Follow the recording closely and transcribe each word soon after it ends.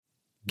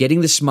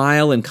Getting the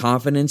smile and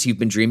confidence you've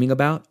been dreaming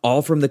about,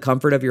 all from the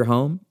comfort of your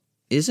home,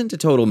 isn't a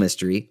total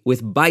mystery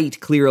with Bite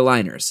clear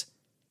aligners.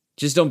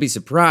 Just don't be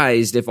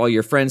surprised if all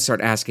your friends start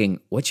asking,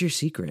 "What's your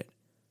secret?"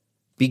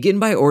 Begin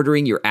by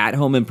ordering your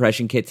at-home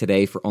impression kit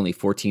today for only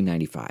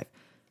 $14.95.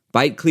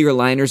 Bite clear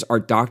aligners are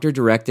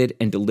doctor-directed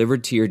and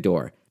delivered to your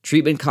door.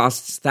 Treatment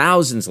costs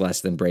thousands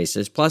less than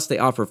braces, plus they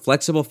offer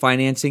flexible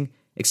financing,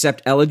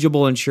 accept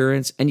eligible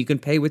insurance, and you can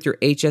pay with your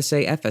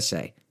HSA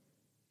FSA.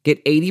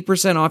 Get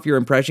 80% off your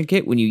impression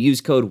kit when you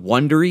use code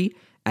WONDERY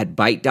at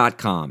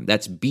Byte.com.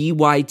 That's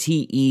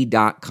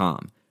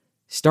BYTE.com.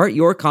 Start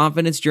your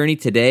confidence journey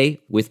today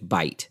with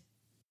Byte.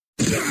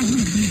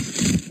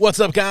 What's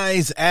up,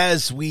 guys?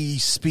 As we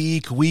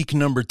speak, week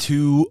number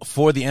 2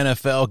 for the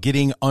NFL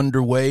getting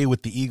underway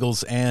with the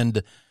Eagles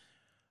and,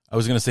 I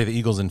was going to say the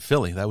Eagles and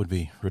Philly. That would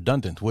be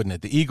redundant, wouldn't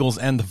it? The Eagles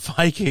and the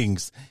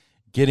Vikings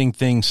getting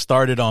things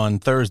started on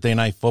Thursday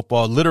Night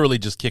Football. Literally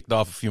just kicked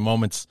off a few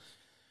moments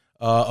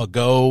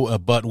ago,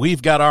 but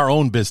we've got our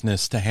own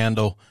business to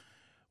handle.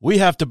 We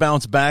have to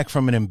bounce back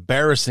from an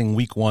embarrassing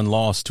week 1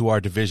 loss to our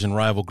division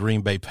rival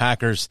Green Bay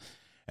Packers,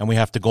 and we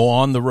have to go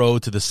on the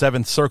road to the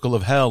 7th circle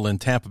of hell in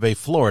Tampa Bay,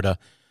 Florida,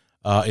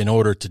 in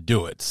order to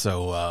do it.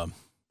 So,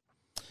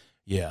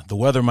 yeah, the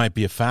weather might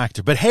be a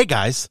factor. But hey,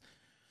 guys,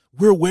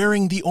 we're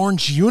wearing the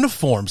orange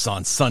uniforms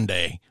on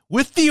Sunday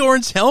with the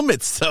orange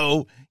helmets.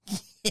 So,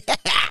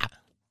 yeah.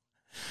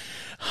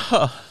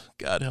 Oh,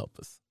 God help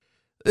us.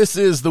 This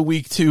is the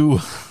week 2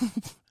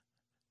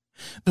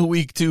 the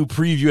week 2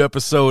 preview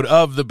episode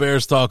of the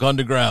Bears Talk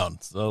Underground.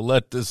 So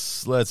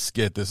let's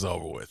get this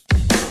over with.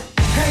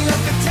 Hang up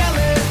the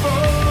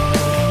telephone,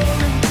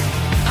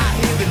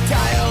 I hear the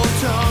dial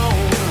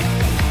tone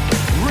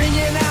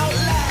ringing out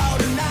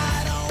loud and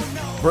I don't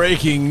know.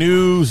 Breaking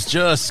news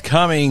just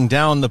coming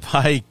down the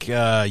pike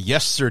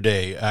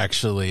yesterday,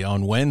 actually,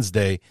 on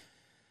Wednesday.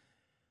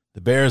 The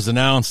Bears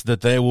announced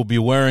that they will be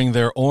wearing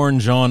their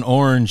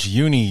orange-on-orange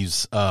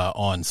unis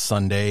on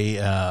Sunday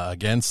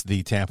against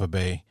the Tampa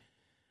Bay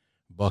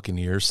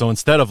Buccaneers. So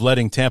instead of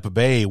letting Tampa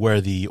Bay wear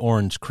the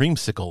orange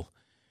creamsicle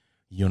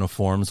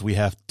uniforms, we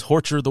have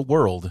tortured the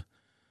world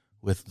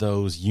with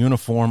those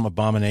uniform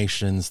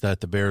abominations that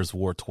the Bears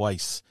wore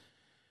twice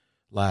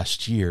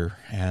last year.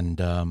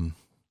 And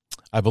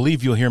I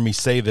believe you'll hear me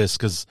say this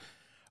because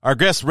our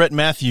guest, Rhett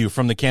Matthew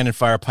from the Cannon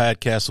Fire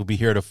podcast, will be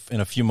here in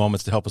a few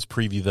moments to help us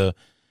preview the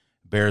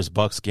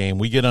Bears-Bucks game.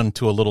 We get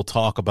into a little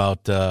talk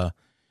about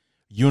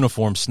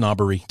uniform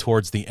snobbery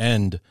towards the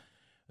end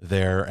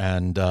there,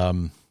 and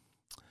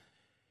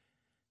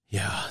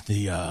yeah,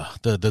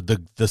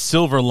 the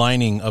silver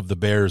lining of the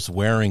Bears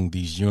wearing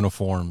these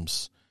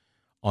uniforms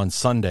on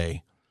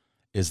Sunday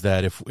is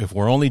that if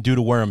we're only due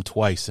to wear them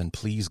twice, and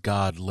please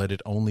God, let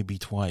it only be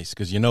twice,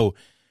 because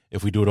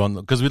if we do it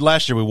because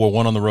last year we wore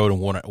one on the road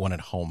and one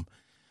at home,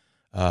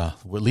 at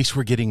least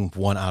we're getting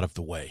one out of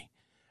the way,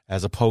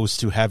 as opposed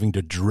to having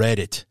to dread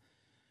it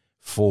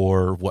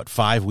for,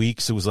 5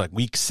 weeks? It was like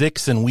week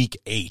 6 and week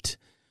 8.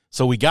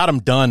 So we got them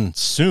done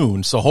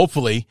soon. So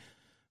hopefully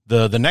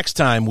the next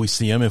time we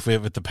see them, if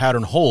the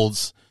pattern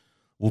holds,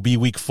 will be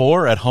week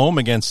 4 at home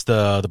against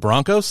the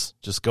Broncos.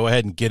 Just go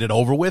ahead and get it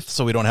over with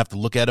so we don't have to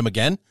look at them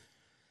again.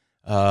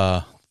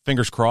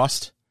 Fingers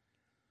crossed.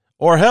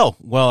 Or hell,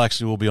 well,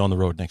 actually, we'll be on the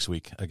road next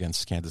week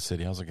against Kansas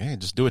City. I was like, hey,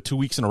 just do it 2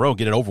 weeks in a row,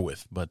 get it over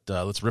with. But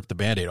let's rip the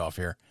Band-Aid off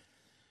here.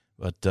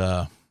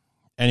 But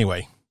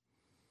anyway,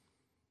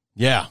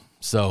 yeah,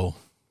 so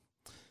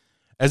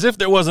as if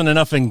there wasn't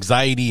enough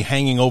anxiety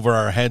hanging over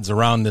our heads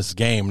around this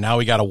game, now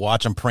we got to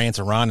watch them prance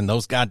around in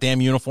those goddamn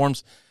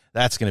uniforms.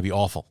 That's going to be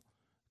awful.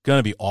 Going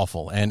to be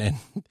awful. And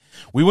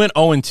we went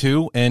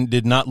 0-2 and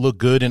did not look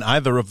good in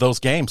either of those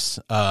games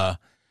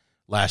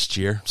last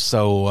year.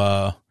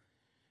 So,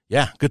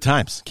 yeah, good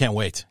times. Can't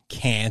wait.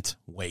 Can't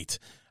wait.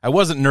 I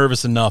wasn't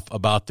nervous enough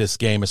about this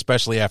game,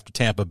 especially after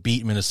Tampa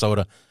beat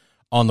Minnesota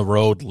on the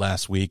road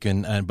last week,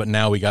 but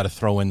now we got to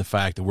throw in the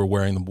fact that we're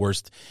wearing the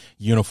worst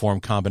uniform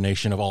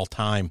combination of all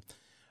time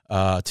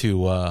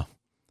to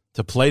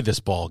play this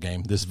ball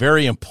game, this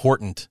very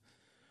important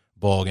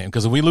ball game.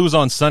 Because if we lose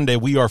on Sunday,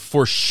 we are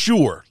for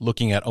sure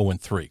looking at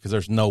 0-3, because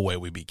there's no way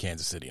we beat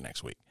Kansas City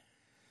next week.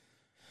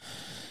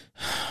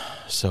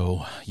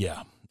 So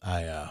yeah,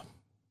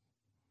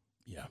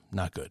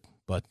 not good.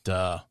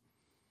 But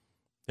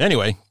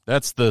anyway,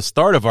 that's the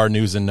start of our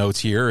news and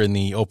notes here in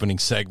the opening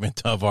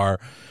segment of our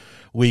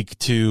Week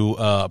 2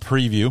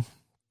 preview.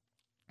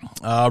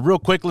 Real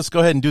quick, let's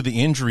go ahead and do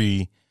the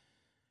injury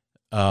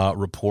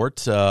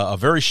report. A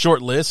very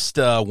short list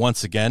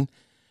once again.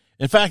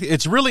 In fact,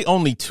 it's really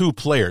only 2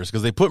 players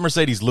because they put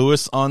Mercedes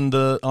Lewis on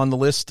the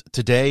list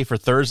today for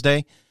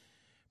Thursday.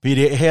 But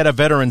he had a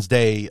Veterans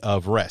Day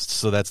of rest,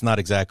 so that's not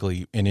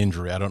exactly an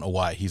injury. I don't know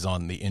why he's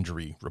on the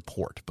injury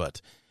report,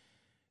 but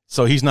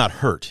so he's not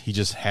hurt. He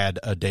just had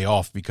a day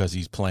off because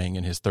he's playing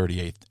in his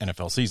 38th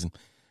NFL season.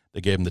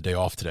 They gave him the day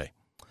off today.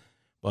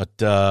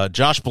 But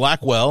Josh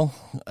Blackwell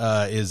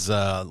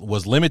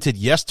was limited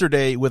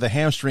yesterday with a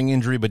hamstring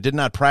injury but did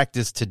not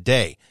practice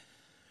today.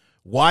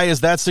 Why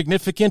is that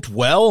significant?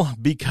 Well,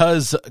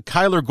 because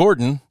Kyler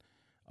Gordon,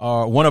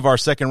 one of our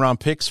second-round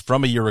picks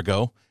from a year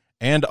ago,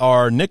 and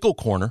our nickel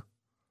corner,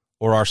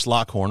 or our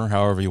slot corner,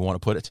 however you want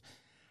to put it,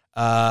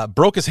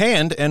 broke his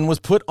hand and was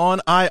put on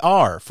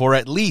IR for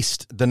at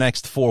least the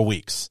next 4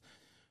 weeks.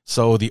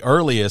 So the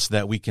earliest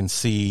that we can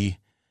see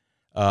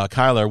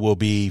Kyler will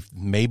be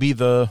maybe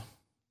the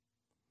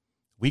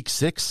week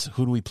 6.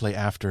 Who do we play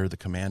after the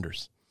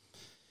Commanders?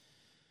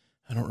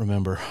 I don't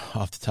remember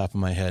off the top of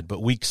my head, but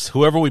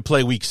whoever we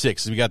play week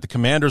 6. We got the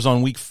Commanders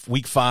on week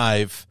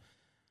 5.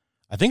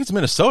 I think it's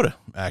Minnesota,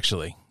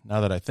 actually,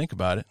 now that I think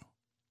about it.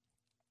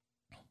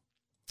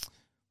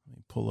 Let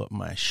me pull up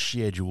my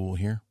schedule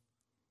here.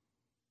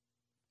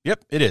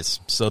 Yep, it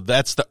is. So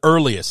that's the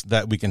earliest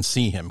that we can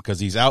see him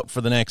because he's out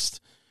for the next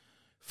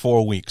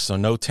 4 weeks. So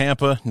no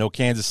Tampa, no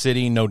Kansas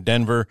City, no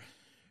Denver,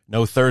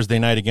 no Thursday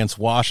night against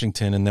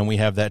Washington, and then we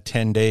have that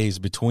 10 days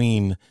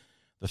between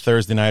the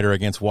Thursday nighter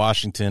against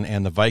Washington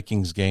and the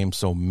Vikings game.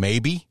 So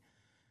maybe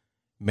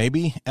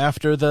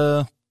after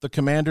the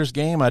Commanders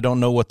game. I don't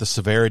know what the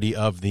severity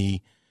of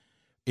the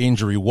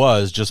injury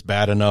was, just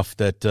bad enough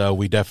that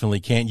we definitely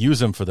can't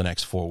use him for the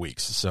next 4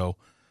 weeks. So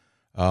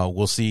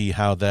we'll see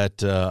how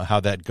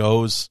that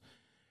goes.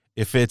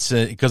 If it's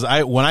because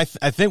I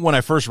think when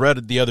I first read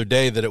it the other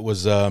day that it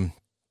was a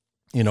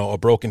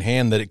broken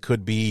hand, that it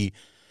could be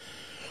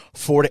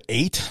 4 to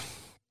 8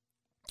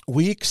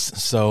 weeks.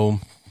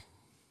 So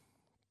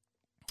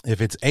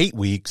if it's 8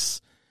 weeks,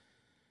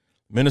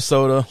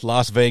 Minnesota,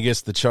 Las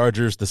Vegas, the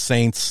Chargers, the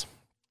Saints.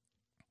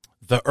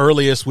 The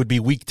earliest would be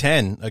week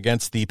 10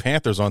 against the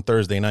Panthers on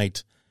Thursday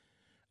night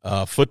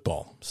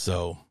football.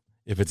 So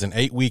if it's an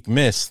 8-week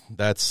miss,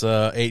 that's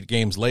 8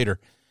 games later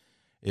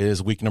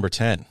is week number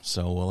 10.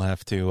 So we'll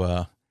have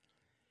to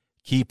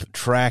keep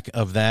track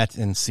of that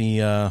and see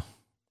what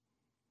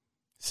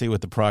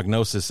the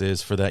prognosis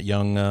is for that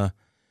young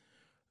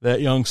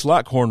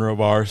slot corner of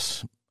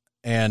ours.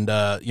 And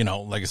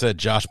like I said,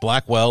 Josh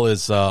Blackwell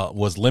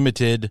was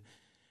limited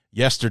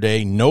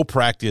yesterday, no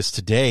practice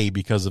today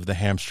because of the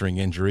hamstring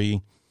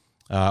injury.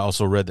 I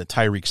also read that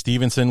Tyreek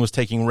Stevenson was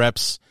taking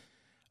reps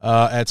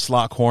at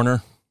slot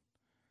corner.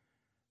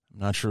 I'm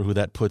not sure who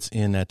that puts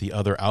in at the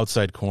other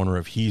outside corner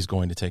if he's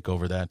going to take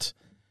over that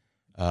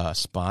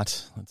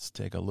spot. Let's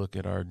take a look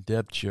at our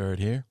depth chart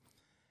here.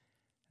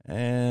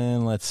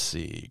 And let's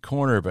see.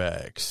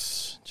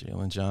 Cornerbacks.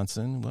 Jalen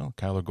Johnson. Well,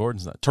 Kyler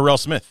Gordon's not. Terrell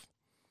Smith,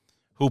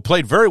 who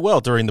played very well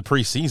during the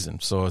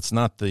preseason. So it's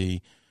not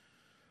the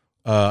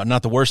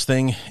worst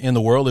thing in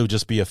the world. It would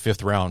just be a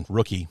 5th-round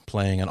rookie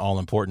playing an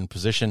all-important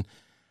position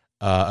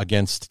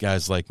against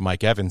guys like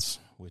Mike Evans,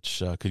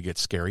 which could get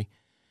scary.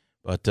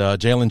 But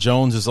Jalen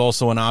Jones is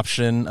also an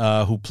option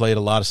who played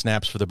a lot of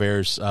snaps for the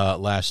Bears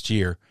last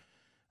year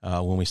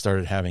when we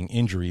started having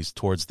injuries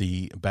towards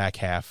the back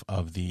half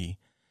of the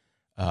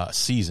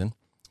season.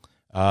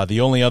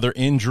 The only other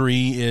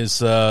injury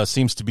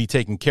seems to be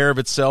taking care of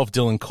itself.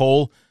 Dylan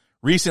Cole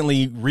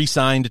recently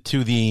re-signed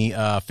to the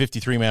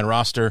 53-man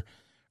roster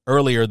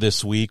earlier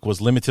this week,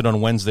 was limited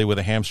on Wednesday with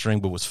a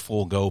hamstring, but was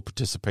full go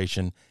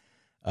participation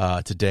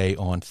today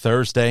on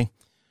Thursday.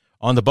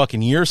 On the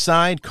Buccaneers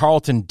side,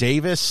 Carlton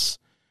Davis,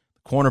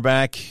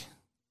 cornerback,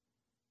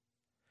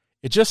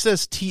 it just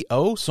says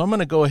T-O, so I'm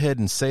going to go ahead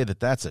and say that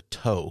that's a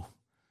toe.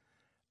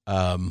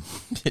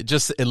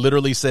 It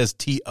literally says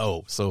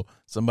T-O, so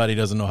somebody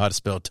doesn't know how to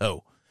spell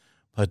toe.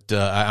 But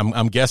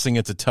I'm guessing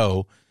it's a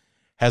toe.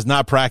 Has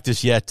not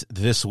practiced yet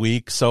this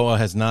week. So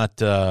has not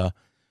Kalijah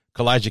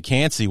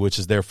Cansey, which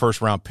is their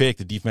first-round pick,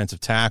 the defensive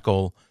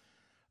tackle,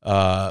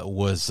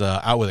 was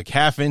out with a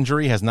calf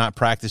injury, has not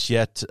practiced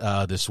yet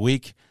this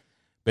week.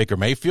 Baker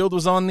Mayfield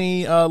was on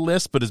the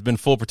list, but has been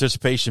full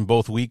participation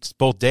both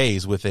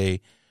days with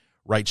a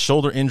right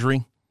shoulder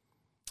injury.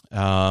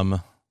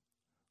 Let's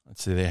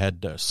see, they had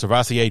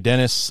Servassier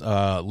Dennis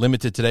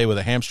limited today with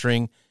a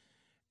hamstring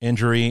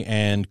injury,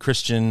 and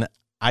Christian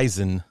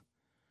Eisen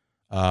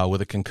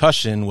with a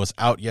concussion was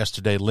out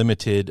yesterday,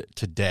 limited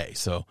today.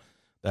 So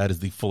that is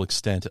the full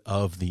extent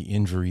of the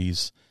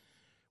injuries,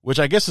 which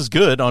I guess is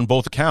good on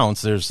both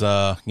accounts. There's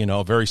a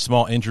very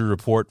small injury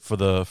report for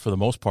the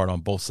most part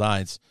on both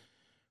sides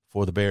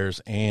for the Bears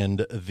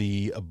and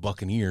the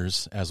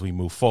Buccaneers as we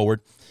move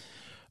forward.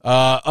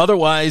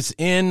 Otherwise,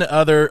 in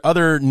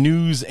other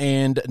news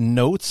and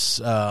notes,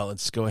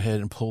 let's go ahead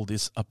and pull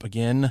this up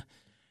again.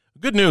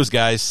 Good news,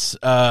 guys.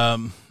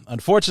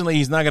 Unfortunately,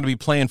 he's not going to be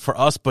playing for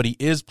us, but he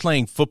is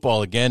playing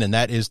football again, and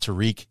that is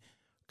Tariq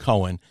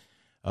Cohen.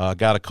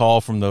 Got a call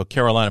from the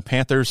Carolina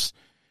Panthers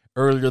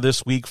earlier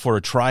this week for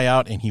a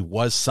tryout, and he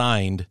was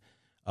signed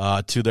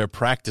to their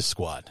practice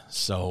squad.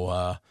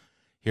 So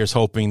here's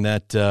hoping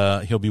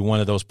that he'll be one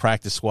of those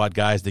practice squad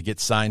guys that get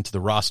signed to the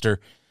roster,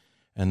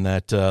 and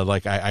that,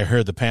 I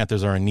heard the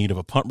Panthers are in need of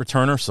a punt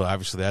returner, so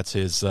obviously that's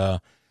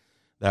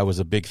that was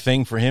a big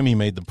thing for him. He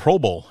made the Pro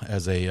Bowl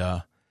as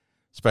a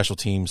special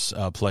teams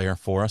player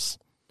for us,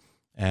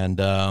 and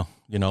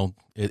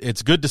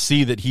it's good to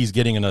see that he's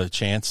getting another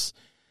chance.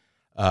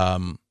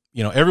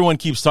 Everyone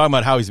keeps talking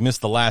about how he's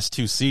missed the last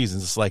 2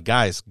 seasons. It's like,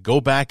 guys,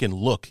 go back and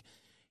look.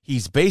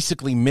 He's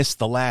basically missed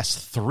the last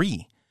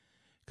 3,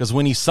 Because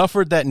when he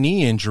suffered that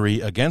knee injury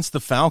against the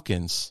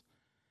Falcons,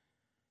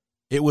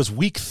 it was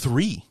week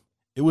 3.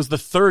 It was the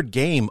third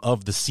game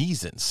of the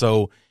season.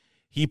 So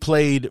he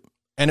played,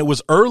 and it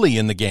was early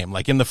in the game,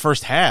 like in the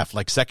first half,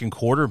 like second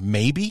quarter,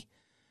 maybe.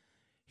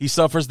 He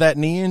suffers that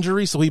knee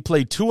injury. So he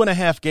played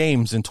 2.5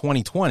 games in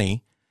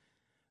 2020,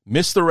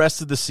 missed the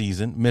rest of the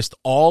season, missed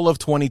all of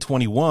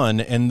 2021.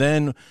 And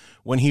then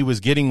when he was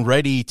getting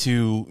ready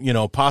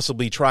to,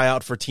 possibly try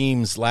out for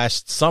teams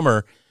last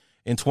summer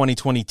in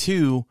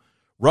 2022,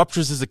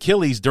 ruptures his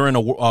Achilles during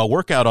a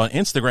workout on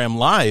Instagram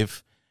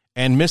Live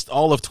and missed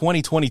all of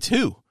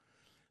 2022.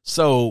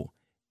 So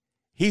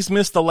he's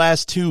missed the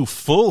last 2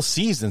 full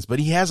seasons, but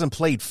he hasn't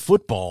played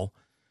football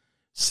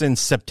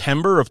since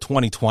September of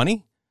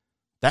 2020.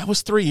 That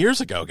was 3 years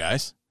ago,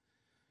 guys.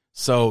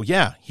 So,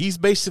 yeah, he's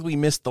basically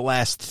missed the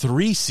last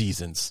 3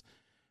 seasons,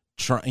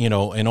 in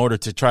order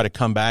to try to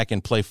come back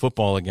and play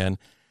football again.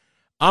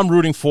 I'm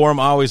rooting for him.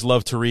 I always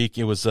loved Tariq.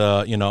 It was,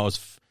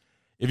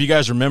 if you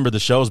guys remember the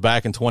shows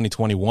back in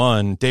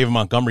 2021, David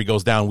Montgomery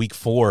goes down week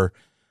 4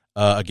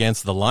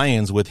 against the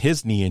Lions with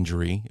his knee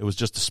injury. It was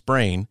just a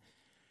sprain.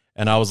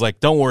 And I was like,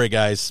 don't worry,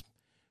 guys.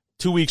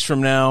 2 weeks from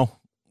now,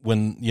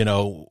 when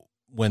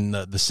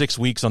the 6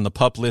 weeks on the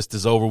PUP list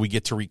is over, we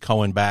get Tariq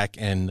Cohen back.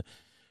 And,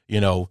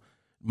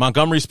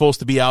 Montgomery's supposed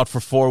to be out for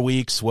 4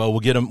 weeks. Well, we'll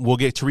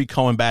get Tariq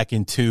Cohen back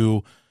in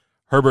 2.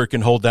 Herbert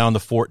can hold down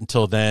the fort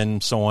until then,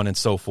 so on and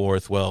so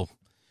forth. Well,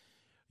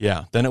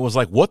 yeah. Then it was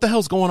like, what the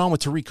hell's going on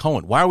with Tariq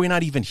Cohen? Why are we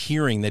not even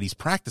hearing that he's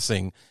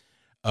practicing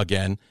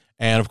again?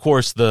 And, of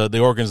course, the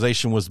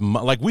organization was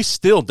like, we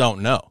still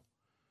don't know.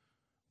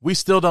 We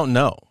still don't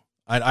know.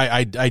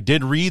 I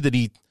did read that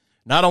he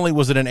not only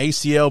was it an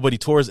ACL, but he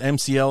tore his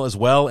MCL as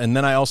well. And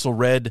then I also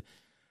read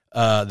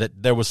that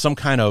there was some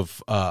kind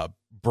of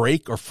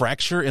break or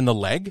fracture in the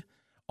leg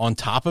on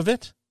top of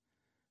it.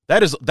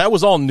 That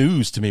was all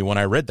news to me when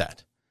I read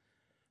that.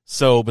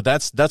 So, but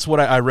that's what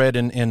I read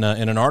in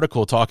an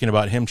article talking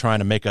about him trying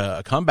to make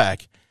a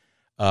comeback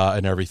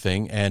and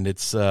everything. And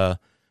it's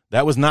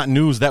that was not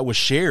news that was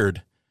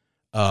shared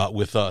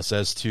with us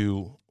as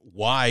to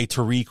why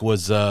Tariq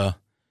was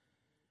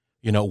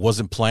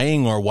wasn't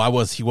playing, or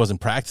why he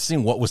wasn't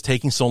practicing. What was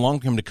taking so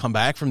long for him to come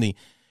back from the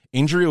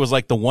injury? It was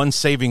like the one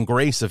saving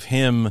grace of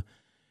him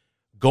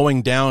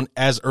going down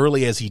as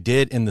early as he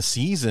did in the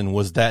season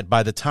was that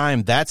by the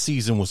time that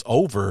season was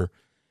over,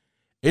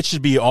 it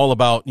should be all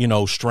about,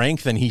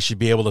 strength, and he should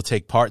be able to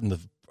take part in the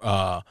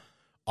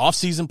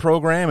off-season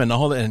program and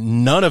all that.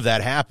 And none of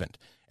that happened.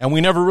 And we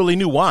never really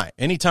knew why.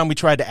 Anytime we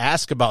tried to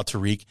ask about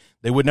Tariq,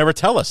 they would never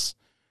tell us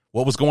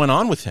what was going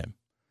on with him,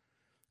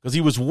 because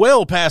he was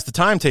well past the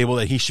timetable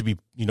that he should be,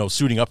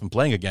 suiting up and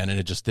playing again. And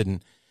it just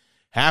didn't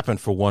happen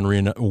for one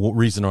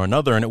reason or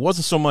another. And it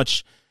wasn't so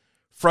much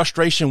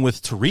frustration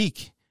with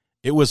Tariq.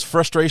 It was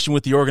frustration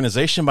with the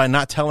organization by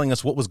not telling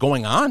us what was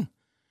going on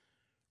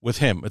with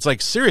him. It's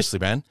like, seriously,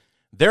 man,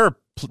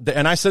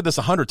 and I said this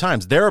 100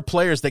 times, there are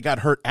players that got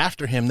hurt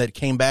after him that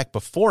came back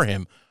before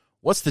him.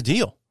 What's the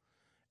deal?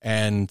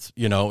 And,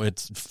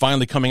 it's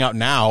finally coming out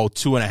now,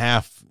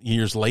 2.5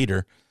 years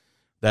later,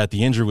 that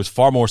the injury was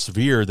far more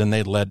severe than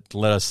they'd let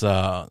us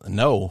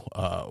know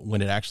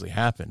when it actually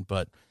happened.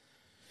 But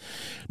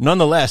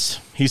nonetheless,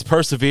 he's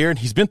persevered.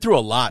 He's been through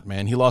a lot,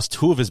 man. He lost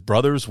 2 of his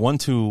brothers, one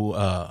to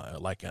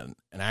an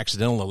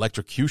accidental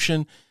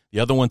electrocution, the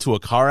other one to a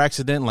car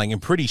accident, like in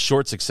pretty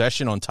short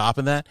succession on top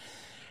of that.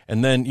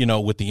 And then,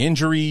 with the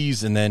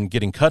injuries and then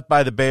getting cut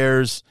by the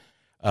Bears,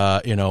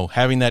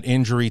 having that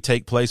injury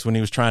take place when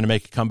he was trying to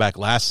make a comeback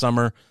last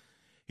summer.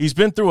 He's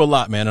been through a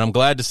lot, man, and I'm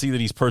glad to see that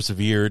he's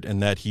persevered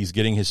and that he's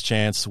getting his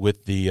chance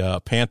with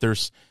the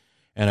Panthers.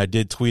 And I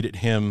did tweet at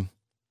him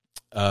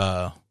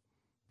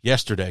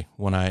yesterday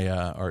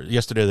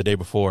yesterday or the day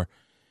before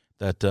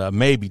that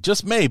maybe,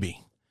 just maybe,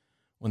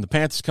 when the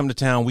Panthers come to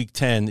town week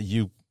 10,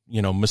 you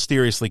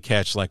mysteriously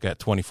catch like that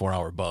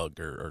 24-hour bug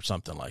or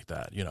something like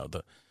that.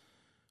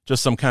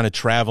 Just some kind of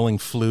traveling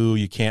flu.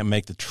 You can't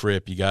make the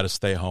trip. You got to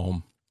stay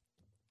home.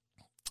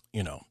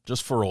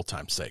 Just for old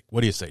time's sake.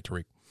 What do you say,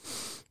 Tariq?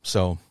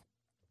 So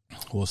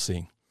we'll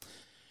see.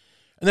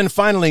 And then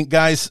finally,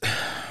 guys,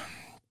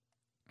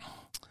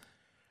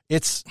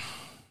 it's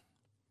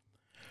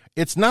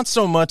not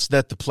so much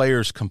that the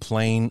players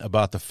complain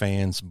about the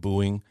fans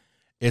booing.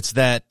 It's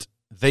that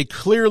they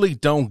clearly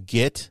don't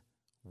get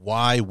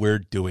why we're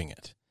doing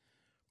it.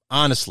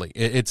 Honestly,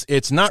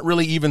 it's not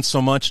really even so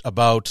much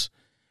about,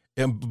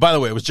 and by the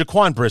way, it was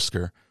Jaquan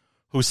Brisker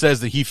who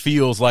says that he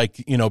feels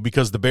like,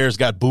 because the Bears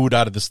got booed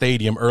out of the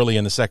stadium early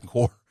in the second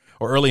quarter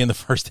or early in the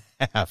first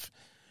half,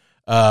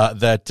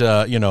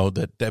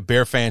 that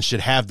Bear fans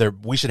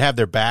we should have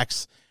their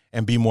backs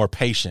and be more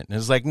patient. And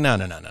it's like, no.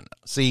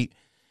 See,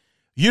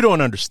 you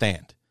don't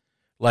understand.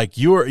 Like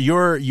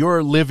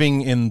you're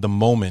living in the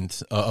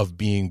moment of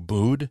being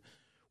booed.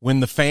 When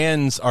the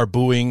fans are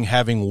booing,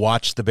 having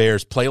watched the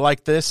Bears play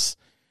like this,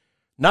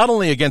 not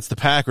only against the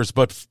Packers,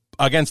 but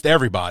against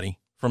everybody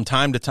from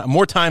time to time,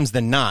 more times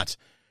than not,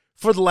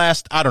 for the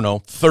last,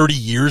 30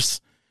 years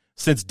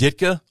since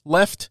Ditka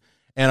left,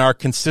 and our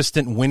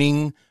consistent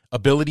winning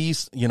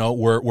abilities,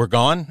 were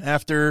gone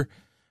after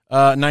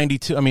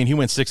 92. I mean, he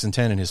went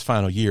 6-10 in his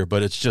final year,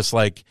 but it's just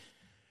like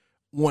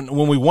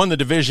when we won the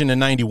division in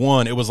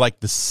 91, it was like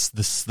the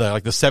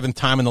 7th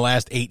time in the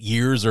last 8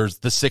 years, or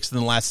the 6th in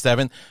the last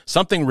 7,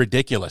 something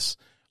ridiculous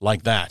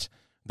like that.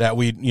 That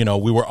we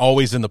were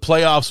always in the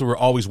playoffs, we were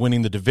always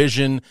winning the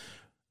division,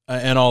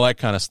 and all that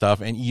kind of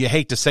stuff. And you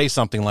hate to say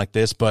something like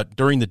this, but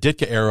during the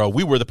Ditka era,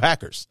 we were the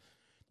Packers.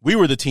 We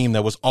were the team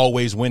that was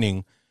always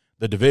winning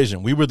the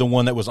division. We were the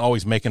one that was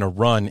always making a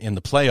run in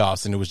the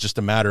playoffs, and it was just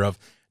a matter of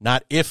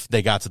not if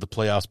they got to the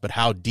playoffs, but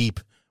how deep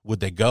would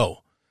they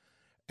go.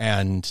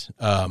 And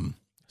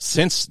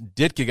since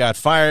Ditka got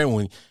fired,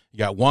 you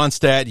got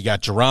Wannstedt, you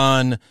got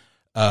Duran.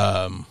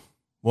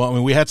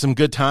 We had some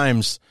good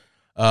times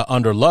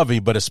under Lovey,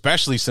 but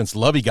especially since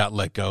Lovey got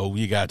let go,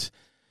 you got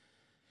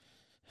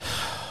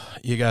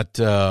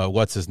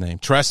what's his name,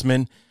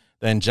 Tressman,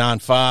 then John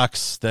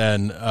Fox,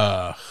 then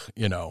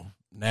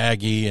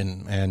Nagy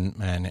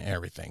and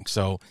everything.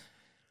 So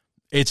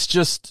it's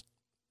just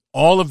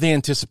all of the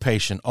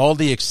anticipation, all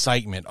the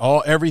excitement,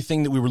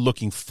 everything that we were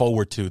looking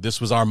forward to. This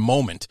was our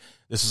moment.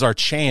 This is our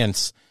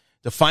chance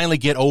to finally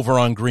get over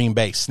on Green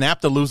Bay,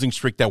 snap the losing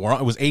streak that we're on.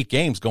 It was 8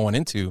 games going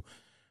into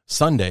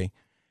Sunday.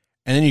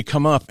 And then you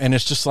come up and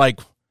it's just like,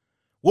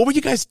 what were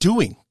you guys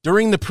doing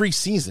during the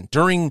preseason,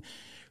 during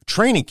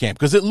training camp?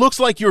 Because it looks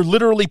like you're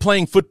literally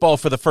playing football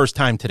for the first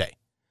time today.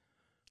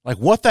 Like,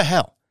 what the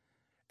hell?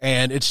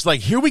 And it's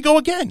like, here we go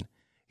again.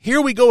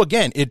 Here we go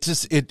again. It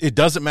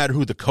doesn't matter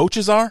who the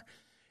coaches are.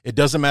 It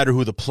doesn't matter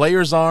who the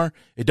players are.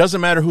 It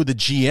doesn't matter who the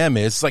GM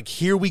is. It's like,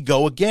 here we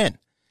go again.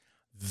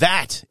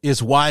 That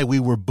is why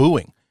we were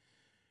booing.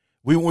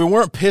 We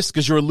weren't pissed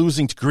because you're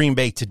losing to Green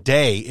Bay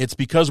today. It's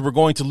because we're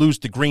going to lose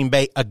to Green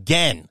Bay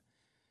again.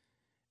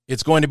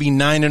 It's going to be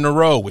 9 in a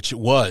row, which it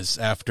was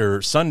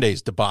after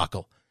Sunday's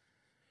debacle.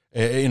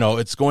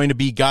 It's going to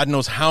be God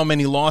knows how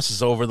many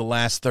losses over the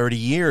last 30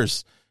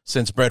 years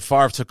since Brett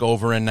Favre took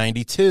over in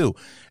 92.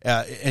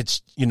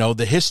 It's,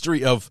 the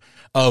history of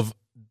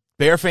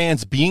Bear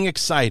fans being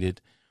excited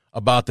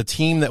about the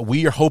team that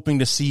we are hoping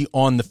to see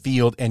on the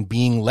field and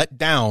being let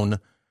down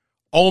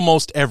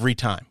almost every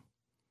time.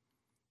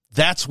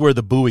 That's where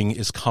the booing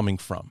is coming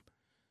from.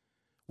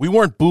 We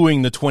weren't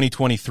booing the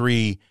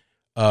 2023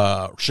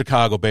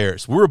 Chicago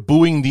Bears. We were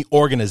booing the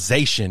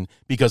organization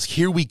because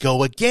here we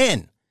go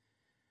again.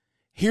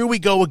 Here we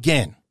go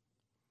again.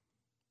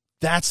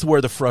 That's where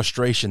the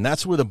frustration,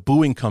 that's where the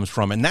booing comes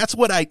from. And that's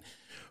what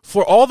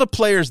for all the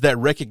players that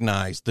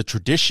recognize the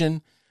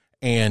tradition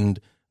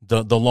and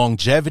the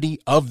longevity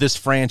of this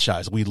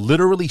franchise, we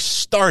literally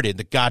started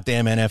the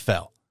goddamn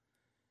NFL.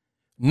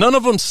 None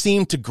of them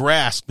seem to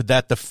grasp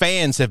that the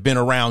fans have been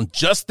around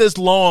just as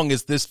long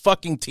as this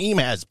fucking team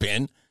has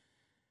been.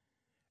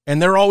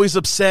 And they're always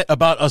upset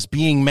about us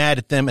being mad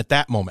at them at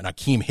that moment.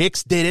 Akeem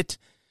Hicks did it.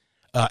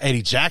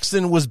 Eddie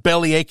Jackson was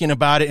belly aching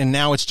about it. And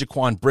now it's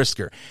Jaquan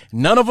Brisker.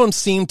 None of them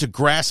seem to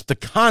grasp the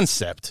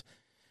concept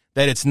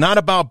that it's not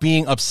about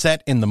being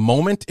upset in the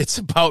moment. It's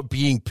about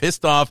being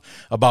pissed off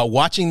about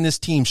watching this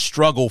team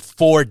struggle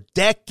for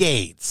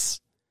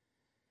decades.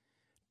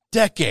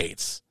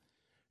 Decades.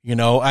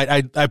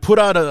 I put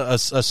out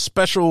a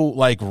special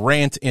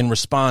rant in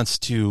response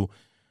to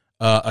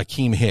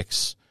Akeem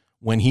Hicks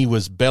when he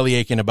was belly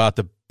aching about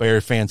the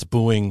Bear fans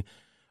booing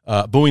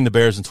the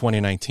Bears in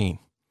 2019.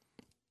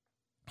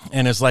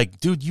 And it's like,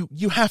 dude,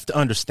 you have to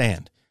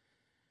understand.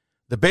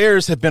 The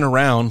Bears have been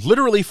around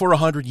literally for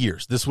 100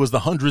 years. This was the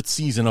 100th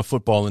season of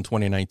football in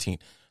 2019.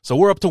 So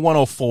we're up to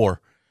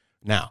 104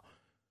 now.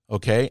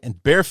 Okay?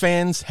 And Bear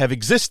fans have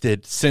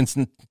existed since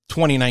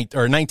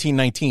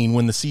 1919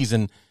 when the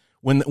season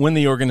when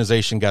the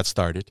organization got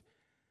started.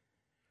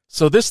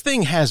 So this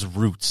thing has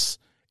roots.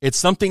 It's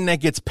something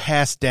that gets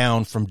passed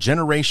down from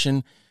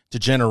generation to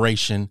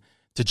generation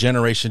to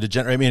generation to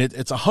generation. I mean,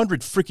 it's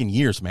 100 freaking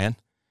years, man.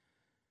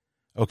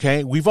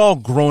 Okay? We've all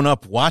grown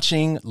up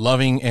watching,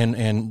 loving,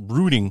 and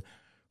rooting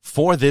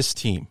for this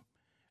team.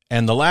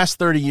 And the last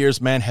 30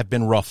 years, man, have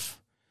been rough.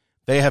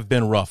 They have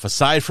been rough.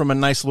 Aside from a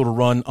nice little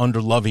run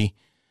under Lovey,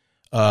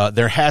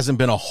 there hasn't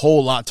been a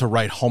whole lot to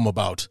write home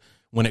about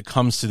when it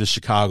comes to the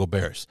Chicago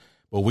Bears.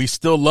 But we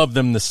still love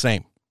them the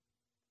same.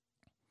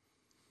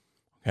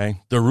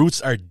 Okay? The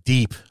roots are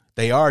deep.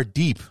 They are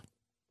deep.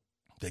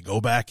 They go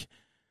back.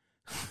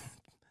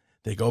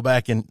 They go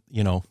back in,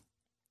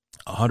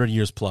 100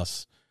 years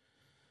plus.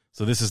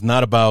 So this is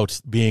not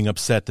about being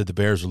upset that the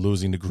Bears are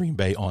losing to Green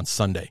Bay on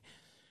Sunday.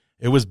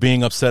 It was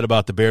being upset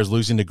about the Bears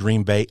losing to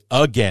Green Bay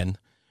again.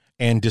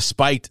 And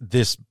despite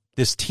this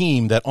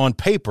team that on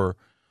paper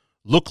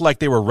looked like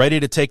they were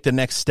ready to take the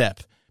next step,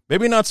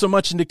 maybe not so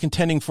much into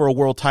contending for a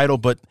world title,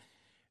 but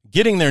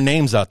getting their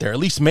names out there, at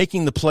least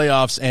making the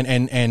playoffs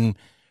and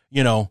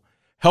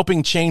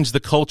helping change the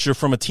culture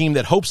from a team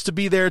that hopes to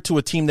be there to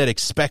a team that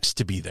expects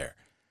to be there.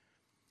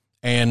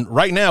 And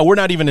right now, we're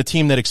not even a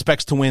team that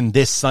expects to win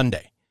this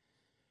Sunday.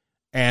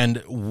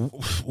 And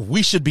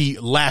we should be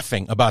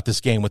laughing about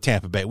this game with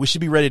Tampa Bay. We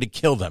should be ready to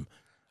kill them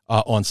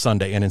on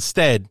Sunday. And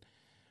instead,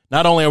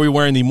 not only are we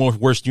wearing the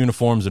worst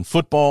uniforms in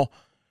football,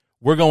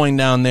 we're going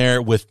down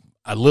there with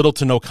a little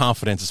to no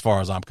confidence as far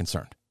as I'm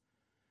concerned.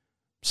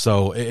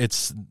 So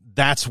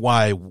that's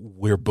why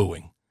we're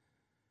booing.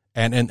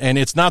 And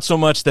it's not so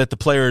much that the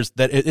players,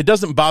 that it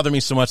doesn't bother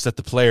me so much that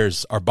the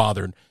players are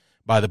bothered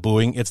by the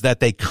booing. It's that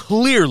they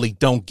clearly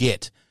don't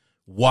get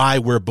why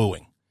we're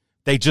booing.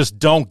 They just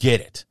don't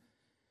get it.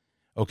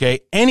 Okay?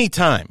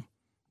 Anytime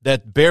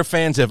that Bear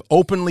fans have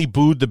openly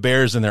booed the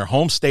Bears in their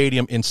home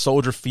stadium in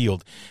Soldier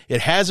Field, it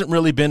hasn't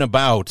really been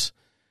about,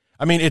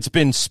 I mean, it's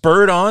been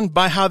spurred on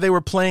by how they were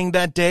playing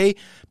that day,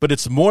 but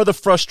it's more the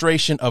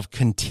frustration of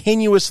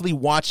continuously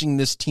watching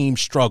this team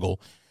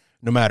struggle.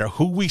 No matter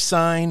who we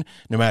sign,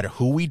 no matter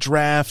who we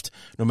draft,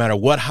 no matter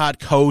what hot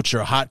coach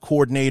or hot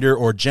coordinator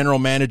or general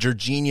manager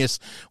genius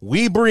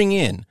we bring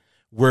in,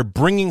 we're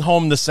bringing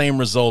home the same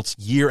results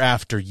year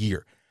after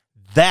year.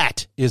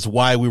 That is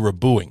why we were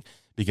booing,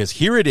 because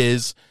here it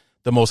is,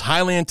 the most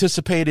highly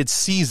anticipated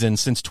season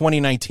since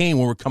 2019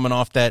 when we're coming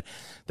off that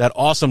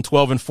awesome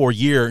 12-4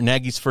 year,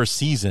 Nagy's first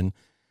season,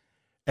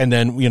 and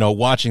then,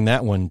 watching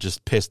that one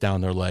just piss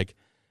down their leg.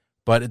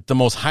 But the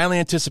most highly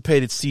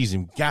anticipated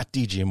season, we got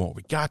DJ Moore,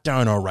 we got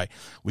Darnell Wright,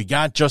 we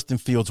got Justin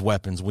Fields'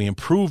 weapons, we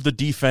improved the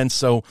defense,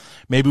 so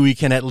maybe we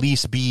can at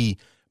least be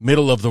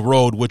middle of the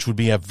road, which would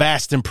be a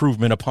vast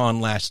improvement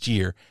upon last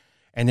year.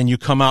 And then you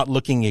come out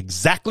looking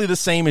exactly the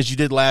same as you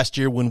did last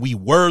year when we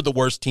were the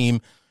worst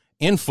team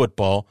in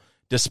football,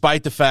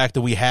 despite the fact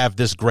that we have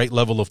this great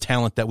level of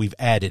talent that we've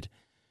added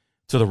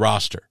to the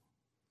roster.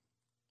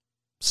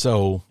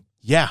 So,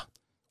 yeah,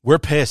 we're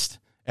pissed,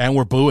 and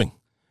we're booing,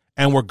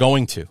 and we're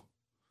going to.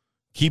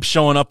 Keep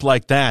showing up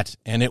like that,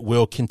 and it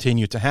will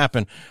continue to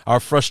happen. Our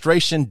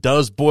frustration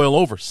does boil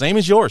over. Same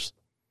as yours.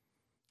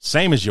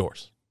 Same as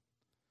yours.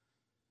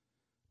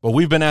 But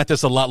we've been at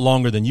this a lot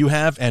longer than you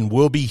have, and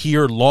we'll be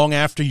here long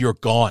after you're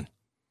gone.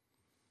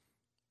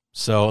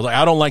 So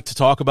I don't like to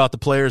talk about the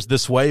players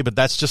this way, but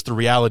that's just the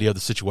reality of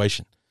the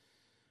situation.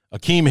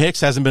 Akeem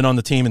Hicks hasn't been on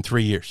the team in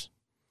 3 years.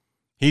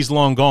 He's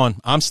long gone.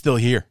 I'm still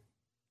here.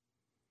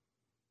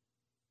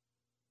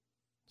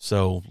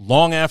 So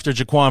long after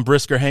Jaquan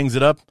Brisker hangs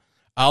it up,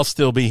 I'll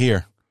still be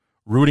here,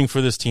 rooting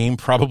for this team,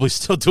 probably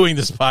still doing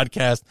this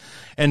podcast,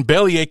 and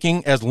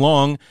bellyaching as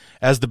long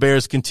as the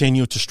Bears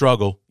continue to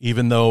struggle,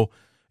 even though,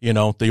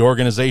 the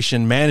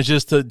organization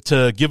manages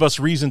to give us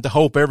reason to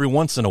hope every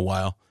once in a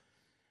while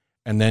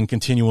and then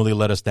continually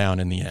let us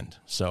down in the end.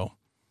 So,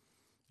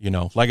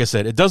 like I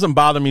said, it doesn't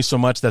bother me so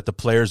much that the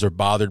players are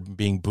bothered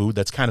being booed.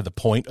 That's kind of the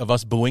point of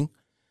us booing.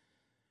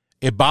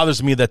 It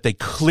bothers me that they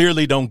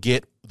clearly don't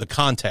get the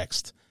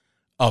context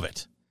of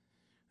it.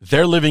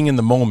 They're living in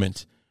the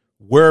moment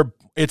where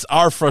it's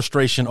our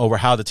frustration over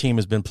how the team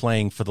has been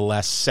playing for the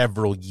last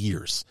several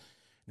years.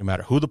 No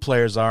matter who the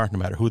players are, no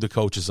matter who the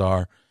coaches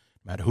are,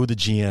 no matter who the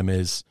GM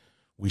is,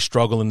 we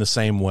struggle in the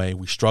same way.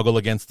 We struggle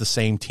against the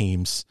same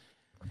teams,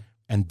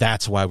 and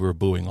that's why we were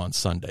booing on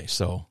Sunday.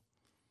 So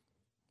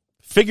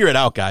figure it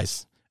out,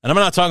 guys. And I'm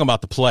not talking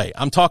about the play.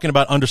 I'm talking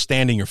about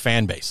understanding your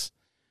fan base,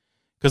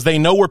 because they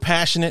know we're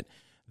passionate.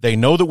 They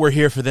know that we're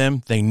here for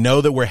them. They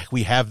know that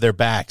we have their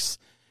backs.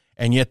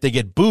 And yet they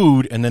get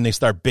booed, and then they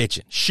start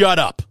bitching. Shut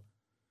up.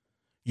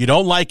 You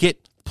don't like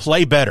it,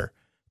 play better.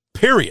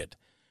 Period.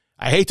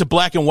 I hate to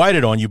black and white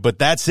it on you, but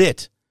that's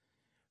it.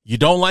 You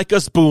don't like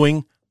us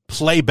booing,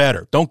 play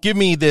better. Don't give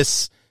me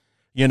this,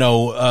 you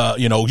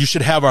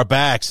should have our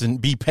backs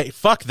and be paid.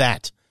 Fuck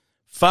that.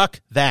 Fuck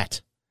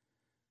that.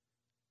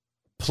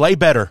 Play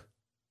better.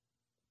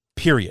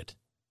 Period.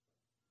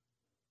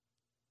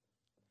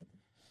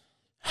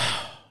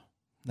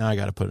 Now I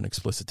got to put an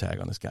explicit tag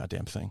on this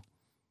goddamn thing.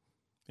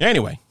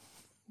 Anyway,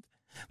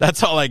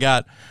 that's all I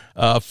got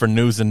for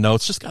news and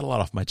notes. Just got a lot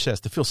off my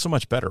chest. It feels so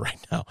much better right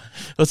now.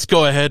 Let's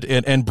go ahead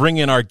and bring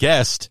in our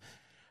guest,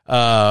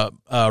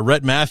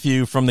 Rhett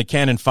Matthew from the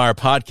Cannon Fire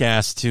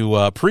podcast, to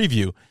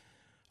preview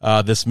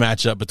this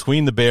matchup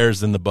between the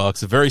Bears and the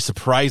Bucs. A very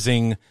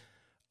surprising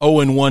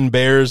 0-1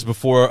 Bears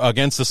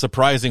against a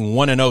surprising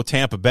 1-0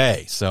 Tampa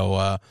Bay.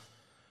 So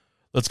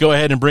let's go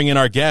ahead and bring in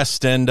our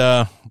guest and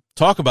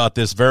talk about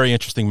this very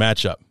interesting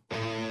matchup.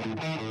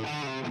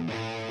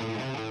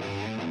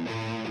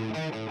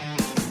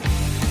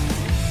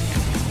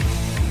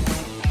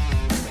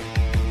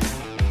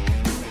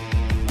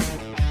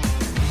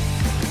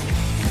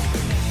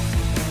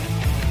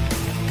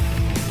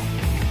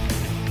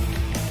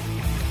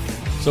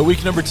 So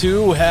week number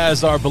 2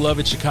 has our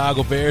beloved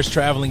Chicago Bears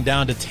traveling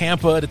down to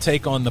Tampa to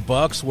take on the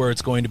Bucs, where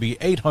it's going to be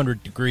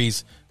 800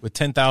 degrees with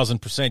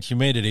 10,000%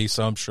 humidity.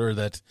 So I'm sure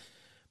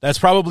that's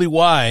probably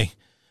why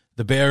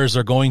the Bears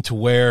are going to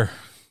wear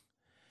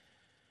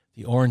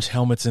the orange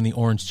helmets and the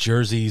orange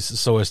jerseys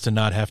so as to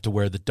not have to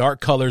wear the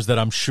dark colors that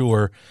I'm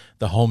sure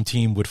the home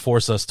team would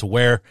force us to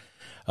wear.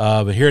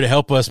 But here to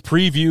help us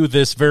preview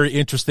this very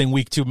interesting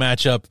week 2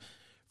 matchup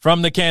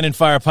from the Cannon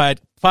Fire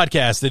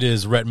podcast, it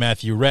is Rhett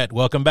Matthew. Rhett,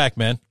 welcome back,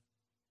 man.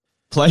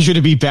 Pleasure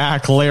to be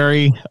back,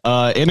 Larry.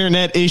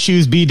 Internet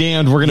issues be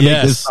damned. We're going to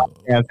make this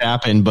podcast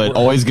happen, but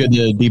always good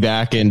to be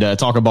back and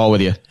talk a ball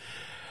with you.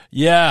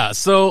 Yeah,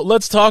 so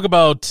let's talk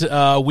about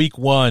week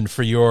 1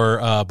 for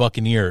your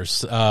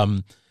Buccaneers.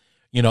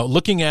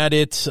 looking at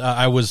it,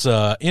 I was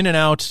in and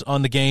out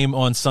on the game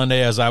on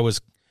Sunday as I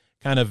was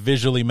kind of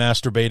visually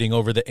masturbating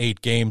over the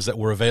 8 games that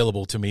were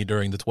available to me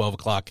during the 12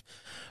 o'clock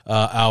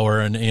hour,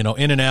 and,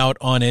 in and out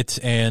on it.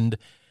 And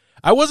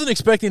I wasn't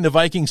expecting the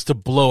Vikings to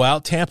blow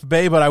out Tampa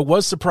Bay, but I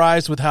was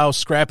surprised with how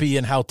scrappy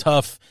and how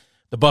tough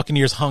the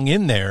Buccaneers hung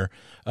in there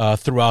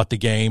throughout the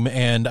game.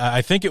 And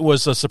I think it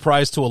was a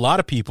surprise to a lot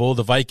of people.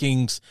 The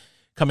Vikings,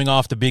 coming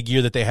off the big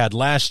year that they had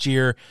last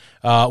year,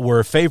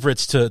 were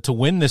favorites to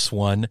win this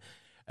one.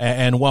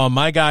 And while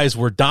my guys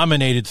were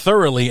dominated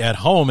thoroughly at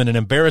home in an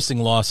embarrassing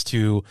loss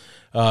to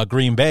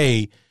Green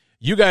Bay,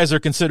 you guys are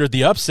considered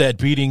the upset,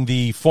 beating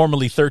the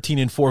formerly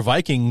 13-4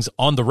 Vikings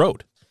on the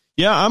road.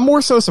 Yeah, I'm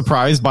more so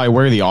surprised by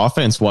where the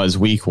offense was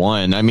week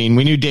 1. I mean,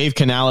 we knew Dave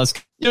Canales,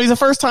 he's a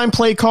first-time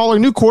play caller,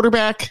 new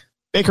quarterback.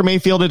 Baker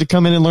Mayfield had to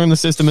come in and learn the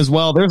system as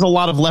well. There's a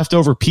lot of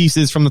leftover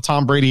pieces from the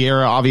Tom Brady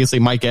era. Obviously,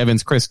 Mike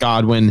Evans, Chris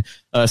Godwin,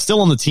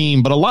 still on the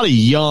team, but a lot of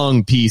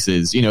young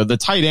pieces. The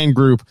tight end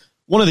group,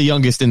 one of the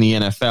youngest in the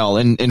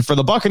NFL. And for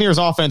the Buccaneers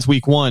offense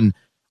week 1,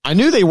 I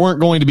knew they weren't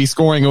going to be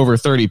scoring over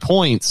 30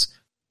 points.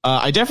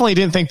 I definitely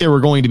didn't think they were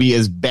going to be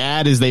as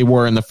bad as they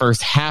were in the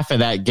first half of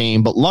that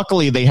game, but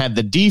luckily they had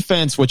the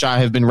defense, which I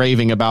have been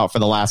raving about for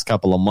the last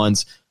couple of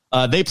months.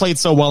 They played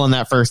so well in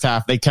that first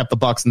half. They kept the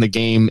Bucs in the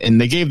game, and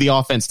they gave the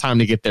offense time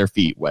to get their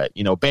feet wet.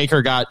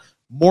 Baker got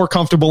more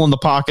comfortable in the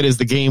pocket as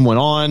the game went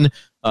on.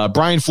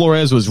 Brian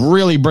Flores was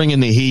really bringing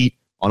the heat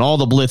on all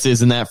the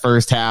blitzes in that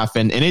first half,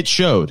 and it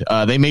showed.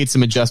 They made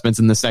some adjustments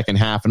in the second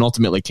half and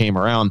ultimately came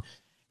around.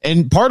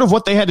 And part of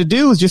what they had to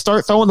do is just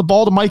start throwing the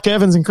ball to Mike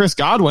Evans and Chris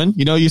Godwin.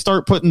 You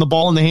start putting the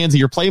ball in the hands of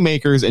your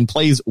playmakers and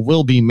plays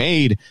will be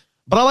made.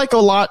 But I like a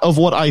lot of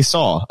what I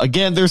saw.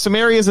 Again, there's some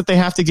areas that they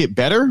have to get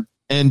better.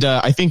 And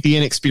I think the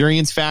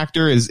inexperience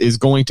factor is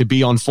going to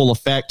be on full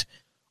effect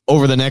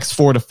over the next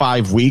 4 to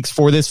 5 weeks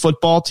for this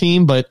football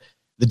team. But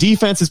the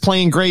defense is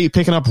playing great,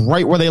 picking up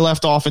right where they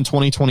left off in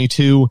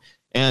 2022.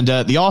 And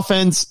the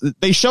offense,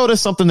 they showed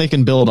us something they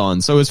can build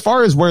on. So as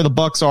far as where the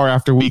Bucs are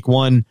after week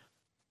 1,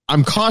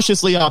 I'm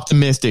cautiously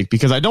optimistic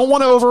because I don't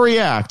want to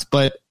overreact,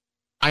 but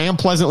I am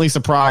pleasantly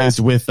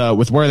surprised with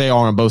where they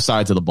are on both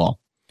sides of the ball.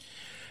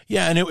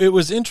 Yeah, and it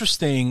was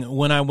interesting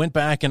when I went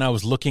back and I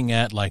was looking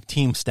at like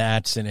team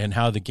stats and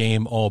how the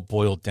game all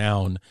boiled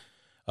down.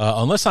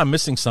 Unless I'm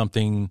missing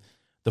something,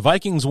 the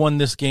Vikings won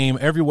this game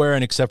everywhere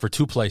and except for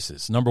 2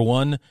 places. Number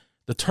 1,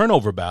 the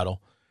turnover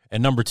battle,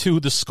 and number 2,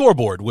 the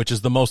scoreboard, which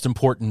is the most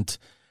important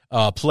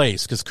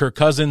place because Kirk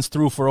Cousins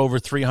threw for over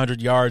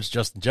 300 yards.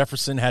 Justin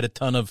Jefferson had a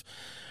ton of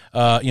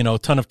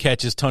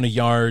catches, ton of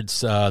yards.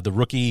 The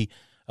rookie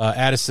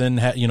Addison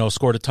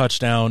scored a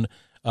touchdown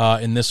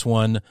in this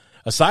one.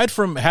 Aside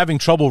from having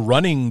trouble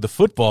running the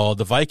football,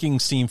 the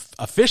Vikings seem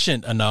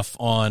efficient enough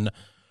on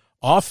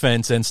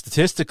offense and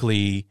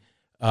statistically,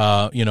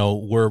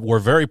 were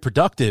very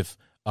productive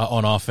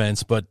on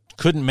offense, but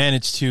couldn't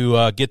manage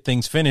to get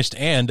things finished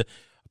and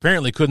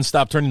apparently couldn't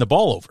stop turning the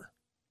ball over.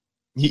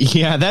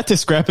 Yeah, that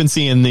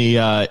discrepancy in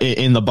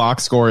the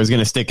box score is going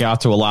to stick out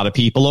to a lot of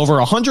people. Over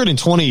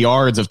 120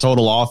 yards of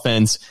total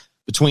offense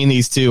between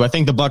these two. I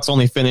think the Bucs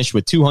only finished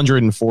with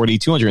 240,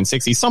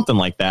 260, something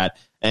like that.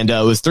 And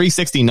it was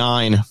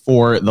 369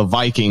 for the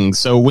Vikings.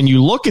 So when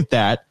you look at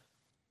that,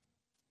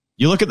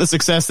 you look at the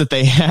success that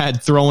they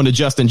had throwing to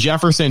Justin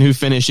Jefferson, who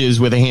finishes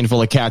with a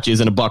handful of catches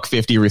and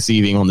 $150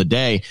 receiving on the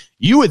day.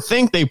 You would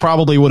think they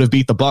probably would have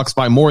beat the Bucs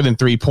by more than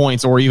 3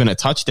 points or even a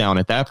touchdown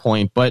at that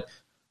point. But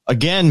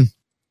again,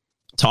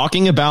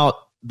 talking about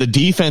the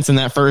defense in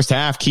that first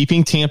half,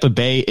 keeping Tampa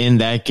Bay in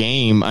that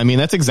game, I mean,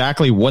 that's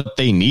exactly what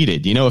they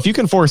needed. If you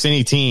can force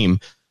any team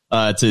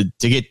to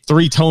get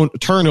 3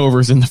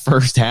 turnovers in the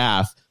first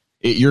half,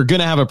 you're going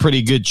to have a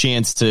pretty good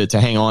chance to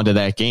hang on to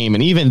that game.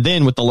 And even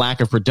then, with the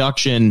lack of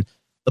production,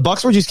 the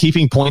Bucs were just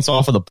keeping points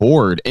off of the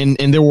board. And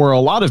there were a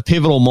lot of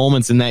pivotal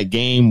moments in that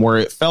game where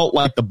it felt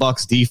like the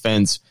Bucs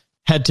defense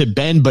had to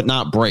bend but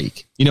not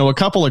break. A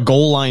couple of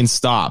goal line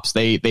stops.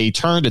 They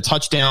turned a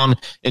touchdown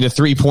into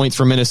 3 points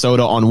for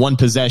Minnesota on one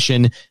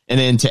possession. And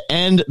then to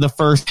end the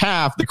first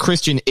half, the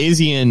Christian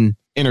Isian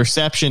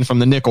interception from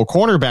the nickel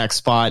cornerback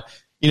spot,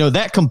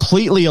 that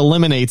completely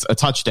eliminates a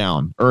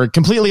touchdown or it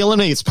completely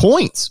eliminates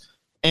points.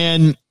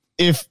 And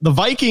if the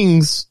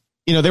Vikings,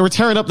 they were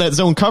tearing up that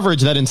zone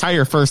coverage that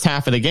entire first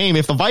half of the game.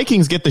 If the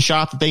Vikings get the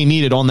shot that they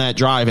needed on that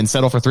drive and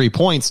settle for 3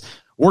 points,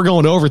 we're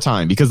going to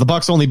overtime because the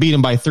Bucs only beat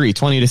them by 3,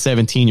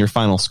 20-17, your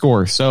final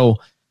score. So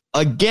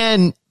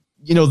again,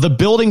 the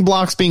building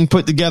blocks being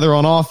put together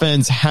on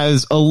offense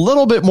has a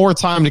little bit more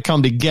time to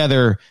come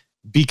together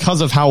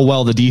because of how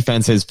well the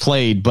defense has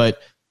played.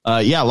 But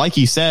like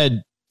you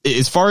said,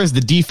 as far as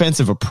the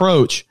defensive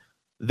approach,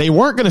 they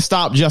weren't going to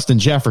stop Justin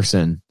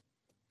Jefferson.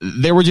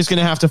 They were just going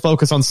to have to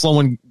focus on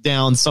slowing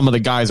down some of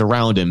the guys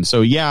around him.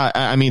 So,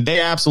 I mean,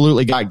 they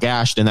absolutely got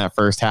gashed in that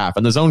first half.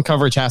 And the zone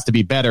coverage has to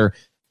be better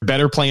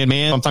playing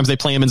man. Sometimes they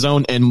play him in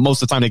zone, and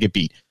most of the time they get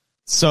beat.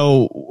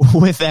 So,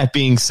 with that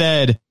being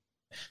said,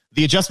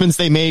 the adjustments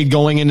they made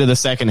going into the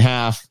second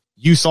half,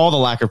 you saw the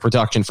lack of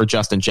production for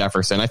Justin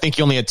Jefferson. I think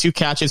he only had 2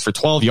 catches for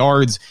 12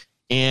 yards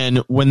And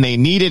when they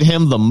needed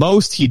him the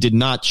most, he did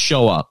not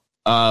show up.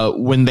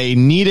 When they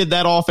needed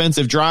that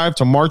offensive drive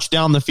to march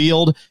down the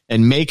field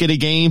and make it a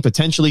game,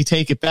 potentially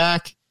take it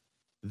back,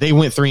 they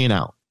went 3 and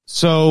out.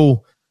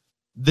 So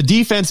the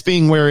defense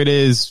being where it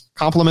is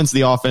complements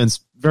the offense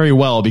very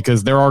well,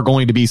 because there are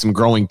going to be some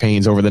growing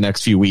pains over the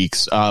next few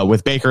weeks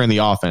with Baker in the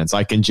offense.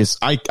 I can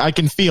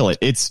feel it.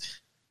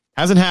 It's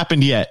hasn't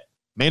happened yet.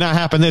 May not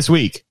happen this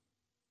week,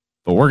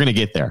 but we're going to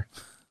get there.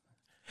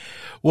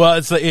 Well,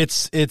 it's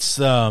because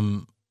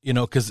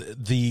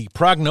the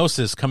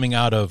prognosis coming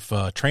out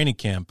of training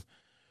camp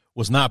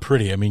was not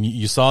pretty. I mean,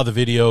 you saw the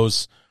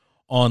videos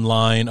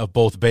online of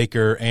both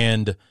Baker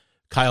and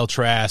Kyle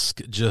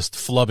Trask just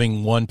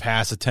flubbing one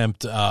pass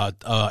attempt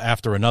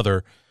after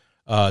another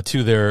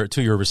to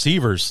your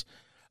receivers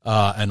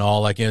and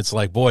all. Like, it's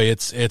like, boy,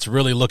 it's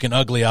really looking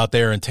ugly out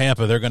there in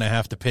Tampa. They're going to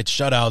have to pitch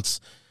shutouts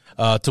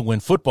to win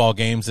football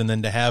games, and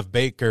then to have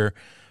Baker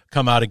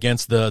come out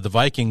against the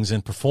Vikings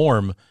and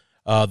perform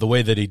the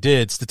way that he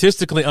did.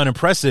 Statistically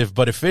unimpressive,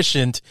 but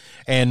efficient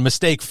and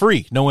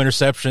mistake-free. No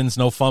interceptions,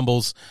 no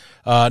fumbles,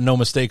 no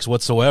mistakes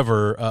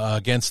whatsoever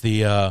against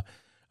the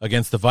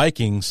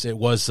Vikings. It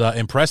was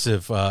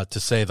impressive, to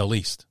say the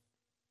least.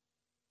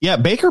 Yeah,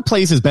 Baker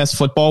plays his best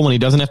football when he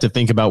doesn't have to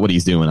think about what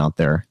he's doing out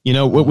there. You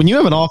know, when you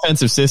have an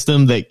offensive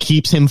system that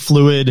keeps him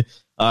fluid,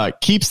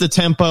 keeps the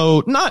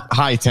tempo, not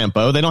high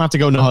tempo. They don't have to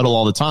go no huddle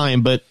all the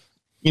time, but,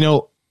 you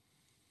know,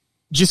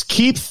 just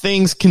keep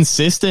things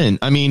consistent.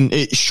 I mean,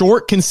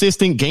 short,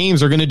 consistent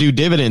games are going to do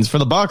dividends for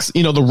the Bucs.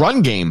 You know, the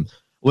run game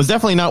was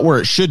definitely not where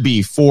it should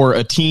be for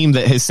a team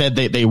that has said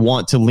that they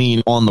want to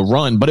lean on the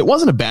run, but it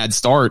wasn't a bad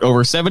start.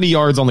 Over 70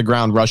 yards on the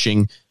ground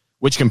rushing,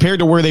 which compared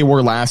to where they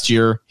were last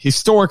year,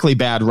 historically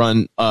bad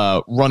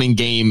running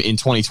game in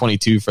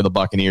 2022 for the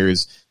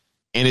Buccaneers.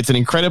 And it's an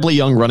incredibly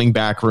young running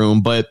back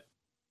room, but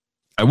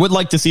I would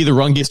like to see the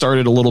run get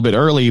started a little bit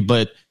early.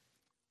 But,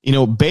 you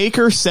know,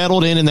 Baker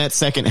settled in that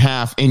second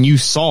half, and you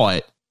saw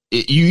it.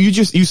 You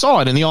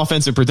saw it in the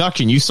offensive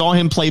production. You saw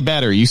him play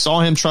better. You saw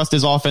him trust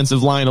his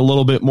offensive line a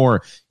little bit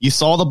more. You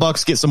saw the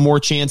Bucs get some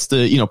more chance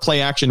to, you know, play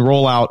action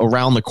rollout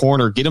around the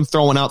corner, get him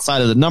throwing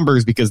outside of the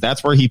numbers, because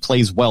that's where he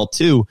plays well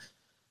too.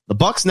 The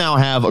Bucs now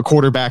have a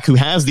quarterback who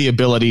has the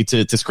ability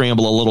to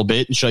scramble a little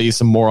bit and show you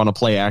some more on a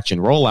play action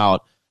rollout.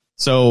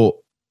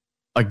 So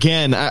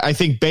again, I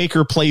think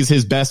Baker plays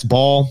his best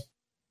ball,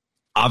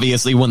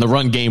 obviously, when the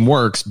run game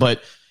works.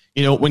 But,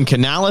 you know, when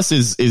Canales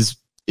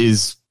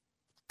is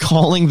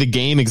calling the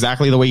game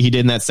exactly the way he did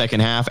in that second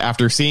half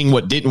after seeing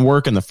what didn't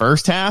work in the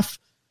first half,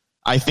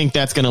 I think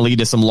that's going to lead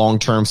to some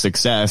long-term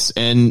success.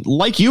 And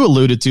like you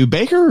alluded to,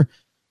 Baker,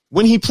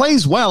 when he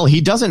plays well,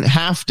 he doesn't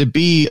have to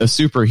be a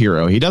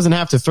superhero. He doesn't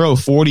have to throw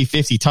 40,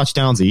 50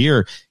 touchdowns a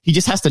year. He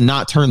just has to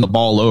not turn the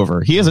ball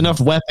over. He has enough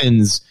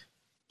weapons,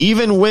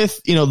 even with,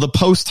 you know, the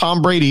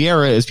post-Tom Brady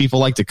era, as people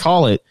like to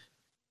call it.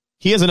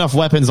 He has enough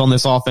weapons on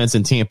this offense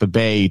in Tampa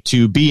Bay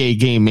to be a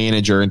game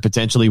manager and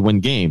potentially win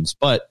games.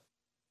 But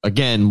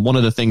again, one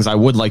of the things I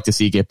would like to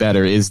see get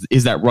better is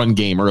that run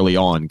game early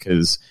on,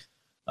 because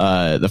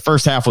the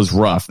first half was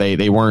rough.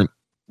 They weren't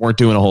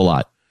doing a whole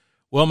lot.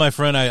 Well, my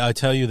friend, I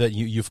tell you that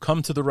you've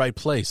come to the right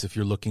place if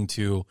you're looking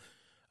to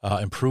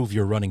improve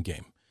your running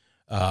game,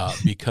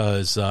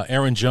 because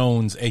Aaron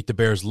Jones ate the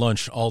Bears'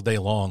 lunch all day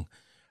long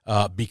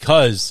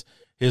because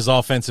his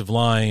offensive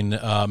line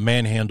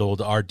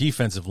manhandled our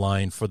defensive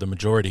line for the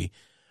majority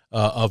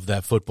of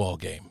that football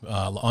game.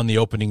 On the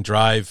opening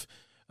drive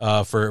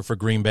for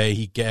Green Bay,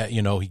 he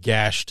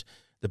gashed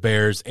the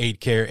Bears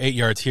 8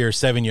 yards here,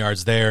 7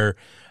 yards there,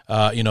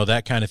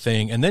 that kind of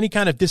thing. And then he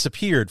kind of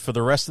disappeared for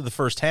the rest of the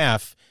first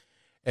half.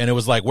 And it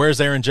was like,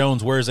 where's Aaron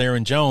Jones? Where's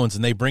Aaron Jones?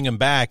 And they bring him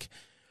back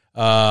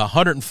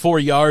 104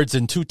 yards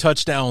and 2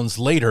 touchdowns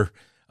later.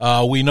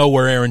 We know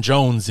where Aaron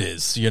Jones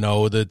is. You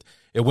know, it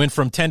went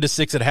from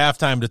 10-6 at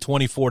halftime to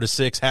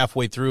 24-6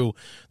 halfway through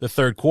the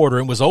third quarter.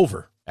 It was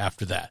over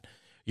after that,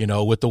 you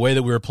know, with the way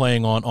that we were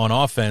playing on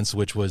offense,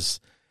 which was,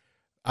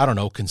 I don't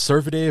know,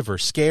 conservative or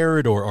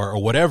scared or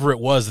whatever it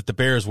was that the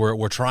Bears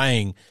were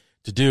trying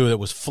to do that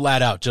was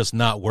flat out just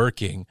not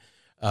working.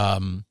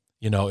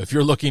 You know, if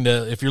you're looking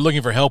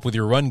for help with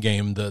your run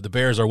game, the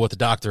Bears are what the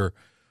doctor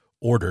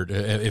ordered.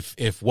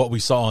 If what we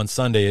saw on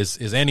Sunday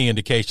is any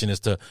indication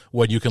as to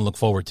what you can look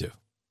forward to.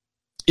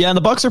 Yeah, and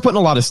the Bucs are putting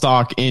a lot of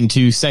stock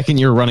into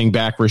second-year running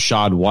back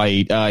Rachaad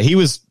White. He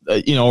was,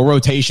 a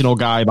rotational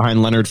guy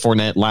behind Leonard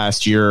Fournette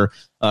last year.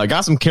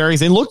 Got some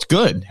carries and looked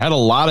good. Had a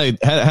lot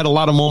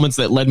of moments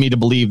that led me to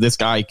believe this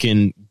guy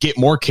can get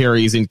more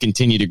carries and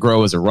continue to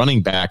grow as a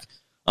running back.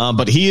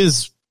 But he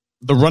is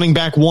the running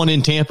back one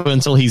in Tampa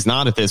until he's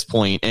not at this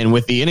point. And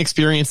with the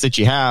inexperience that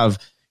you have,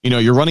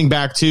 your running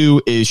back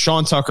 2 is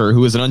Sean Tucker,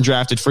 who is an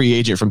undrafted free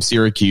agent from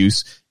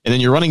Syracuse. And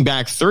then your running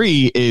back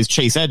 3 is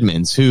Chase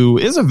Edmonds, who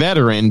is a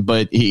veteran,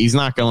 but he's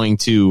not going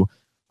to,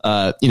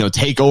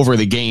 take over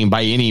the game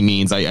by any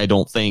means, I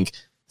don't think.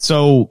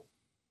 So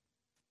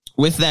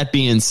with that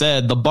being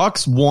said, the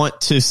Bucs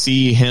want to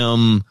see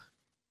him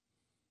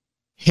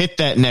hit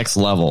that next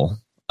level,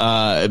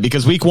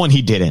 because week 1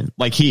 he didn't.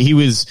 Like he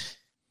was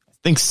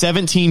think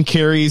 17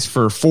 carries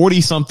for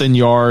 40-something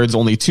yards,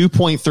 only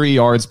 2.3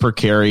 yards per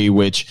carry,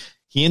 which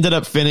he ended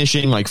up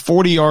finishing like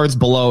 40 yards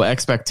below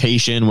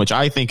expectation, which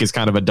I think is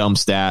kind of a dumb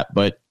stat.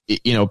 But,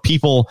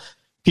 people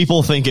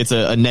think it's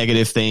a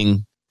negative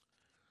thing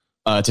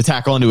to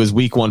tackle into his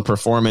week 1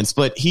 performance.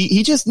 But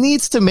he just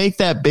needs to make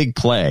that big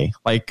play.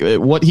 Like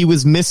what he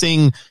was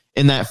missing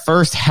in that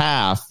first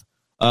half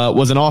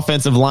was an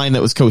offensive line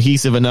that was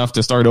cohesive enough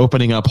to start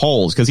opening up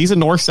holes, because he's a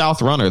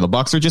north-south runner. The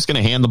Bucs are just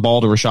going to hand the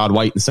ball to Rachaad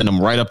White and send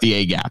him right up the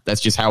A-gap.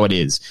 That's just how it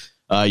is.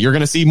 You're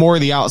going to see more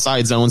of the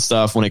outside zone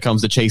stuff when it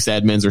comes to Chase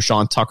Edmonds or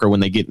Sean Tucker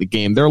when they get in the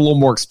game. They're a little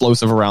more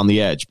explosive around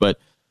the edge. But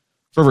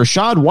for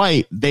Rachaad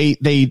White,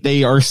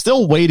 they are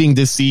still waiting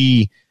to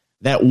see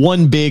that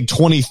one big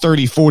 20,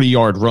 30,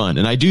 40-yard run.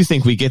 And I do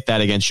think we get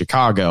that against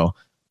Chicago.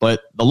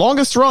 But the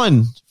longest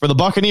run for the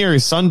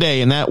Buccaneers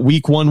Sunday in that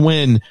week 1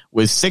 win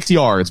was 6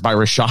 yards by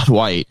Rachaad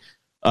White.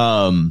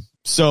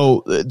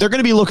 So they're going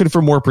to be looking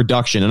for more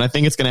production, and I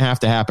think it's going to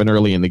have to happen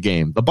early in the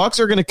game. The Bucs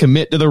are going to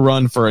commit to the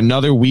run for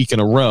another week in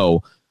a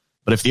row.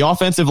 But if the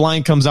offensive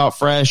line comes out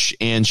fresh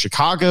and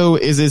Chicago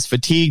is as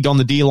fatigued on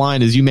the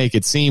D-line as you make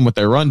it seem with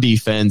their run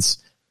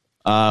defense,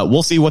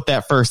 we'll see what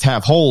that first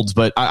half holds.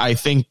 But I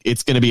think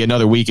it's going to be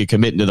another week of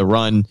committing to the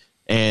run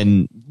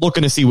and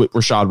looking to see what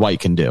Rachaad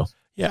White can do.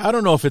 Yeah, I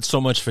don't know if it's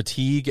so much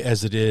fatigue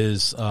as it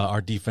is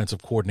our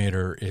defensive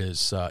coordinator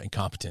is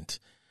incompetent,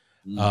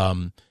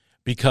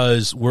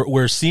 because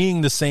we're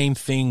seeing the same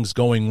things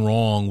going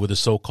wrong with a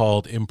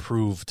so-called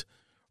improved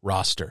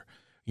roster.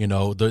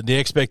 The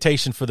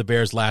expectation for the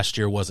Bears last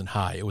year wasn't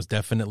high. It was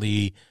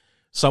definitely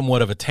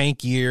somewhat of a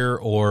tank year,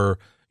 or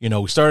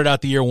we started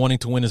out the year wanting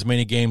to win as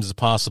many games as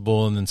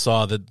possible, and then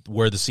saw that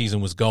where the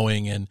season was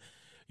going, and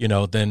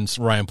then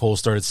Ryan Poles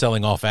started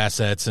selling off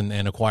assets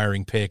and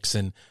acquiring picks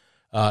and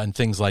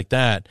things like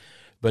that.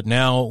 But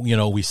now,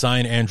 we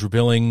sign Andrew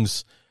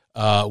Billings.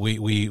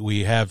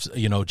 We have,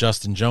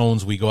 Justin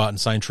Jones. We go out and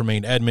sign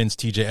Tremaine Edmonds,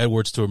 TJ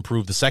Edwards to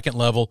improve the second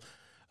level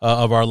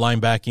of our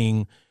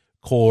linebacking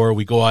core.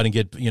 We go out and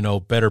get,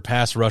 better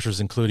pass rushers,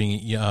 including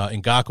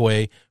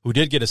Ngakoue, who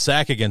did get a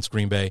sack against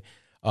Green Bay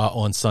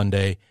on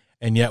Sunday.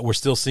 And yet we're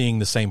still seeing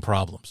the same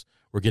problems.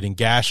 We're getting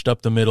gashed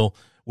up the middle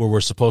where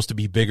we're supposed to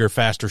be bigger,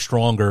 faster,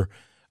 stronger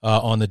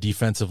on the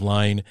defensive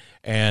line.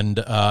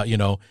 And,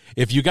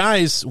 if you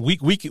guys,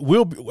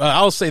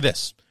 I'll say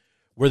this,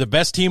 we're the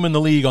best team in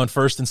the league on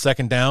first and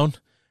second down,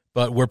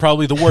 but we're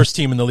probably the worst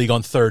team in the league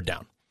on third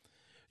down,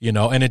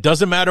 and it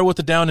doesn't matter what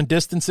the down and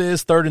distance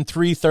is, 3rd and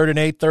 3, 3rd and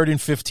 8, 3rd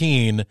and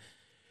 15,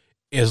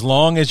 as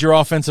long as your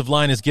offensive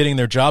line is getting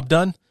their job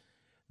done,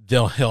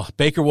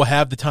 Baker will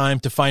have the time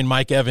to find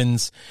Mike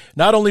Evans.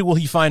 Not only will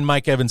he find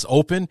Mike Evans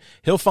open,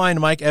 he'll find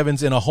Mike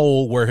Evans in a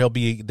hole where there'll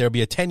be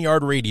a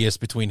 10-yard radius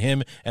between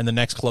him and the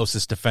next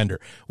closest defender.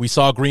 We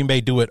saw Green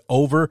Bay do it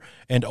over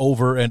and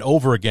over and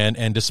over again,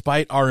 and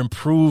despite our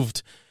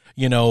improved,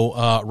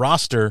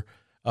 roster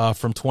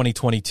from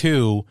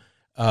 2022,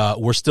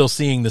 we're still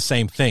seeing the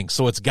same thing.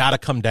 So it's got to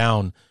come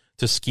down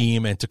to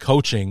scheme and to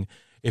coaching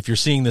if you're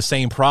seeing the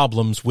same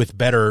problems with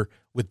better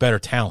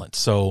talent.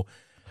 So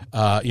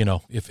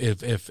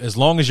if as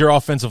long as your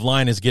offensive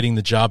line is getting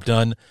the job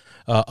done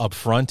up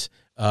front,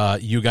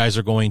 you guys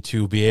are going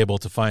to be able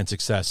to find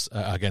success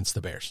against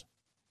the Bears.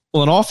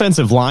 Well, an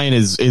offensive line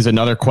is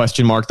another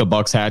question mark the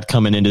Bucs had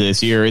coming into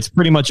this year. It's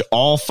pretty much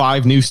all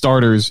 5 new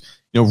starters.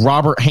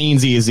 Robert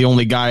Hainsey is the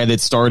only guy that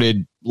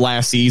started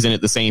last season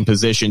at the same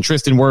position.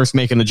 Tristan Wirfs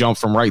making the jump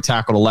from right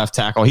tackle to left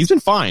tackle. He's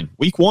been fine.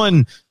 Week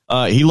 1,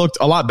 he looked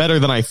a lot better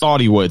than I thought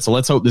he would. So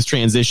let's hope this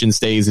transition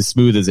stays as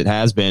smooth as it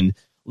has been.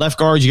 Left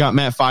guard, you got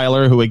Matt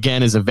Filer, who,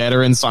 again, is a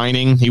veteran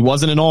signing. He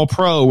wasn't an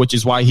all-pro, which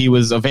is why he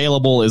was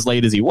available as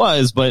late as he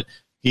was, but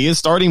he is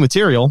starting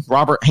material.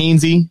 Robert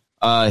Hainsey,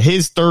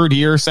 his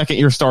second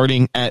year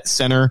starting at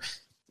center.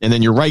 And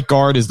then your right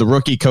guard is the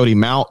rookie Cody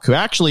Mauch, who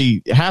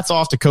actually, hats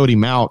off to Cody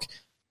Mauch.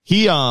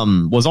 He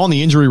was on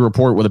the injury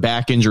report with a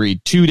back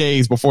injury 2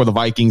 days before the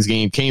Vikings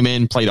game, came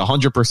in, played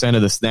 100%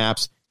 of the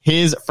snaps.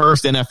 His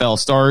first NFL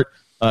start.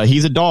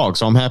 He's a dog,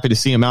 so I'm happy to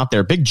see him out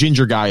there. Big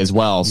ginger guy as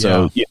well,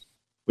 so yeah.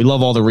 We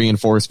love all the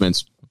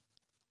reinforcements.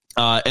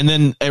 And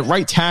then at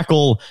right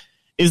tackle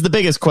is the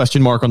biggest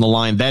question mark on the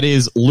line. That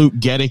is Luke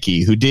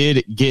Gedeke, who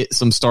did get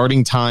some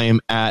starting time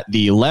at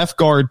the left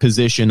guard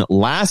position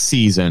last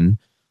season,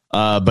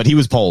 but he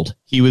was pulled.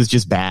 He was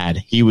just bad.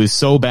 He was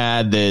so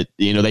bad that,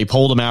 they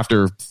pulled him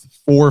after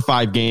 4 or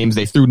 5 games.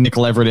 They threw Nick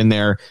Leverett in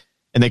there,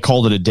 and they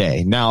called it a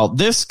day. Now,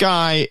 this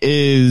guy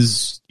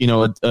is,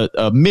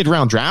 a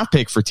mid-round draft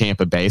pick for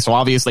Tampa Bay, so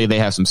obviously they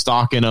have some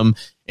stock in him,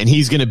 and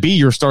he's going to be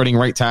your starting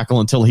right tackle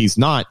until he's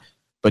not.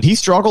 But he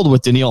struggled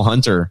with Danielle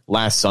Hunter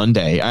last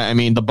Sunday. I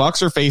mean, the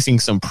Bucs are facing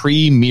some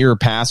premier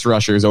pass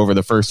rushers over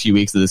the first few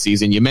weeks of the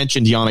season. You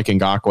mentioned Yannick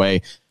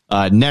Ngakoue.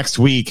 Next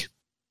week,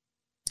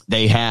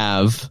 they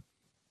have,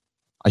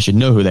 I should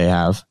know who they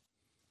have.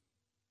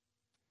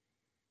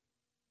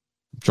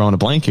 I'm drawing a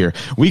blank here.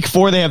 Week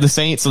 4, they have the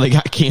Saints, so they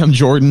got Cam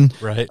Jordan.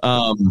 Right.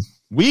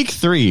 Week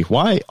 3,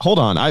 why? Hold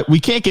on. We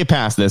can't get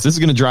past this. This is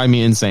going to drive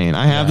me insane.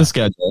 I have the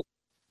schedule.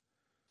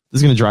 This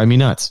is going to drive me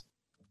nuts.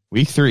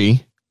 Week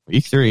three.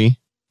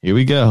 Here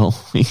we go.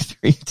 Week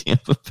 3,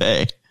 Tampa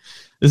Bay.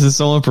 This is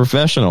so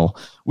unprofessional.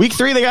 Week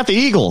 3, they got the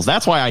Eagles.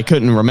 That's why I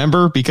couldn't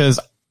remember, because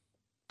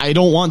I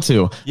don't want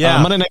to.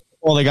 Yeah. Monday Night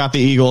Football, they got the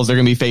Eagles. They're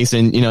going to be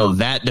facing,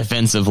 that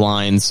defensive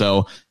line.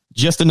 So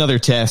just another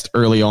test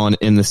early on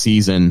in the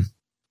season.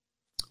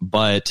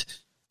 But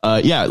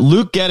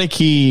Luke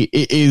Gedeke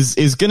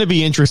is going to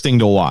be interesting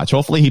to watch.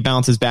 Hopefully he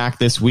bounces back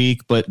this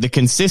week, but the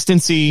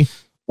consistency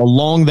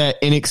along that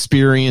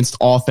inexperienced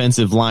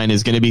offensive line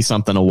is going to be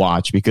something to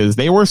watch, because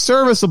they were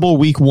serviceable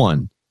week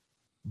 1.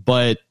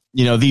 But,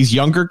 these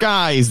younger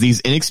guys,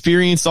 these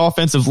inexperienced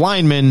offensive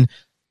linemen,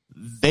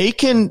 they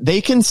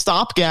can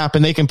stopgap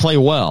and they can play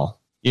well.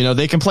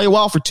 They can play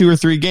well for 2 or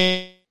 3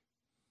 games,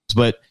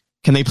 but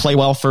can they play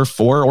well for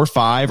 4 or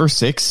 5 or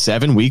 6,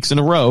 7 weeks in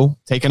a row,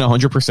 taking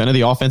 100% of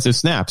the offensive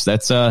snaps?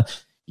 That's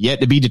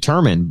yet to be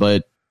determined,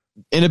 but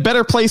in a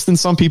better place than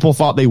some people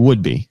thought they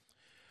would be.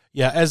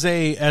 Yeah,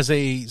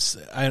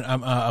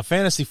 I'm a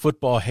fantasy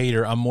football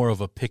hater. I'm more of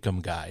a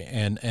pick'em guy,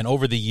 and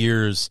over the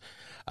years,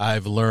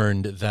 I've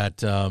learned that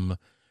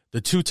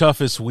the 2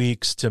 toughest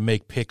weeks to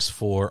make picks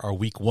for are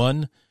week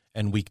 1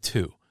 and week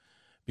 2,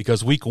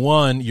 because week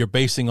 1 you're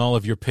basing all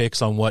of your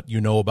picks on what you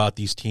know about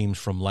these teams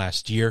from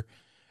last year,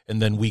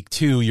 and then week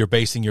 2 you're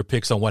basing your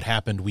picks on what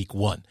happened week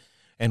 1,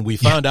 and we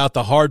found out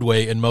the hard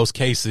way in most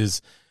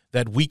cases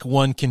that week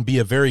 1 can be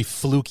a very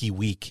fluky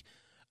week.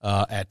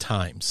 At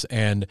times.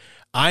 And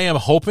I am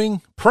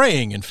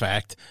praying, in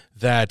fact,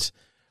 that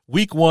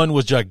week 1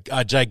 was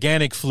a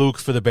gigantic fluke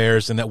for the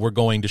Bears and that we're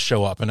going to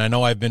show up. And I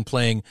know I've been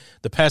playing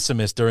the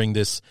pessimist during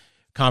this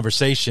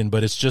conversation,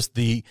 but it's just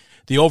the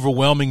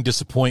overwhelming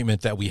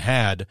disappointment that we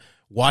had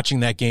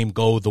watching that game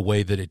go the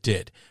way that it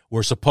did.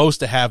 We're supposed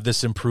to have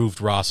this improved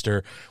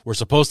roster. We're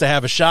supposed to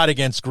have a shot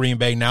against Green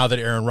Bay now that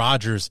Aaron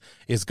Rodgers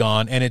is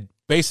gone, and it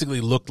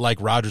basically looked like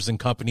Rodgers and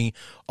company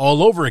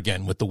all over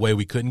again, with the way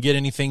we couldn't get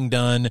anything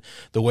done,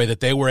 the way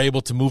that they were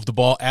able to move the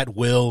ball at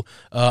will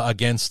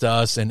against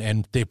us,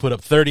 and they put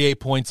up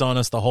 38 points on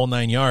us, the whole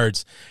 9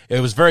 yards.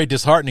 It was very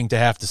disheartening to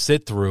have to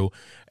sit through,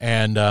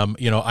 and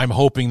I'm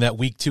hoping that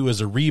week 2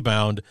 is a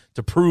rebound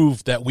to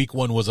prove that week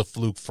 1 was a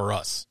fluke for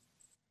us.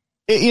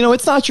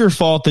 It's not your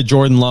fault that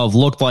Jordan Love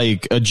looked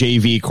like a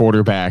JV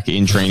quarterback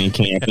in training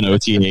camp and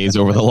OTAs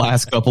over the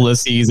last couple of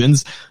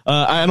seasons.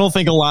 I don't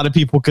think a lot of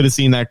people could have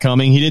seen that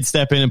coming. He did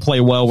step in and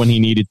play well when he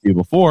needed to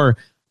before.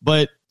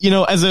 But,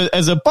 as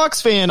a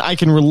Bucs fan, I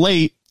can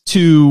relate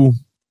to,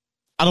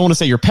 I don't want to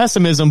say your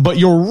pessimism, but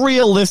your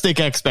realistic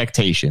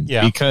expectation.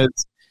 Yeah.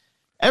 Because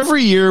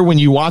every year when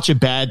you watch a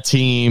bad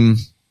team,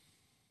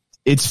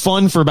 it's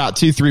fun for about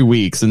 2-3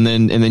 weeks, and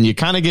then you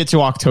kind of get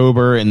to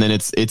October, and then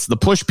it's the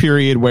push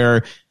period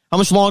where how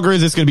much longer is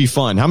this going to be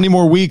fun? How many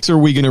more weeks are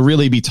we going to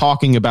really be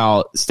talking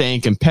about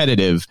staying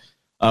competitive?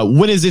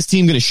 When is this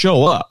team going to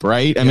show up?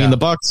 Right? I mean, the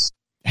Bucs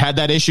had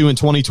that issue in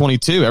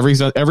 2022.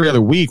 Every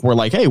other week, we're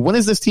like, hey, when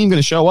is this team going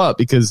to show up?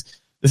 Because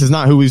this is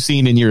not who we've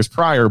seen in years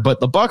prior. But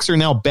the Bucs are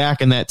now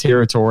back in that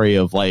territory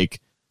of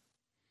like,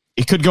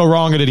 it could go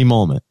wrong at any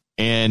moment,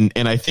 and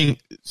I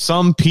think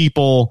some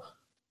people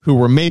who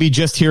were maybe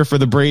just here for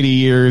the Brady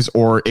years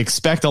or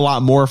expect a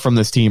lot more from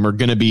this team are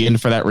going to be in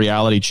for that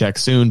reality check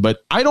soon.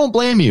 But I don't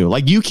blame you.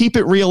 Like, you keep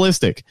it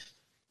realistic.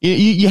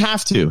 You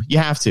have to. You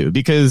have to.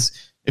 Because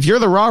if you're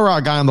the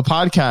rah-rah guy on the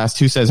podcast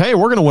who says, hey,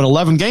 we're going to win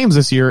 11 games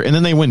this year, and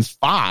then they win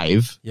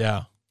 5.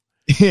 Yeah.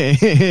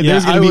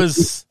 There's going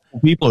to be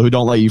people who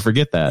don't let you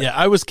forget that. Yeah,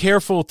 I was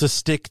careful to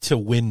stick to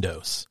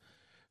windows.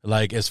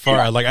 Like, as far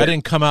as, like, I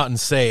didn't come out and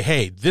say,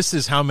 hey, this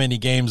is how many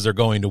games they're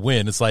going to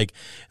win. It's like,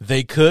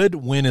 they could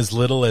win as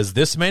little as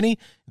this many.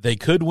 They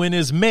could win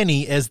as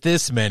many as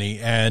this many.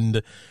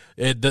 And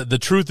the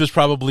truth is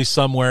probably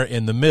somewhere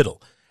in the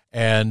middle.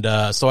 And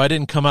so I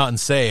didn't come out and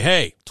say,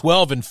 hey,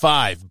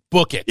 12-5,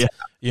 book it.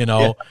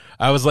 Yeah.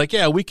 I was like,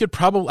 yeah, we could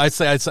probably,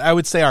 I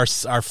would say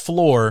our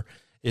floor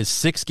is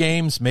 6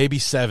 games, maybe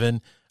 7.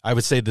 I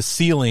would say the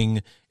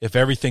ceiling, if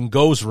everything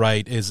goes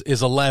right, is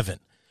 11.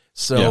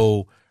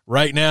 So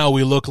right now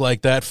we look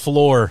like that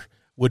floor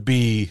would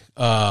be,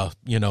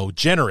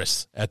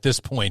 generous at this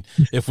point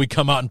if we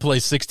come out and play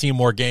 16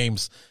 more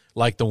games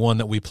like the one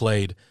that we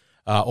played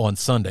on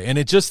Sunday. And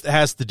it just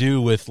has to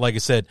do with, like I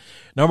said,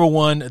 number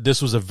one,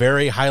 this was a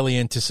very highly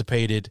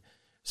anticipated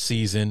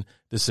season,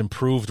 this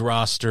improved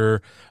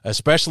roster,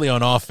 especially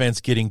on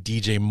offense, getting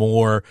DJ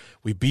Moore.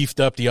 We beefed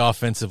up the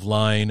offensive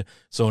line.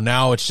 So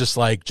now it's just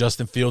like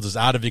Justin Fields is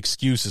out of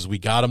excuses. We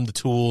got him the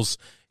tools.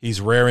 He's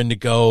raring to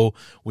go.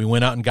 We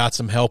went out and got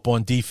some help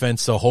on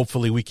defense, so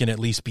hopefully we can at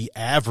least be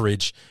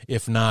average,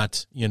 if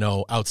not,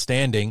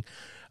 outstanding,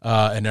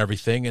 and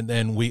everything. And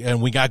then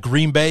we got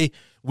Green Bay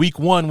week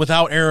 1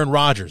 without Aaron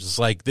Rodgers. It's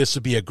like, this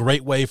would be a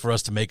great way for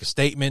us to make a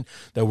statement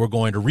that we're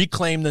going to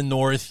reclaim the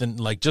North.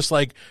 And just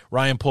like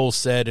Ryan Poles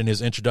said in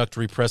his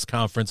introductory press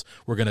conference,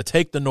 we're going to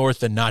take the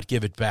North and not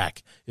give it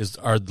back,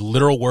 are the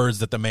literal words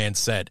that the man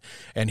said.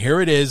 And here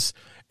it is.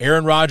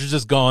 Aaron Rodgers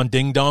is gone.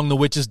 Ding dong, the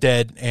witch is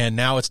dead. And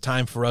now it's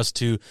time for us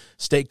to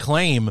stake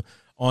claim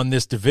on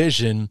this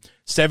division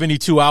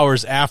 72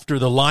 hours after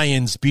the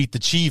Lions beat the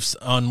Chiefs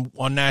on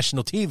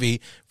national TV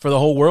for the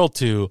whole world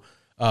to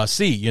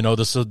see. You know,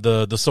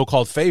 the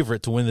so-called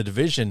favorite to win the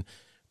division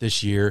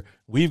this year.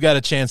 We've got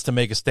a chance to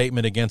make a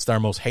statement against our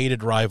most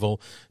hated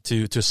rival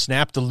to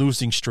snap the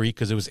losing streak,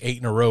 because it was 8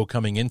 in a row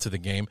coming into the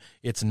game.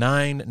 It's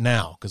 9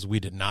 now because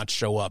we did not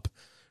show up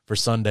for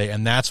Sunday,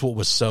 and that's what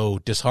was so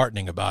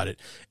disheartening about it.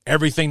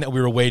 Everything that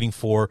we were waiting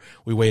for,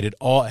 we waited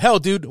all. Hell,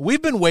 dude,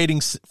 we've been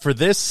waiting for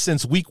this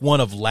since week 1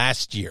 of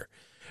last year.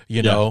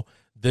 You know,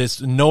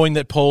 this, knowing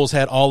that Poles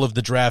had all of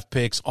the draft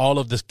picks, all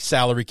of the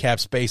salary cap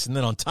space, and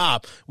then on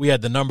top we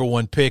had the number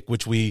 1 pick,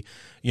 which we,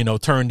 you know,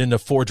 turned into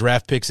 4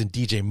 draft picks and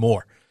DJ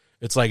Moore.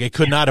 It's like it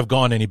could not have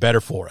gone any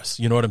better for us.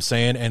 You know what I'm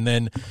saying? And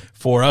then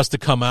for us to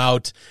come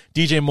out,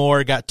 DJ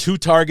Moore got 2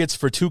 targets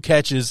for 2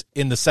 catches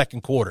in the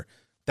second quarter.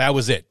 That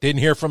was it. Didn't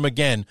hear from him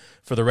again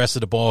for the rest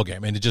of the ball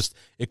game. And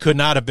it could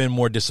not have been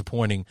more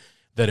disappointing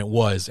than it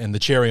was. And the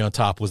cherry on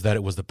top was that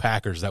it was the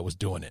Packers that was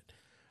doing it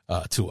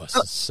to us.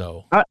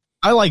 So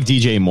I like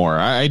DJ Moore.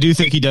 I do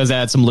think he does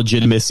add some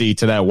legitimacy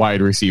to that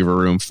wide receiver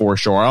room for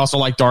sure. I also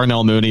like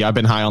Darnell Mooney. I've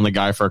been high on the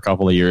guy for a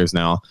couple of years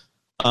now.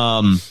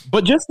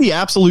 But just the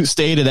absolute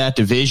state of that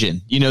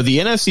division, you know, the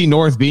NFC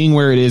North being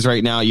where it is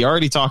right now, you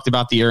already talked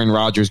about the Aaron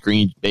Rodgers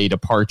Green Bay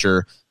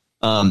departure.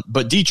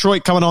 But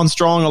Detroit coming on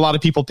strong, a lot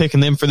of people picking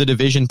them for the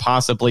division,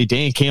 possibly.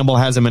 Dan Campbell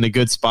has them in a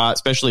good spot,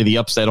 especially the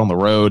upset on the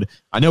road.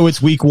 I know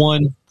it's week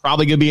 1,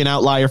 probably going to be an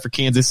outlier for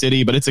Kansas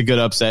City, but it's a good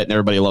upset, and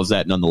everybody loves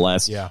that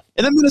nonetheless. Yeah.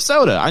 And then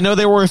Minnesota. I know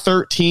they were a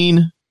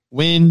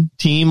 13-win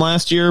team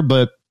last year,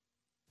 but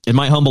in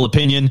my humble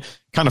opinion,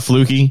 kind of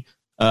fluky.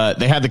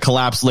 They had the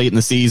collapse late in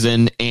the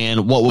season,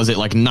 and what was it,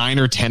 like 9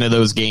 or 10 of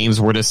those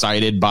games were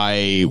decided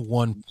by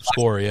 1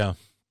 score, yeah.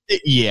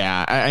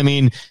 Yeah, I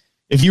mean,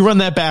 if you run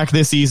that back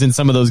this season,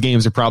 some of those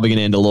games are probably going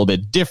to end a little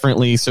bit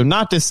differently. So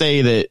not to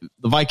say that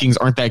the Vikings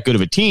aren't that good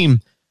of a team,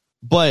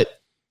 but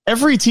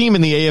every team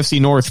in the AFC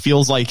North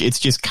feels like it's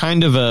just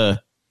kind of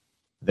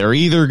they're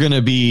either going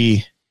to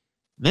be,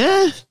 or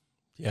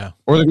they're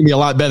going to be a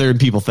lot better than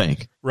people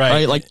think.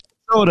 Right? Like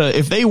Minnesota,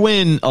 if they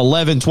win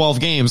 11, 12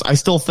 games, I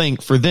still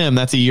think for them,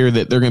 that's a year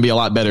that they're going to be a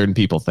lot better than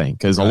people think.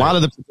 Because a lot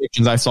of the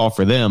predictions I saw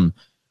for them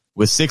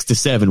was 6 to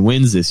 7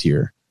 wins this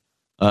year.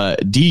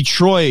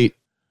 Detroit,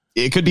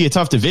 it could be a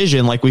tough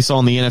division like we saw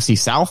in the NFC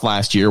South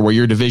last year, where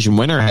your division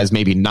winner has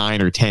maybe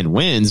 9 or 10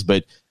 wins,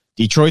 but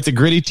Detroit's a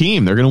gritty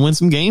team. They're going to win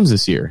some games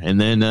this year. And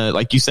then,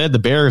 like you said, the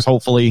Bears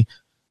hopefully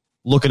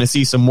looking to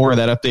see some more of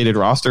that updated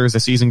roster as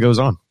the season goes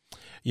on.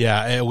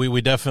 Yeah,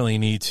 we definitely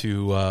need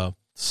to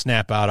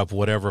snap out of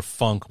whatever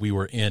funk we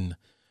were in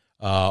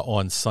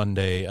on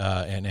Sunday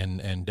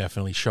and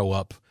definitely show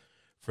up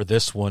for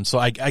this one. So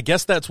I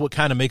guess that's what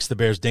kind of makes the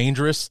Bears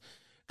dangerous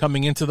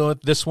coming into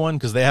this one,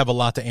 because they have a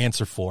lot to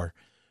answer for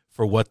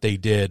what they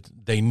did.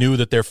 They knew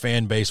that their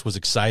fan base was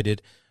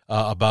excited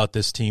about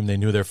this team. They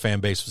knew their fan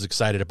base was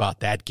excited about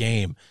that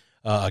game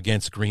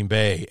against Green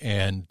Bay,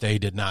 and they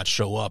did not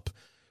show up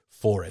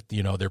for it.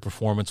 You know, their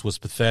performance was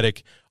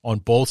pathetic on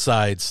both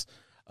sides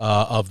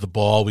of the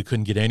ball. We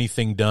couldn't get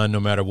anything done no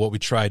matter what we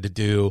tried to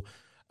do,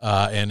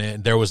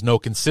 and there was no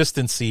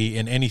consistency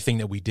in anything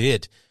that we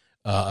did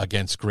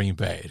against Green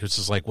Bay. It was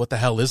just like, what the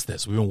hell is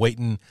this? We've been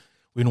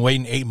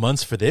waiting 8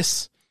 months for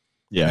this.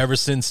 Yeah. Ever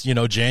since,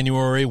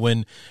 January,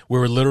 when we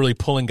were literally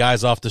pulling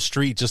guys off the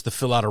street just to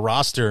fill out a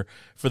roster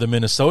for the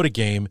Minnesota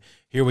game.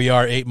 Here we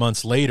are 8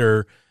 months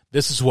later.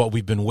 This is what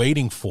we've been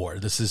waiting for.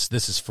 This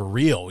is for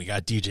real. We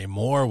got DJ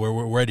Moore.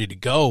 We're ready to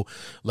go.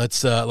 Let's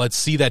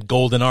see that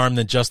golden arm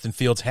that Justin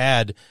Fields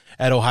had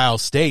at Ohio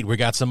State. We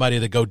got somebody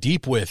to go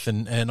deep with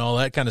and all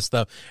that kind of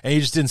stuff. And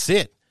you just didn't see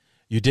it.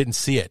 You didn't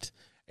see it.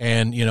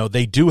 And,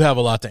 they do have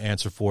a lot to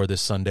answer for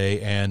this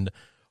Sunday. And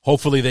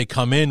hopefully they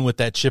come in with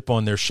that chip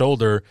on their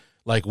shoulder.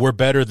 Like, we're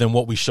better than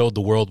what we showed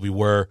the world we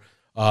were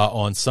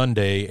on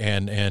Sunday,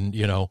 and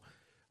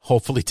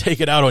hopefully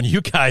take it out on you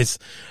guys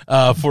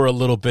for a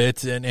little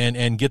bit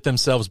and get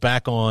themselves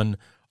back on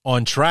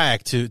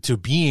track to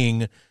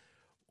being,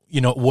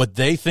 what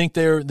they think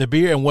they're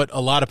being and what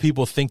a lot of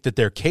people think that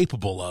they're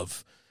capable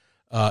of.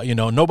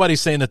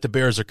 Nobody's saying that the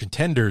Bears are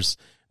contenders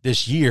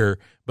this year,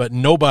 but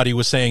nobody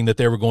was saying that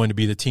they were going to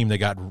be the team that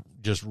got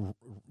just,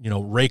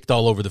 raked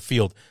all over the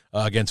field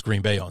against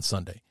Green Bay on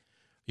Sunday.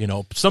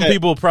 Some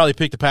people probably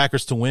picked the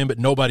Packers to win, but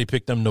nobody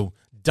picked them to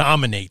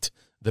dominate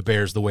the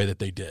Bears the way that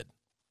they did.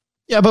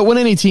 Yeah, but when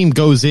any team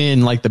goes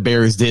in like the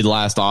Bears did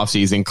last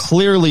offseason,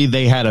 clearly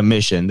they had a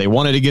mission. They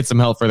wanted to get some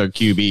help for their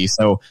QB.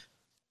 So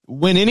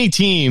when any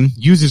team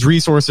uses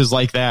resources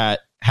like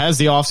that, has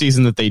the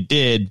offseason that they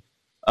did,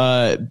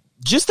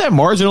 just that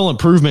marginal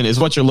improvement is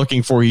what you're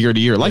looking for year to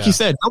year. Like you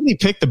said, nobody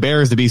picked the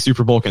Bears to be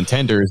Super Bowl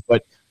contenders,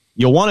 but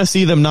you'll want to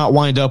see them not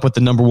wind up with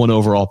the number 1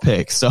 overall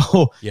pick.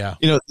 So,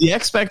 the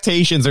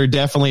expectations are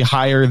definitely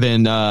higher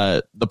than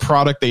the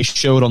product they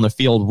showed on the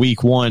field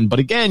week 1. But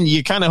again,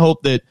 you kind of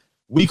hope that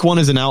week 1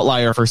 is an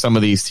outlier for some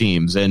of these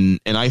teams.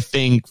 And I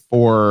think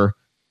for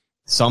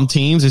some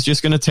teams, it's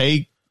just going to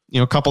take,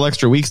 a couple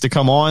extra weeks to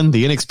come on.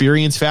 The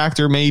inexperience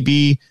factor may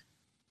be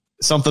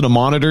something to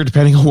monitor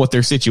depending on what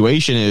their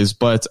situation is.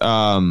 But,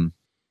 I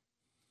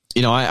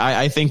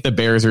think the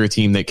Bears are a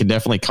team that can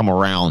definitely come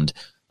around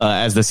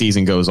as the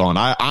season goes on.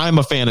 I'm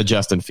a fan of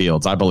Justin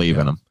Fields. I believe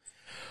in him.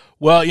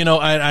 Well,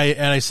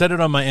 I said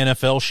it on my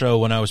NFL show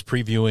when I was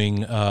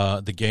previewing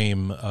the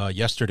game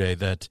yesterday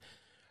that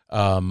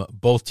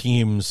both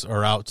teams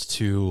are out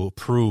to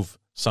prove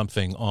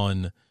something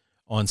on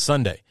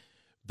Sunday.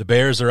 The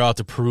Bears are out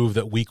to prove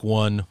that Week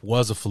 1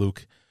 was a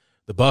fluke.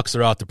 The Bucs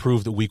are out to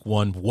prove that Week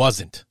 1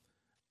 wasn't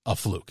a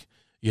fluke.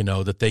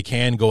 That they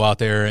can go out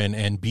there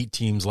and beat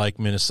teams like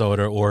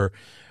Minnesota or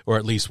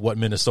at least what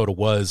Minnesota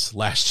was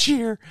last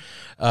year,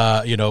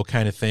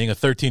 kind of thing. A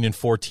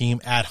 13-4 team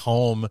at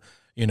home.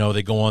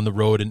 They go on the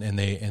road and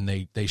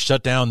they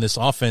shut down this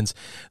offense.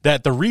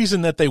 That the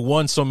reason that they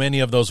won so many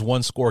of those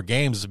one-score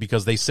games is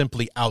because they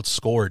simply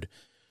outscored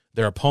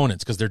their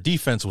opponents because their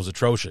defense was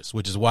atrocious,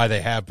 which is why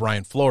they have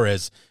Brian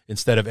Flores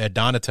instead of Ed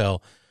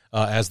Donatel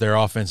as their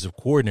offensive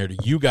coordinator.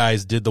 You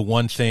guys did the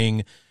one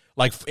thing,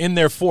 like in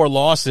their 4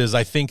 losses,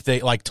 I think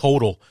they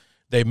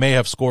may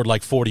have scored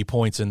like 40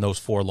 points in those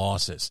 4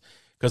 losses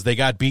because they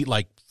got beat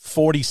like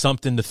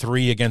 40-something to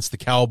 3 against the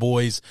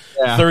Cowboys,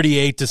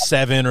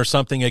 38-7 or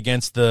something in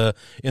the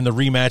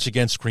rematch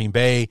against Green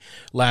Bay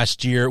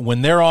last year.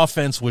 When their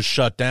offense was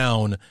shut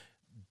down,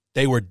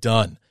 they were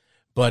done.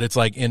 But it's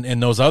like in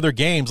those other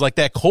games, like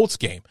that Colts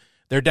game,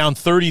 they're down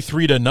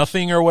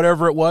 33-0 or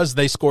whatever it was.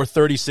 They score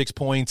 36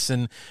 points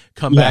and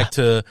come back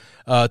to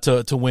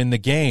win the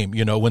game.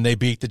 When they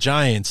beat the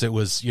Giants, it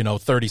was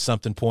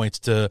 30-something points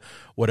to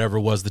whatever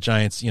it was. The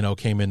Giants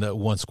came in the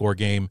one-score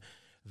game.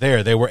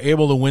 They were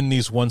able to win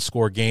these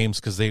one-score games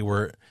because they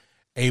were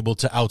able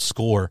to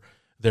outscore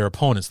their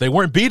opponents. They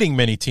weren't beating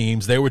many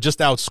teams. They were just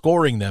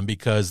outscoring them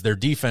because their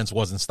defense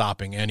wasn't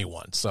stopping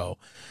anyone. So,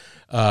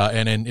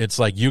 and then it's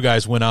like you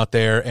guys went out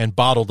there and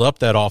bottled up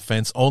that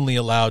offense, only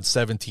allowed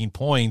 17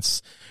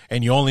 points,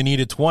 and you only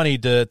needed 20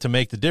 to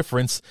make the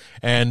difference.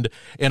 And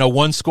in a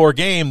one-score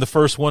game, the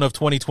first one of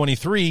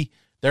 2023,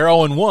 they're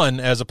 0-1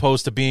 as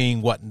opposed to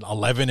being,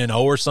 11-0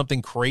 or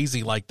something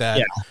crazy like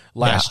that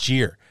last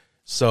year.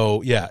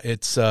 So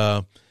it's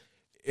a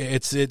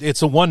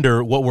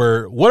wonder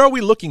what are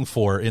we looking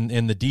for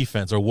in the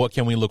defense, or what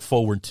can we look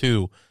forward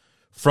to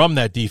from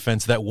that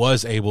defense that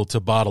was able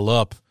to bottle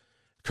up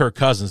Kirk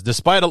Cousins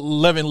despite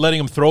letting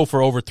him throw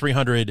for over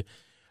 300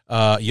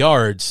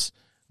 yards.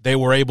 They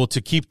were able to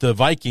keep the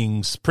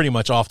Vikings pretty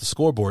much off the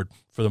scoreboard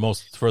for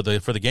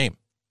the game.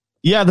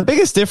 Yeah, the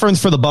biggest difference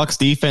for the Bucs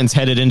defense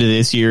headed into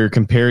this year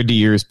compared to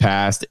years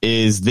past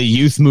is the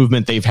youth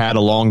movement they've had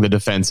along the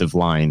defensive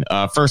line.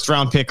 First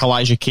round pick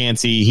Elijah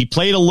Cansey, he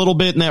played a little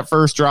bit in that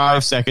first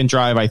drive, second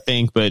drive, I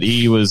think, but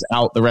he was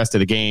out the rest of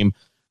the game,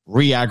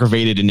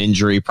 re-aggravated an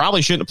injury.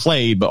 Probably shouldn't have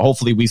played, but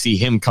hopefully we see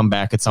him come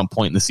back at some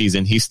point in the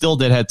season. He still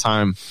did have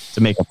time to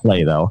make a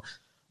play, though.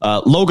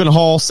 Logan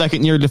Hall,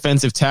 second-year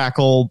defensive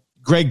tackle.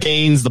 Greg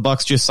Gaines, the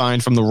Bucs just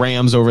signed from the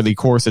Rams over the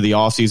course of the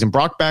offseason.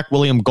 Brought back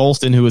William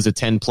Golston, who is a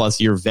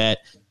 10-plus year vet.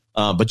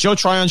 But Joe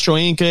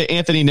Tryon-Shoyinka,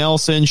 Anthony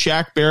Nelson,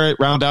 Shaq Barrett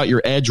round out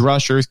your edge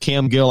rushers.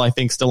 Cam Gill, I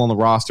think, still on the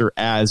roster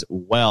as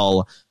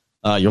well.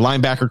 Your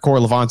linebacker core,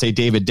 Levante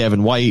David,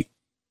 Devin White.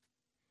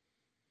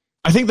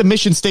 I think the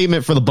mission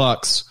statement for the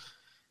Bucs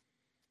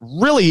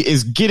really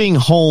is getting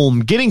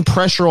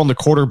pressure on the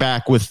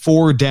quarterback with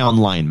 4 down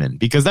linemen,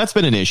 because that's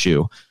been an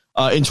issue.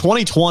 In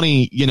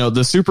 2020,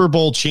 the Super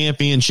Bowl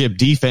championship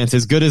defense,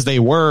 as good as they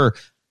weren't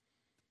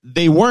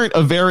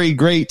a very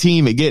great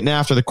team at getting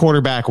after the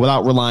quarterback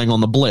without relying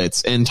on the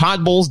blitz. And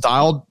Todd Bowles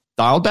dialed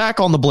back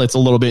on the blitz a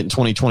little bit in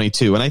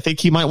 2022. And I think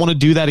he might want to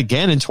do that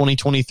again in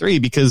 2023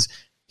 because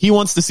he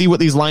wants to see what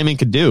these linemen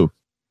could do.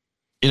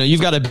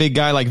 You've got a big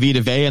guy like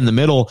Vita Vea in the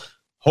middle,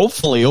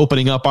 hopefully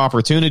opening up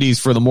opportunities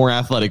for the more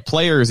athletic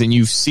players. And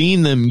you've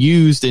seen them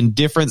used in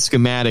different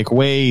schematic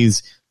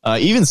ways,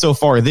 even so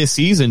far this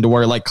season, to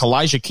where like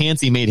Kalijah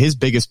Cansey made his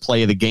biggest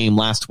play of the game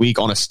last week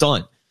on a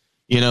stunt.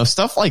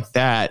 Stuff like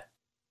that,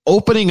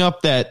 opening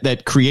up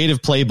that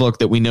creative playbook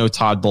that we know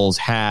Todd Bowles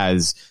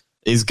has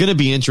is going to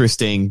be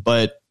interesting,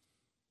 but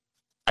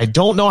I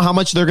don't know how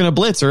much they're going to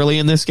blitz early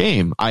in this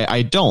game.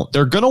 I don't.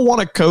 They're going to want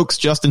to coax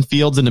Justin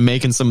Fields into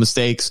making some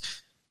mistakes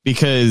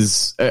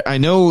because I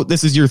know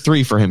this is year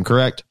 3 for him,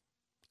 correct?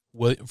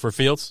 What, for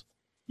Fields?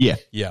 Yeah.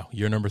 Yeah,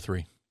 year number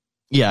 3.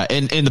 Yeah,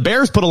 and the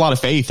Bears put a lot of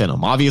faith in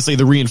him. Obviously,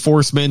 the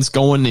reinforcements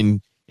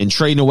going and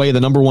trading away the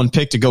number 1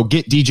 pick to go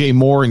get DJ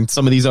Moore and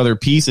some of these other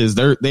pieces,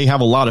 they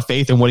have a lot of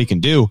faith in what he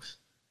can do.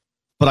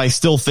 But I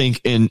still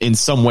think in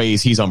some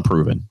ways he's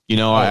unproven.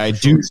 I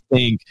do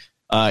think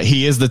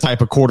he is the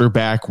type of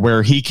quarterback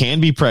where he can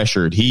be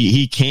pressured.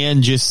 He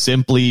can just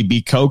simply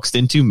be coaxed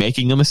into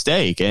making a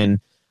mistake.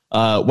 And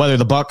whether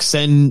the Bucs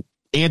send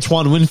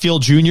Antoine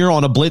Winfield Jr.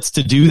 on a blitz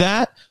to do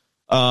that,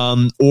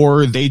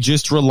 or they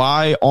just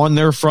rely on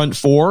their front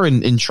 4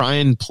 and try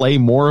and play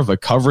more of a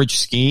coverage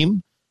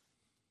scheme,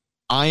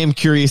 I am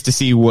curious to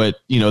see what,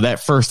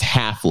 that first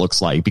half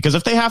looks like. Because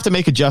if they have to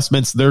make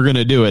adjustments, they're going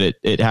to do it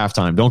at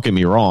halftime. Don't get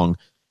me wrong.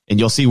 And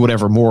you'll see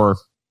whatever more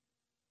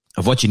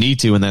what you need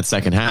to in that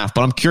second half.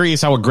 But I'm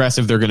curious how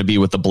aggressive they're going to be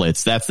with the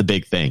blitz. That's the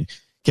big thing.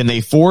 Can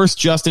they force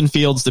Justin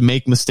Fields to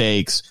make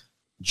mistakes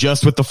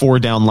just with the 4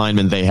 down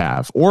linemen they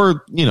have,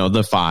 or,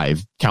 the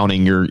 5,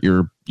 counting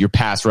your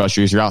pass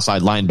rushers, your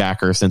outside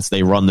linebacker, since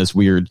they run this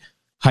weird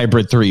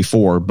hybrid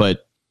 3-4.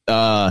 But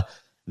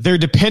their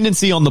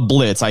dependency on the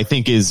blitz, I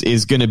think,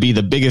 is going to be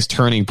the biggest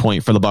turning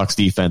point for the Bucs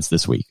defense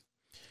this week.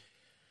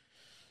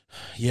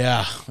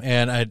 Yeah,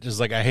 and I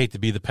hate to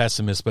be the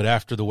pessimist, but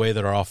after the way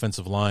that our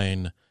offensive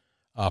line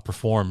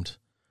performed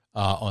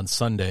on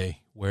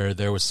Sunday, where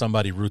there was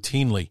somebody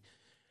routinely,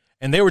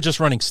 and they were just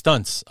running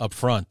stunts up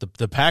front.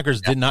 The Packers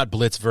did not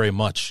blitz very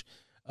much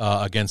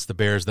against the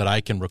Bears that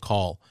I can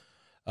recall.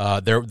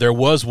 There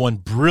was one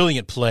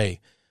brilliant play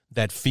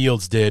that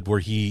Fields did where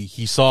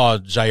he saw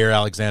Jair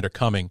Alexander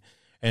coming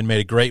and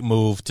made a great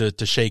move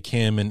to shake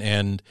him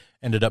and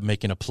ended up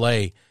making a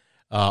play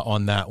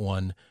on that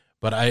one.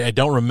 But I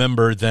don't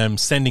remember them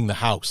sending the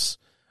house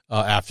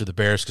after the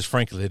Bears because,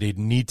 frankly, they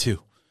didn't need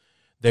to.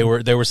 They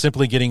were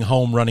simply getting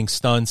home running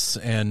stunts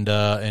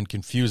and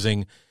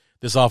confusing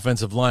this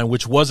offensive line,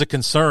 which was a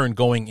concern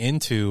going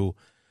into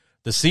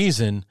the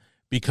season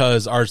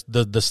because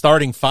the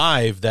starting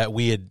 5 that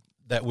we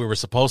were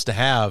supposed to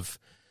have,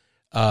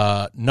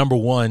 number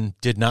 1,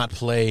 did not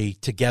play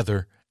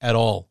together at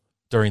all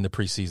during the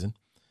preseason.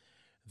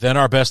 Then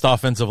our best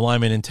offensive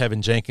lineman in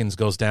Tevin Jenkins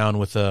goes down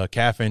with a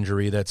calf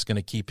injury that's going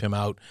to keep him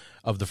out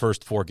of the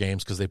first 4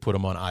 games because they put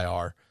him on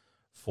IR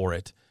for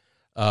it.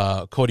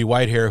 Cody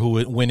Whitehair,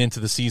 who went into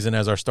the season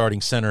as our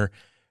starting center,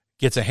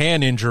 gets a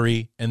hand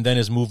injury and then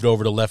is moved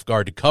over to left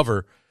guard to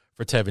cover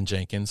for Tevin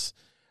Jenkins.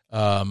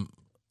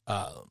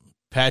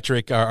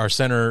 Patrick, our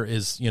center,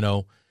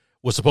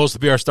 was supposed to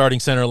be our starting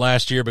center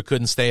last year but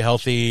couldn't stay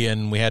healthy,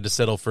 and we had to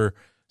settle for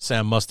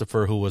Sam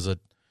Mustipher, who was a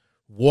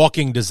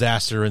walking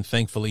disaster, and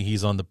thankfully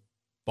he's on the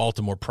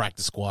Baltimore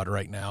practice squad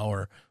right now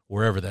or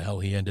wherever the hell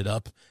he ended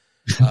up,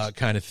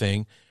 kind of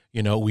thing.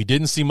 We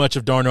didn't see much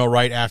of Darnell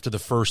Wright after the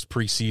first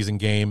preseason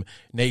game.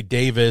 Nate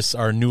Davis,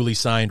 our newly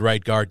signed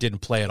right guard, didn't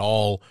play at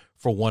all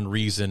for one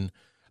reason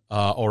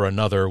or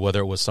another, whether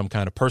it was some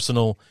kind of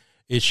personal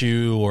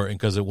issue or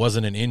because it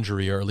wasn't an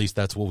injury, or at least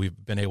that's what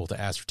we've been able to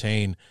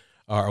ascertain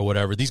or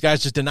whatever. These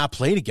guys just did not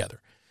play together.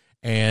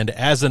 And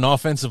as an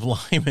offensive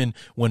lineman,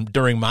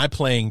 during my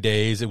playing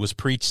days, it was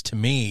preached to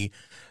me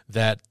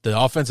that the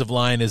offensive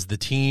line is the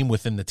team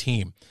within the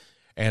team.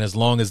 And as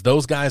long as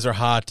those guys are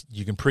hot,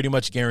 you can pretty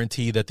much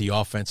guarantee that the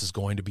offense is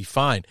going to be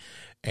fine.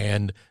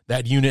 And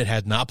that unit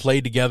had not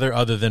played together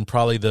other than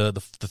probably the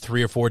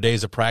 3 or 4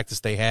 days of practice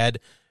they had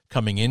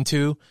coming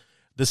into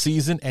the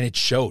season, and it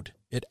showed.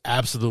 It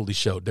absolutely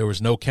showed. There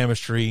was no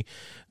chemistry.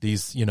 They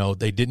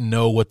didn't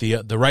know what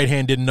the right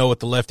hand didn't know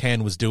what the left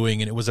hand was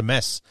doing, and it was a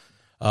mess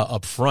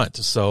up front.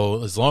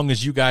 So as long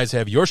as you guys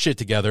have your shit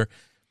together,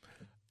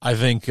 I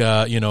think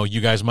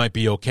you guys might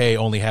be okay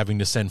only having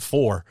to send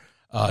 4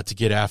 to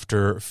get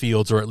after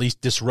Fields, or at least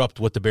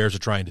disrupt what the Bears are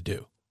trying to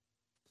do.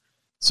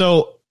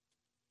 So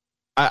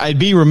I'd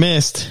be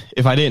remiss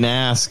if I didn't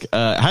ask,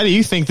 how do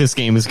you think this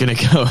game is going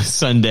to go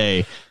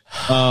Sunday?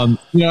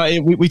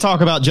 We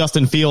talk about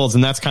Justin Fields,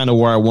 and that's kind of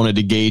where I wanted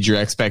to gauge your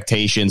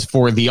expectations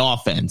for the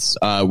offense.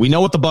 We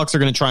know what the Bucs are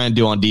going to try and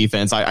do on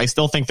defense. I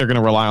still think they're going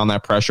to rely on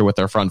that pressure with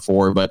their front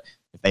 4, but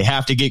if they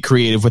have to get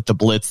creative with the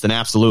blitz, then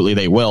absolutely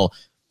they will.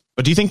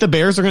 But do you think the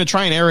Bears are going to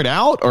try and air it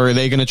out, or are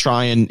they going to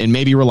try and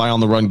maybe rely on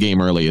the run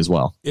game early as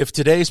well? If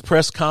today's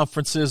press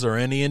conferences are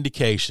any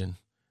indication,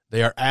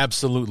 they are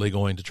absolutely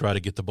going to try to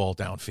get the ball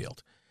downfield.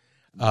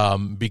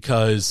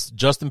 Because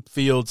Justin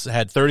Fields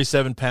had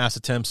 37 pass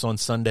attempts on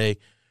Sunday.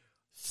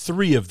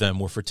 3 of them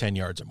were for 10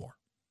 yards or more.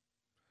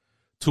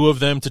 2 of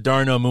them to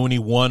Darnell Mooney,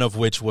 one of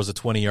which was a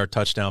 20-yard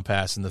touchdown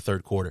pass in the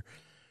third quarter.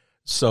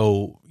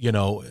 So,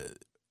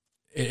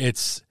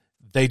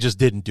 they just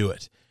didn't do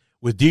it.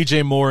 With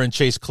DJ Moore and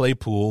Chase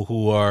Claypool,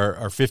 who are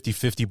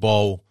 50-50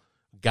 ball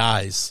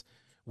guys,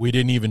 we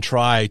didn't even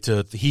try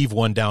to heave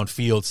one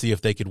downfield, see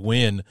if they could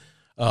win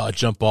a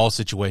jump ball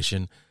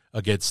situation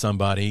against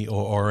somebody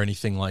or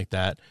anything like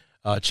that.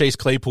 Chase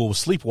Claypool was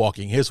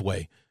sleepwalking his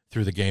way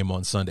through the game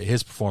on Sunday.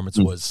 His performance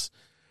was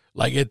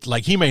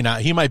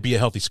he might be a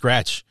healthy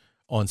scratch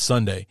on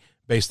Sunday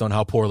based on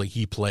how poorly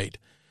he played.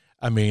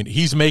 I mean,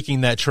 he's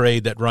making that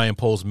trade that Ryan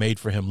Poles made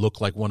for him look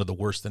like one of the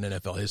worst in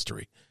NFL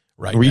history.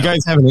 Right. Were you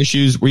guys having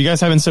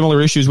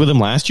similar issues with him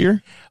last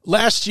year?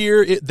 Last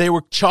year, they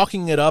were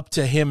chalking it up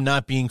to him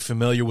not being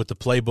familiar with the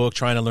playbook,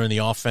 trying to learn the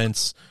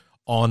offense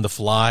on the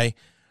fly.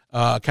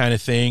 Kind of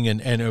thing,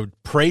 and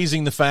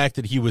praising the fact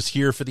that he was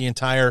here for the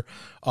entire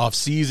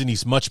offseason.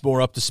 He's much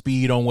more up to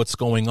speed on what's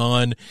going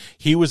on.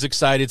 He was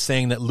excited,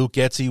 saying that Luke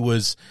Getsy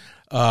was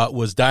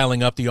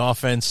dialing up the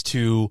offense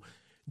to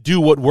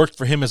do what worked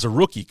for him as a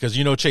rookie, because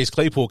Chase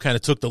Claypool kind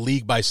of took the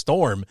league by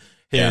storm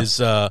his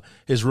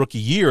rookie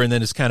year, and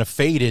then has kind of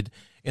faded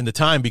in the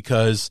time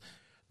because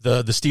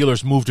the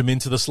Steelers moved him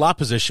into the slot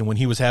position when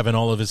he was having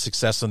all of his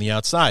success on the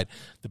outside.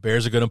 The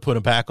Bears are going to put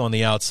him back on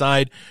the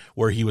outside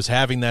where he was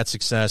having that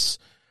success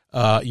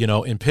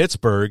in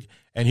Pittsburgh,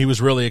 and he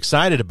was really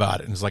excited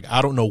about it. And it's like,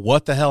 I don't know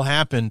what the hell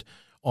happened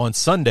on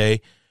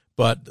Sunday,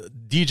 but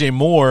DJ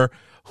Moore,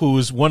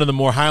 who's one of the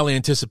more highly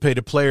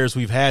anticipated players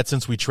we've had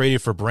since we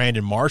traded for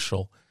Brandon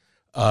Marshall,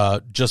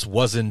 just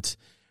wasn't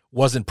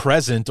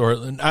present.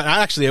 Or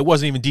actually, it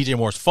wasn't even DJ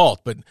Moore's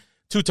fault, but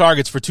 2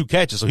 targets for 2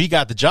 catches. So he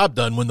got the job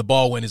done when the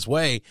ball went his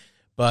way.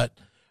 But,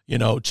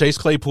 Chase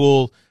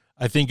Claypool,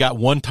 I think, got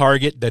 1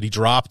 target that he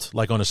dropped,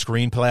 like on a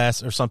screen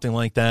pass or something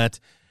like that.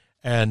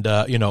 And,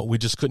 we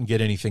just couldn't get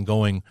anything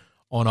going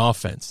on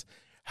offense.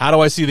 How do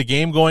I see the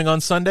game going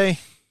on Sunday?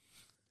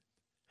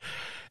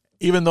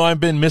 Even though I've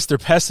been Mr.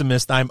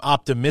 Pessimist, I'm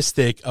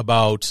optimistic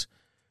about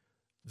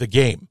the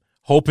game,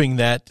 hoping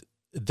that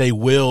they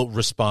will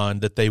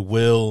respond, that they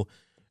will,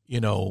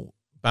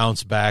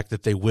 bounce back,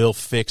 that they will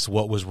fix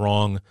what was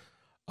wrong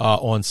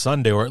on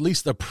Sunday, or at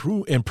least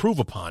improve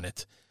upon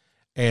it.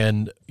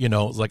 And,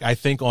 I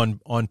think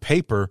on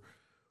paper,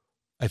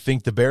 I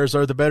think the Bears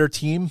are the better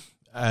team.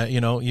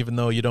 Even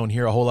though you don't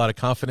hear a whole lot of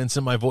confidence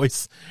in my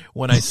voice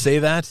when I say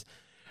that,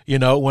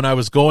 when I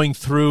was going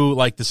through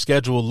like the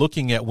schedule,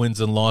 looking at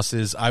wins and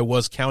losses, I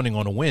was counting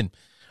on a win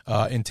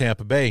in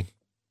Tampa Bay.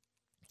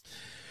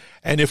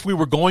 And if we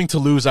were going to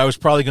lose, I was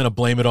probably going to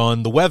blame it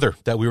on the weather,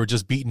 that we were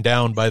just beaten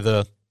down by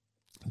the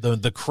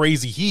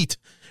crazy heat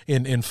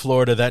in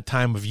Florida that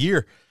time of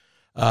year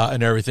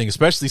and everything,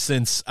 especially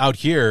since out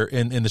here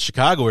in the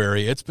Chicago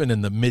area, it's been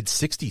in the mid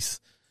 60s.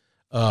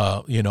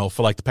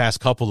 For like the past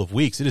couple of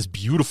weeks. It is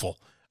beautiful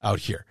out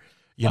here,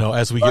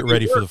 as we get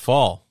ready for the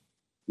fall.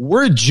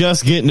 We're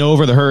just getting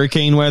over the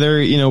hurricane weather.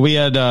 We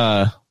had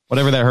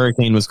whatever that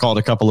hurricane was called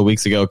a couple of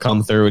weeks ago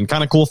come through and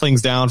kind of cool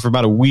things down for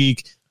about a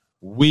week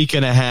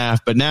and a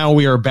half. But now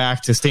we are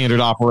back to standard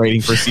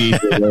operating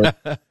procedure.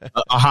 A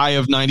high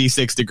of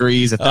 96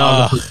 degrees,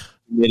 1,000%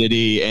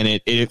 humidity, and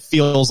it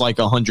feels like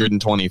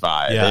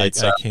 125. Yeah,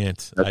 it's, I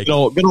can't. Good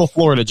old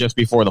Florida just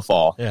before the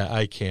fall. Yeah,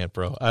 I can't,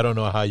 bro. I don't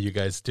know how you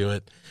guys do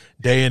it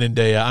day in and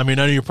day out. I mean,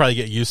 I know you probably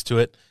get used to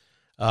it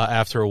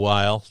after a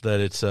while, that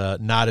it's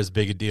not as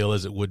big a deal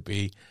as it would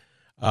be.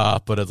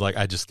 But it's like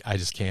I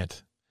just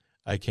can't.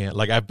 I can't.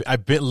 Like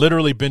I've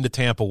literally been to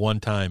Tampa one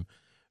time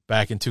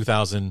back in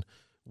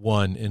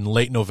 2001 in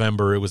late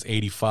November. It was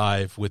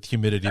 85 with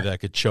humidity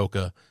that could choke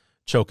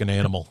an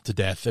animal to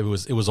death. It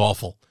was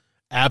awful.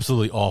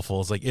 Absolutely awful.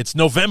 It's like, it's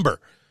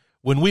November.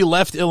 When we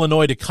left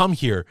Illinois to come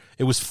here,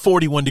 it was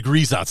 41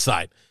 degrees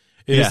outside.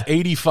 It is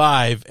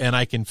 85, and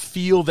I can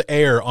feel the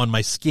air on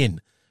my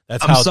skin.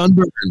 I'm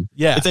sunburned.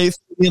 Yeah. It's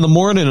 8:30 in the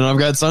morning, and I've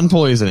got sun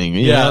poisoning.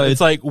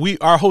 It's like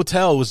our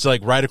hotel was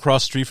like right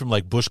across the street from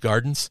like Busch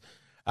Gardens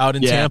out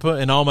in Tampa,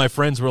 and all my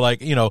friends were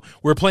like,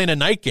 we're playing a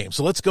night game,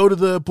 so let's go to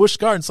the Busch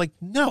Gardens. Like,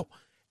 no,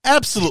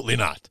 absolutely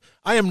not.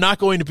 I am not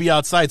going to be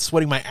outside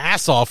sweating my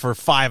ass off for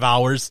 5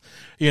 hours.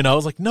 I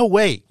was like, no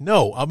way.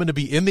 No, I'm going to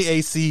be in the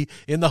AC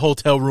in the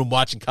hotel room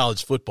watching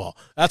college football.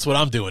 That's what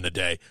I'm doing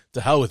today.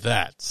 To hell with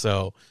that.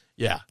 So,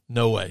 yeah,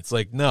 no way. It's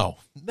like, no,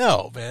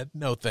 man.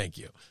 No, thank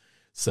you.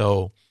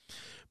 So,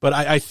 but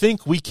I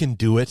think we can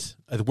do it.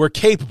 We're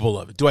capable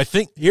of it. Do I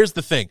think? Here's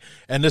the thing,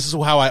 and this is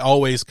how I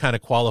always kind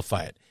of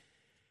qualify it.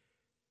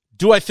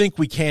 Do I think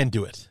we can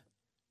do it?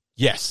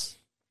 Yes.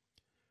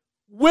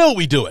 Will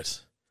we do it?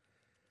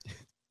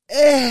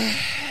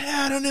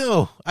 I don't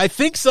know. I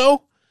think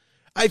so.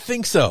 But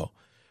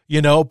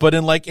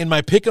in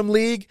my pick'em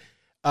league,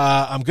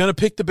 I'm going to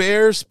pick the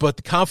Bears, but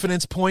the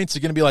confidence points are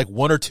going to be like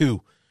 1 or 2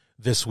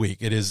 this week.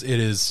 It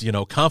is,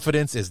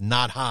 confidence is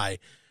not high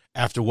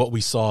after what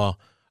we saw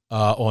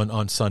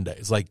on Sunday.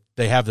 It's like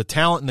they have the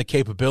talent and the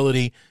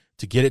capability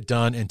to get it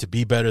done and to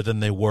be better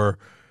than they were.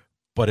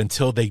 But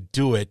until they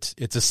do it,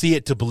 it's a see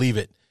it to believe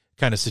it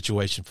kind of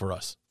situation for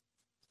us.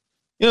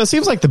 It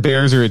seems like the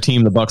Bears are a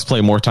team the Bucs play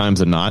more times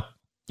than not.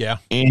 Yeah.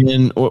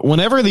 And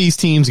whenever these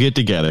teams get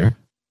together,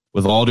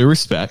 with all due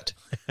respect,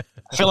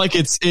 I feel like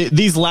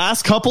these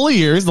last couple of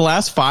years, the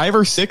last 5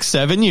 or 6,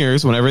 7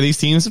 years, whenever these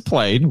teams have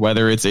played,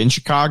 whether it's in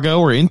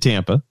Chicago or in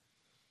Tampa,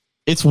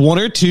 it's 1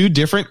 or 2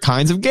 different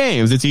kinds of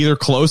games. It's either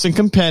close and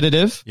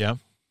competitive. Yeah.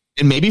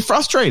 And maybe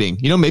frustrating.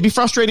 Maybe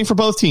frustrating for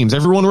both teams.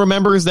 Everyone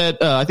remembers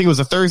that, I think it was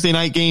a Thursday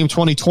night game,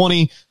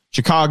 2020,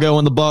 Chicago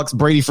and the Bucs.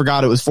 Brady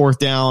forgot it was 4th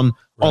down.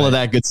 All of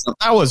that good stuff.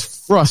 That was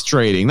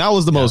frustrating. That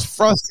was the most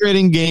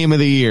frustrating game of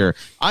the year.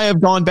 I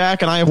have gone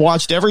back and I have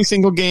watched every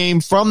single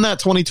game from that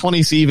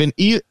 2020 season,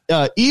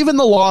 even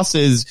the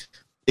losses,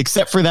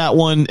 except for that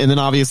one, and then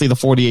obviously the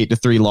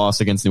 48-3 loss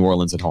against New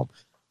Orleans at home.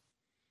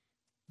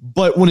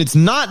 But when it's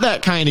not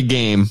that kind of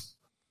game,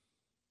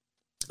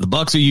 the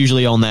Bucs are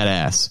usually on that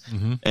ass.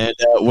 Mm-hmm. And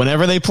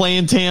whenever they play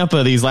in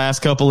Tampa these last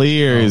couple of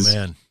years,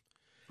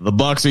 the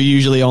Bucs are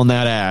usually on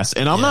that ass.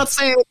 And I'm not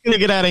saying it's going to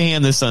get out of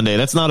hand this Sunday.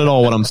 That's not at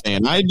all what I'm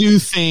saying. I do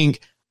think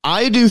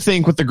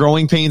with the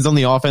growing pains on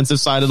the offensive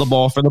side of the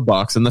ball for the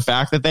Bucs and the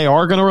fact that they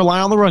are going to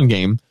rely on the run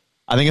game,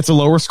 I think it's a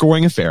lower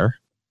scoring affair.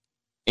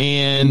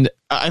 And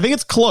I think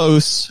it's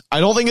close. I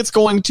don't think it's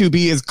going to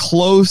be as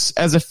close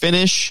as a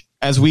finish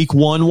as week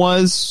 1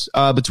 was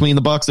between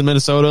the Bucs and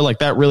Minnesota. Like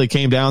that really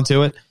came down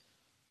to it.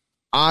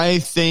 I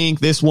think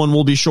this one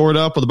will be shored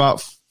up with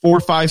about 4,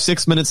 5,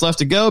 6 minutes left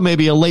to go,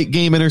 maybe a late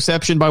game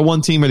interception by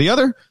one team or the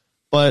other.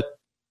 But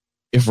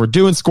if we're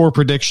doing score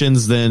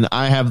predictions, then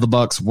I have the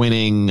Bucs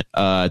winning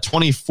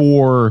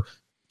 24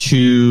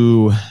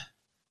 to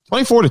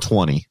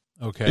 20.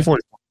 Okay. 24 to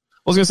 20.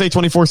 I was going to say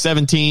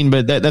 24-17,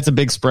 but that's a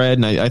big spread,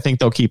 and I think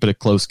they'll keep it a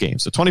close game.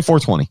 So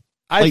 24-20.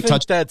 I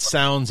think that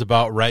sounds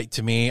about right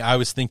to me. I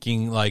was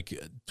thinking like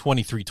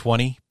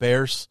 23-20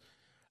 Bears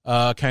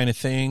kind of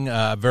thing,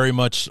 very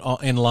much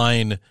in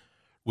line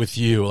with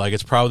you. Like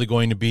it's probably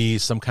going to be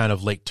some kind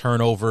of late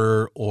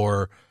turnover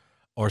or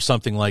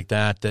something like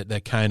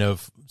that kind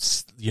of,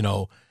 you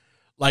know,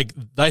 like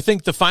I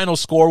think the final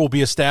score will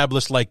be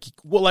established like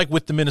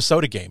with the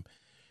Minnesota game.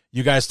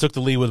 You guys took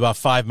the lead with about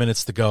 5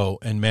 minutes to go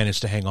and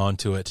managed to hang on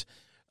to it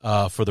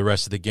for the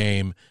rest of the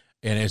game.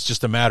 And it's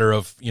just a matter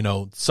of, you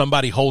know,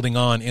 somebody holding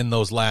on in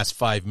those last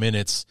 5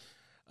 minutes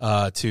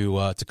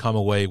to come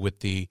away with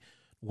the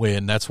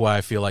win. That's why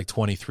I feel like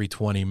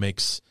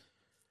 23-20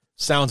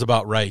 sounds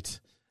about right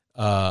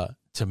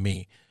to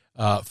me.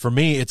 For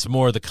me, it's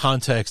more the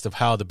context of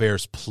how the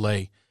Bears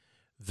play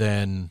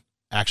than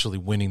actually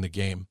winning the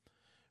game.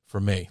 For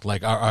me,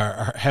 like,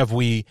 have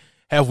we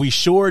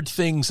shored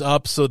things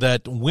up so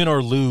that win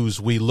or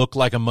lose, we look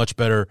like a much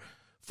better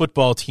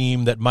football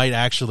team that might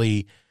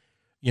actually,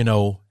 you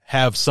know,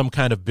 have some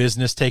kind of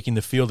business taking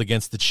the field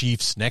against the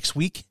Chiefs next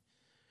week?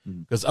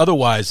 Because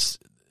otherwise,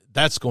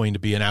 that's going to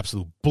be an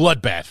absolute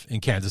bloodbath in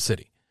Kansas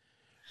City.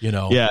 You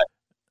know, yeah,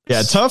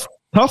 tough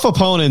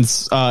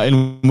opponents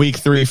in Week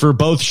 3 for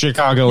both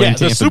Chicago and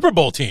Tampa. The Super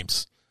Bowl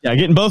teams. Yeah,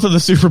 getting both of the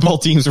Super Bowl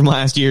teams from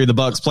last year. The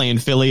Bucs playing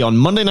Philly on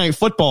Monday Night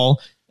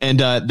Football. And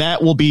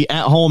that will be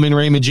at home in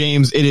Raymond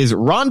James. It is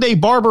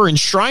Rondé Barber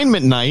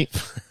enshrinement night.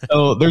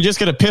 So they're just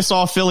going to piss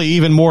off Philly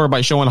even more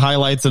by showing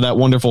highlights of that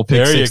wonderful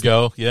pick there six you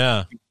go.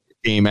 Yeah.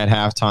 Game at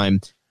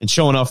halftime and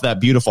showing off that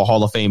beautiful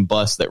Hall of Fame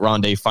bust that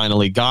Rondé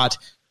finally got.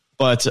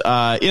 But,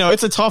 you know,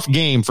 it's a tough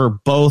game for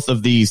both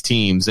of these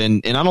teams.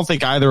 And I don't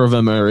think either of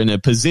them are in a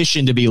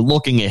position to be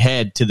looking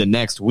ahead to the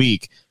next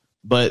week.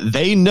 But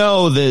they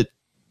know that,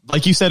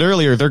 like you said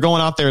earlier, they're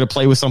going out there to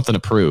play with something to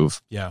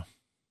prove. Yeah.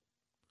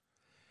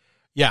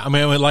 Yeah, I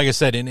mean, like I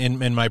said,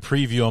 in my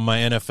preview on my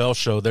NFL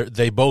show,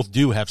 they both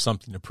do have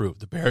something to prove.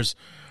 The Bears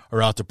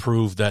are out to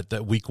prove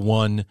that week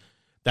 1,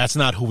 that's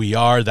not who we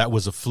are. That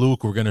was a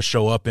fluke. We're going to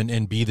show up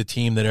and be the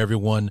team that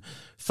everyone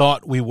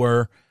thought we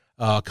were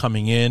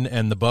coming in.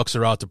 And the Bucs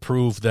are out to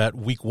prove that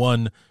week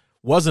 1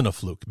 wasn't a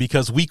fluke,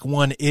 because week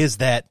 1 is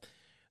that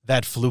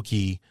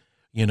fluky,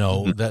 you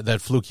know,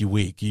 that fluky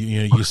week.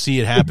 You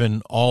see it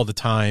happen all the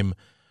time.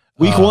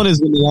 Week 1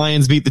 is when the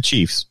Lions beat the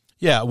Chiefs.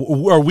 Yeah,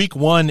 or week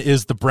 1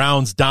 is the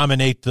Browns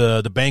dominate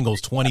the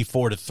Bengals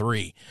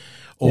 24-3.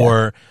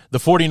 Or the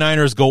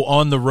 49ers go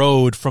on the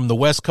road from the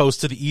West Coast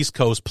to the East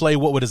Coast, play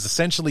what is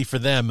essentially for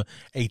them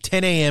a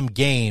 10 a.m.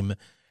 game,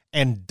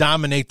 and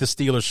dominate the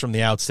Steelers from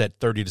the outset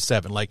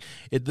 30-7. Like,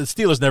 the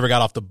Steelers never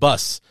got off the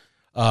bus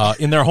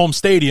in their home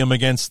stadium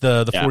against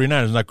the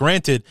 49ers. Now,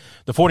 granted,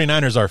 the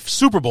 49ers are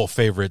Super Bowl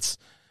favorites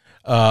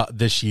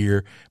this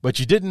year, but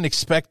you didn't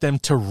expect them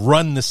to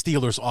run the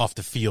Steelers off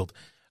the field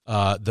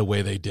the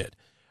way they did.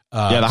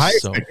 The high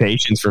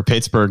expectations for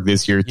Pittsburgh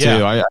this year, too.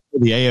 Yeah.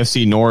 The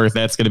AFC North,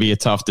 that's going to be a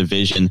tough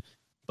division.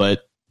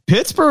 But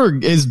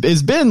Pittsburgh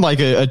has been like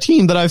a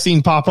team that I've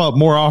seen pop up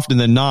more often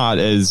than not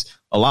as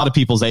a lot of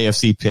people's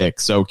AFC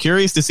picks. So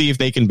curious to see if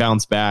they can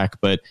bounce back.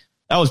 But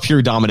that was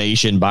pure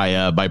domination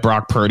by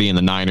Brock Purdy and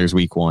the Niners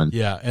week 1.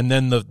 Yeah, and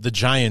then the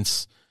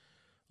Giants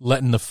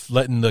letting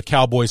the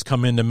Cowboys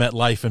come into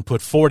MetLife and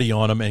put 40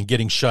 on them and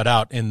getting shut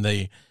out in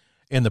the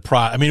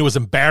I mean, it was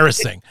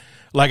embarrassing.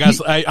 Like I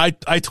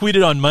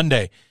tweeted on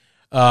Monday,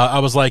 I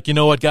was like, you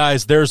know what,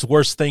 guys, there's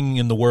worse thing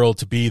in the world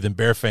to be than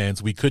Bear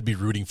fans. We could be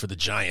rooting for the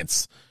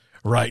Giants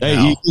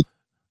now.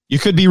 You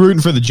could be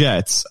rooting for the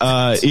Jets.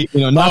 God,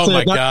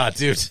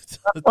 dude!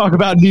 Talk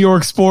about New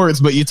York sports,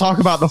 but you talk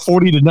about the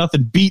 40-0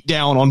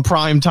 beatdown on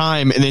prime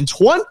time, and then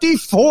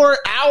 24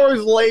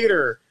 hours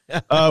later,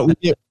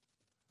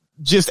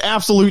 just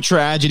absolute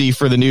tragedy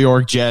for the New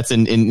York Jets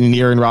and in the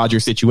Aaron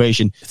Rodgers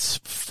situation. It's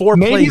 4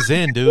 plays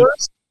in, dude.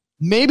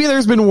 Maybe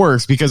there's been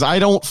worse, because I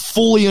don't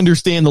fully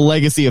understand the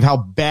legacy of how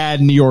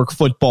bad New York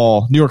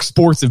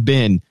sports have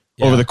been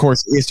over the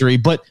course of history.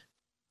 But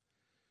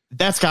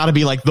that's got to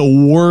be like the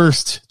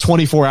worst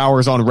 24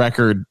 hours on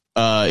record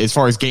as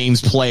far as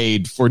games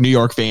played for New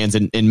York fans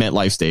in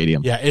MetLife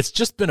Stadium. Yeah, it's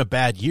just been a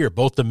bad year.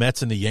 Both the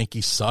Mets and the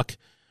Yankees suck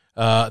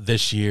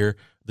this year.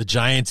 The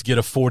Giants get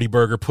a 40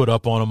 burger put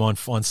up on them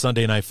on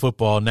Sunday Night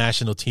Football,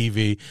 national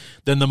TV.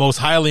 Then the most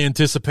highly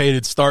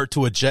anticipated start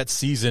to a Jets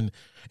season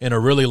in a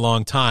really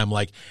long time.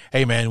 Like,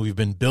 hey, man, we've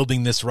been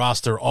building this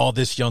roster, all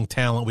this young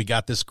talent. We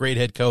got this great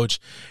head coach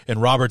and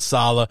Robert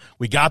Saleh.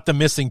 We got the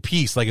missing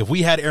piece. Like, if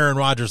we had Aaron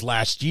Rodgers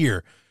last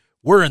year,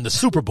 we're in the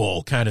Super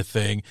Bowl kind of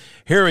thing.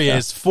 Here he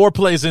is, 4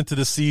 plays into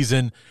the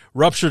season,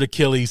 ruptured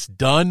Achilles,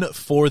 done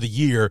for the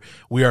year.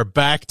 We are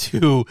back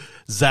to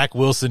Zach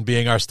Wilson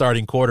being our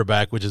starting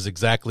quarterback, which is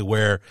exactly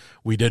where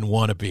we didn't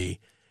want to be.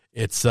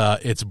 It's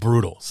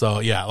brutal. So,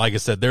 yeah, like I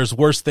said, there's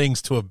worse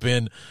things to have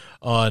been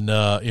on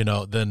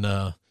than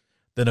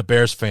a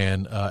Bears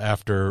fan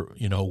after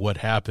what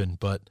happened.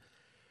 But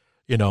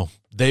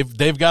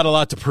they've got a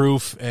lot to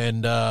prove,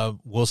 and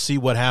we'll see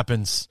what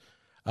happens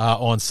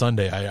on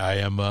Sunday. I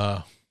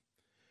am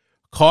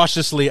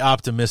cautiously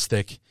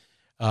optimistic,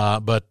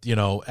 but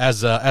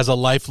as a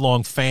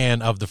lifelong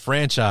fan of the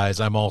franchise,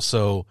 I'm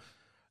also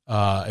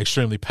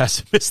extremely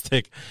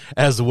pessimistic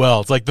as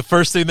well. It's like the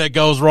first thing that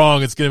goes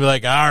wrong, it's going to be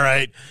like, all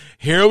right,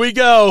 here we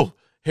go.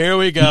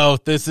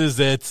 This is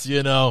it.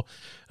 I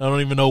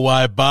don't even know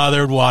why I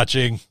bothered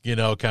watching,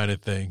 kind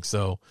of thing.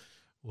 So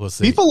we'll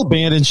see. People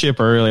abandoned ship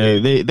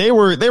early. They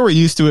were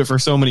used to it for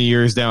so many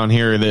years down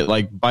here that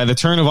like by the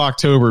turn of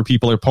October,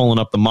 people are pulling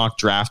up the mock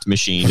draft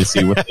machine to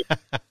see what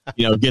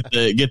they, get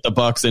the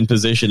Bucs in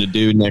position to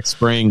do next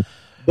spring.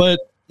 But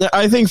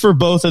I think for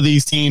both of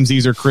these teams,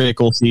 these are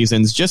critical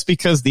seasons just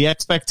because the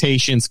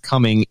expectations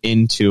coming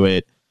into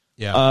it.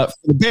 Yeah. For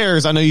the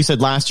Bears, I know you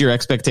said last year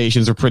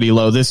expectations are pretty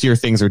low. This year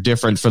things are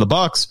different. For the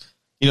Bucs,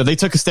 they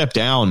took a step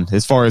down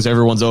as far as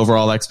everyone's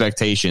overall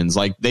expectations.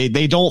 Like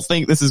they don't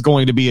think this is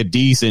going to be a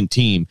decent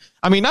team.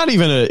 I mean, not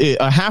even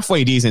a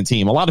halfway decent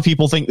team. A lot of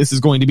people think this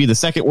is going to be the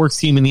second worst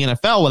team in the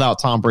NFL without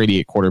Tom Brady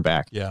at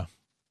quarterback. Yeah.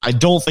 I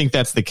don't think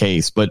that's the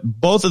case, but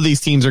both of these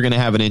teams are going to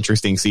have an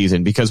interesting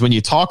season because when you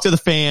talk to the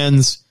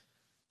fans,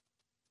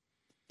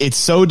 it's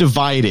so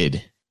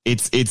divided.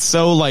 It's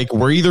so like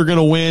we're either going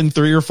to win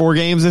 3 or 4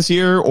 games this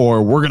year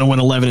or we're going to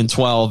win 11 and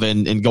 12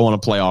 and go on a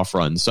playoff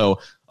run. So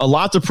a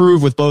lot to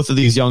prove with both of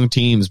these young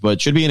teams,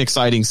 but should be an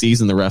exciting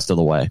season the rest of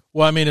the way.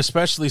 Well, I mean,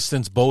 especially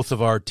since both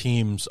of our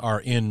teams are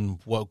in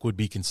what would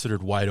be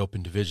considered wide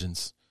open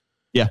divisions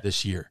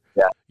this year.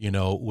 Yeah.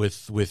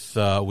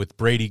 With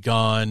Brady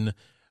gone,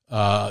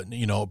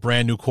 a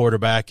brand new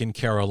quarterback in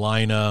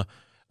Carolina,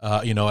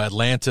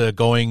 Atlanta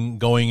going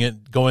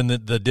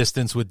the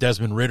distance with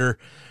Desmond Ridder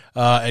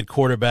at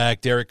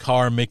quarterback, Derek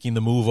Carr making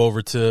the move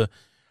over to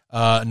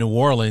New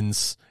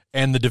Orleans,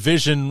 and the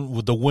division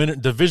winner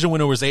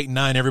was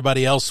 8-9.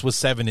 Everybody else was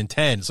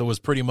 7-10, so it was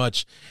pretty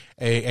much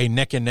a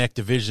neck and neck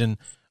division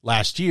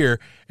last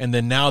year. And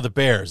then now the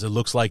Bears. It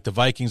looks like the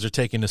Vikings are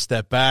taking a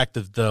step back,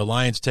 the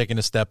Lions taking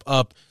a step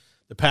up.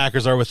 The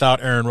Packers are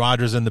without Aaron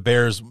Rodgers, and the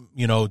Bears,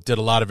 did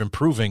a lot of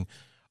improving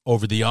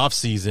over the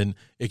offseason.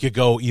 It could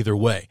go either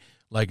way.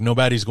 Like,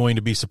 nobody's going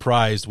to be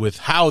surprised with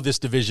how this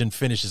division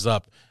finishes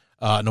up,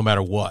 no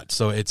matter what.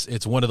 So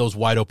it's one of those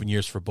wide open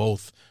years for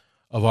both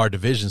of our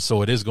divisions.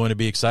 So it is going to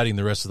be exciting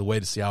the rest of the way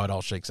to see how it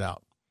all shakes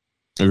out.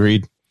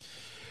 Agreed.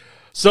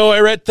 So,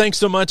 Rhett, thanks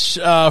so much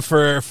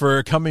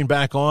for coming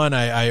back on.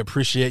 I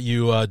appreciate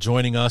you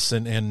joining us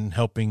and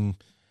helping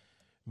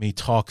me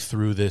talk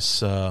through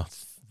this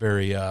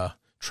very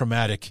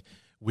traumatic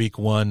week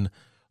 1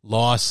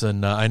 loss.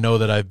 And I know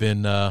that I've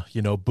been,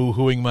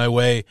 boo-hooing my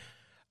way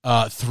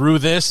through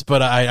this,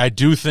 but I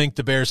do think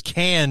the Bears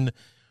can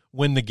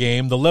win the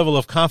game. The level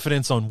of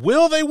confidence on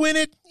will they win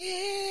it?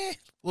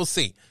 We'll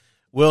see.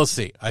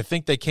 I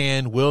think they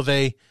can. Will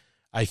they?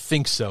 I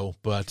think so,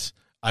 but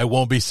I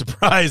won't be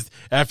surprised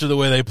after the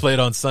way they played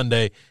on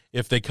Sunday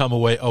if they come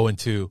away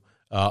 0-2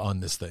 on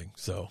this thing.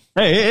 So,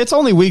 hey, it's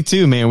only week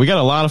 2, man. We got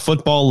a lot of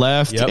football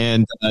left,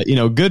 and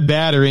good,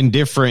 bad, or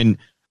indifferent.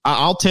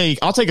 I'll take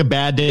a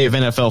bad day of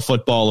NFL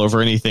football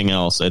over anything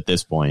else at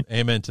this point.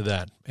 Amen to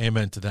that.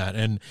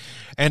 And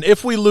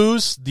if we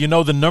lose, the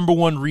number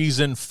one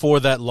reason for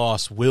that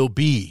loss will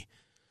be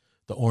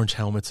the orange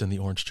helmets and the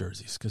orange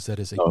jerseys, because that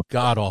is a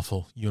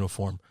god-awful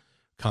uniform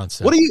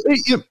concept. What do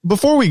you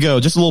before we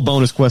go, just a little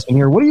bonus question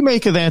here. What do you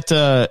make of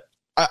that?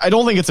 I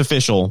don't think it's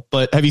official,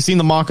 but have you seen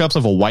the mock-ups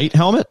of a white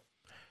helmet?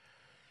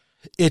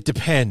 It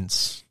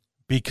depends,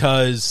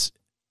 because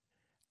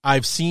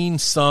I've seen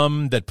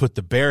some that put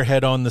the bear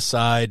head on the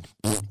side.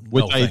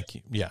 Thank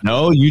you. Yeah.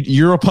 No,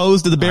 you're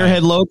opposed to the bear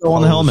head logo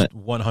on the helmet.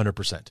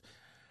 100%.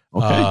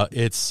 Okay.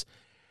 It's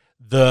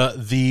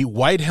the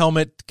white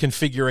helmet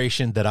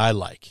configuration that I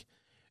like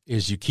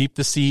is you keep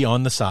the C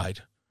on the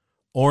side,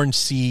 orange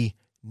C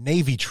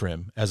navy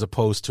trim, as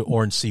opposed to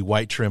orange C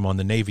white trim on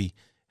the navy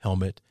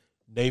helmet,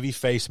 navy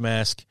face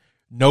mask,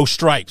 no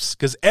stripes,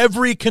 because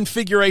every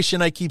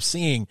configuration I keep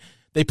seeing,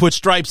 they put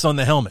stripes on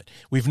the helmet.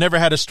 We've never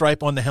had a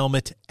stripe on the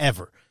helmet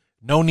ever.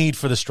 No need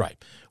for the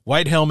stripe.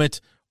 White helmet,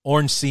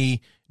 orange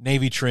C,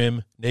 navy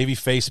trim, navy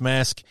face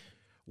mask,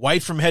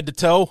 white from head to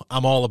toe.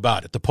 I'm all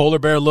about it. The polar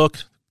bear look,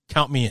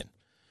 count me in.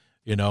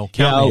 Count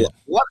me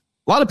in.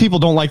 A lot of people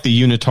don't like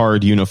the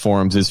unitard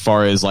uniforms as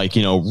far as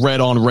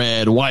red on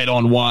red, white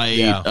on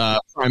white,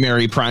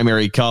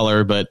 primary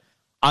color, but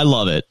I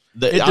love it.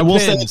 I will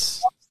say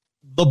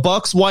the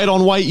Bucs white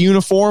on white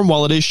uniform,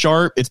 while it is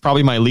sharp, it's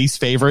probably my least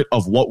favorite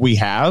of what we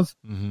have.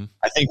 Mm-hmm.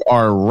 I think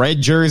our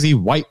red jersey,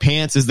 white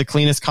pants is the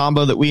cleanest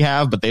combo that we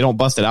have, but they don't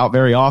bust it out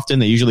very often.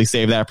 They usually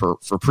save that for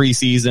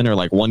preseason or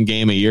like one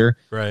game a year.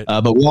 Right.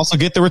 But we also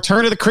get the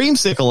return of the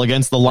creamsicle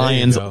against the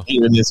Lions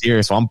later this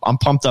year, so I'm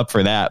pumped up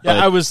for that.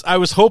 Yeah, but I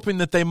was hoping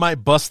that they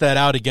might bust that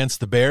out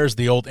against the Bears,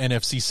 the old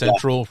NFC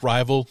Central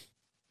rival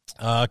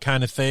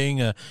kind of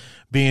thing,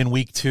 being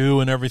week 2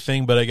 and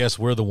everything. But I guess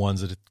we're the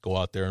ones that go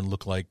out there and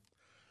look like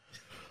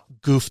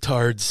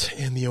gooftards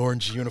in the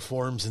orange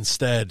uniforms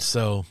instead.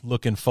 So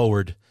looking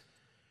forward.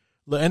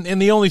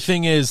 And the only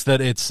thing is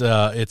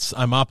that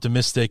I'm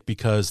optimistic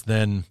because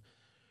then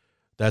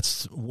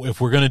that's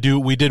if we're going to do,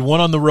 we did one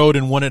on the road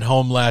and one at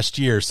home last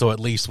year. So at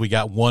least we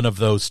got one of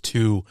those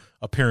two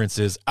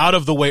appearances out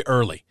of the way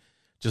early.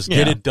 Just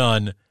get it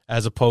done,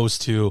 as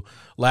opposed to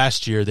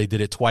last year they did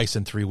it twice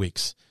in 3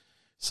 weeks.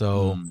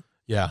 So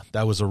yeah,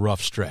 that was a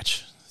rough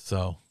stretch.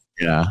 So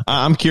yeah,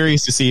 I'm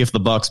curious to see if the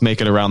Bucs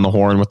make it around the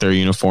horn with their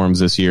uniforms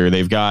this year.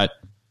 They've got,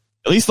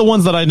 at least the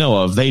ones that I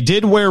know of, they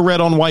did wear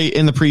red on white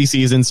in the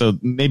preseason, so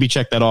maybe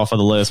check that off of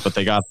the list. But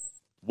they got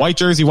white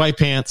jersey, white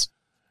pants,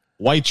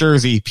 white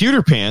jersey,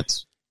 pewter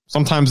pants.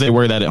 Sometimes they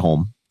wear that at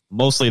home.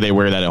 Mostly they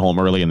wear that at home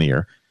early in the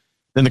year.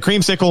 Then the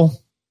creamsicle,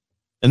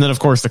 and then, of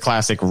course, the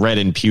classic red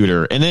and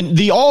pewter. And then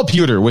the all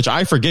pewter, which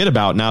I forget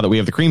about now that we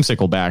have the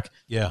creamsicle back.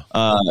 Yeah.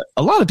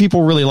 A lot of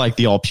people really like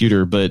the all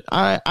pewter, but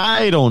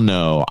I don't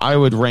know. I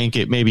would rank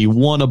it maybe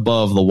one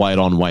above the white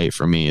on white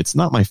for me. It's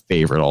not my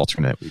favorite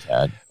alternate we've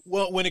had.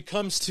 Well, when it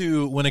comes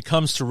to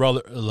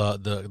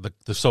the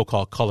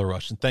so-called color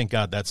rush, and thank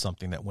God that's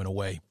something that went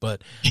away,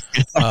 but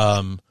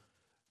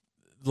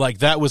like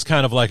that was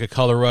kind of like a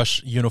color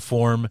rush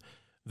uniform.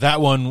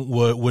 That one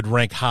would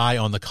rank high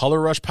on the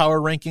color rush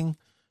power ranking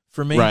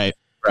for me. Right.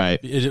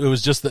 It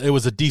was just it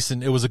was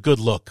a good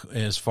look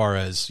as far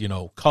as, you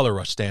know, color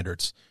rush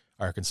standards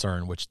are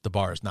concerned, which the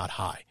bar is not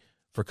high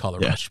for color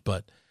rush,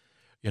 but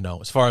you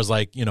know, as far as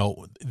like, you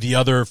know, the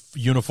other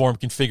uniform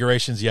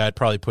configurations, I'd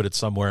probably put it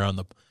somewhere on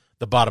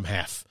the bottom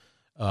half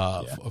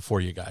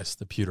for you guys,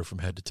 the pewter from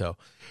head to toe.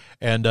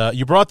 And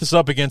you brought this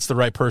up against the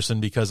right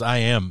person because I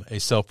am a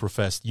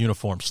self-professed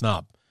uniform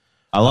snob.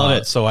 I love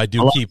it. So I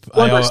do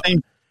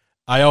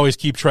I always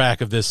keep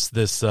track of this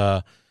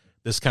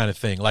kind of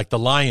thing, like the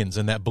Lions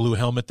and that blue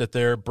helmet that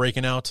they're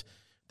breaking out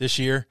this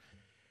year.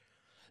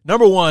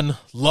 Number one,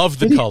 love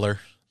the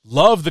color,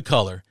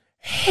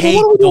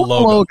 hate the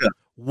logo.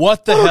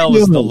 What the hell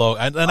is the logo?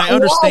 And I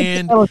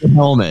understand.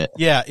 Helmet.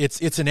 Yeah,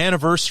 it's an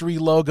anniversary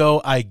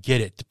logo. I get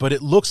it, but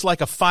it looks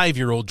like a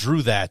 5-year-old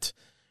drew that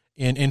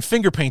in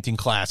finger painting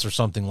class or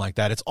something like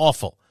that. It's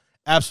awful,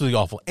 absolutely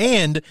awful.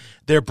 And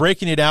they're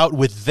breaking it out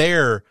with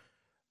their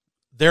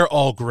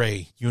all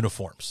gray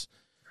uniforms.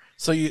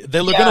 So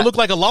they're going to look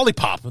like a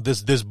lollipop with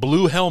this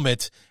blue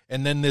helmet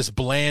and then this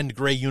bland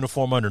gray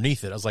uniform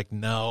underneath it. I was like,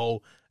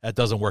 no, that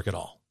doesn't work at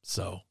all.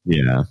 So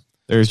yeah.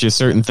 There's just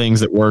certain things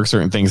that work,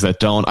 certain things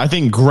that don't. I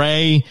think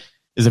gray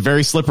is a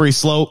very slippery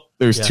slope.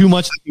 There's too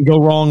much that can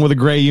go wrong with a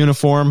gray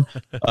uniform.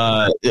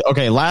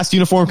 Okay, last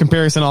uniform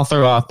comparison I'll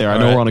throw out there. I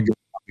know we're on a good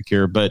topic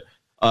here, but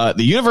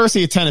the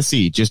University of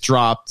Tennessee just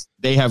dropped.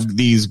 They have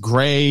these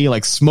gray,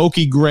 like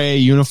smoky gray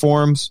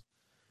uniforms,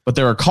 but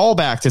they're a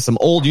callback to some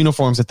old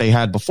uniforms that they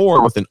had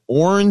before with an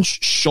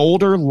orange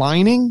shoulder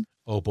lining.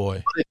 Oh,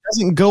 boy. But it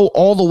doesn't go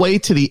all the way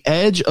to the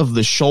edge of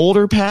the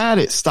shoulder pad.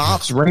 It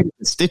stops right at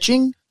the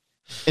stitching.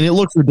 And it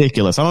looks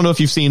ridiculous. I don't know if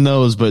you've seen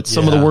those, but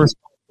some of the worst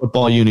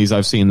football unis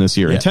I've seen this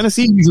year. And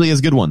Tennessee usually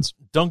has good ones.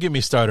 Don't get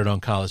me started on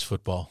college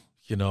football.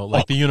 You know,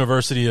 like the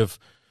University of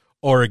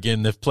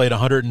Oregon, they've played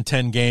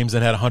 110 games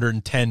and had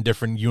 110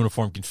 different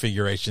uniform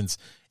configurations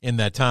in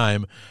that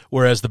time,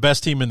 whereas the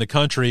best team in the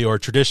country, or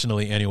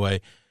traditionally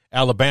anyway,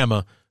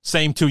 Alabama,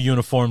 same two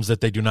uniforms that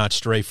they do not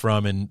stray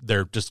from, and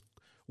they're just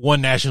one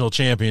national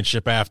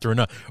championship after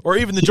another. Or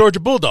even the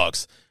Georgia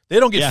Bulldogs. They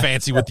don't get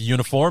fancy with the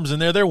uniforms,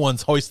 and they're their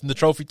ones hoisting the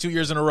trophy 2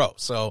 years in a row.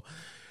 So,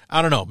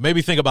 I don't know.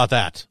 Maybe think about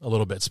that a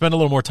little bit. Spend a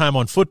little more time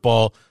on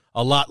football,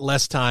 a lot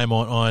less time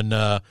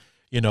on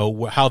you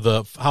know, how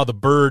the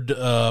bird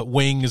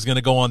wing is going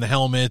to go on the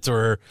helmet,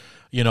 or,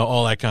 you know,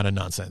 all that kind of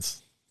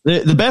nonsense.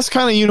 The best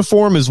kind of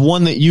uniform is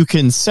one that you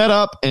can set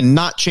up and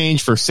not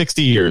change for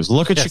 60 years.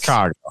 Look at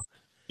Chicago.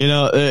 You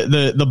know,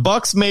 the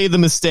Bucs made the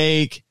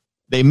mistake.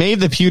 They made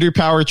the pewter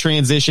power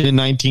transition in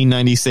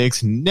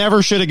 1996,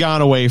 never should have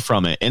gone away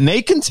from it. And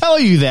they can tell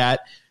you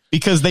that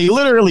because they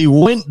literally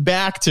went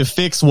back to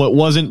fix what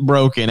wasn't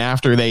broken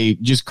after they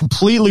just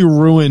completely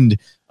ruined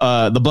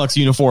the Bucs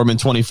uniform in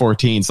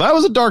 2014. So that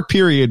was a dark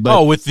period.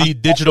 But with the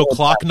digital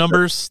clock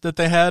numbers that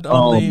they had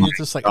on it's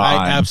just like,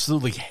 I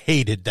absolutely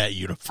hated that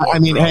uniform. I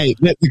mean, hey,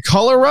 the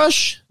color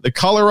rush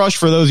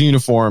for those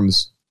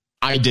uniforms,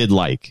 I did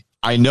like.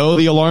 I know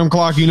the alarm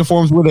clock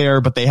uniforms were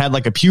there, but they had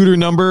like a pewter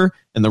number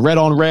and the red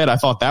on red. I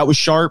thought that was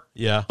sharp.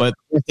 Yeah. But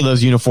the rest of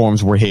those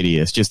uniforms were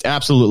hideous. Just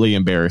absolutely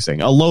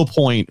embarrassing. A low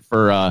point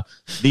for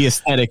the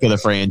aesthetic of the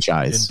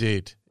franchise.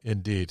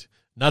 Indeed.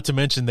 Not to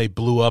mention they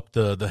blew up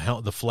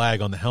the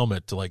flag on the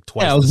helmet to like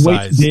twice it the was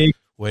size.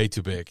 Way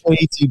too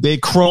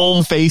big.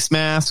 Chrome face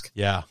mask.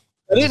 Yeah.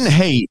 I didn't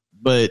hate,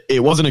 but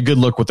it wasn't a good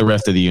look with the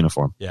rest of the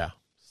uniform. Yeah.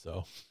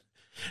 So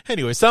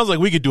anyway, sounds like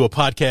we could do a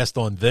podcast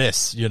on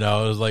this. You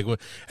know, it was like,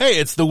 hey,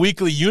 it's the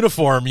weekly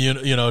uniform,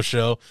 you know,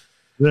 show.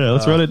 Yeah,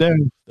 let's run it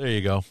down. There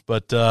you go.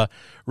 But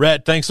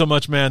Rhett, thanks so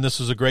much, man. This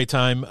was a great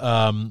time.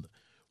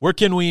 Where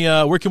can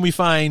we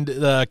find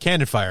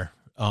Cannon Fire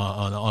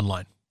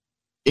online?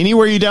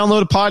 Anywhere you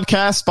download a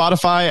podcast,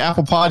 Spotify,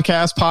 Apple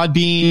Podcasts,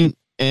 Podbean,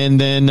 And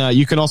then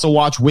you can also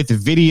watch with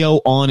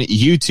video on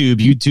YouTube,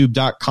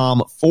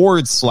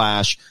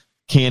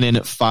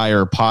 youtube.com/Cannon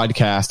Fire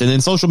Podcast. And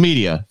then social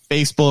media,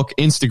 Facebook,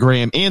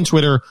 Instagram, and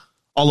Twitter.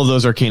 All of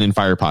those are Cannon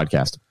Fire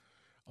Podcast.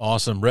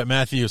 Awesome. Rhett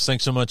Matthews,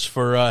 thanks so much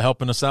for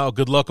helping us out.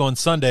 Good luck on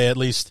Sunday, at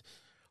least.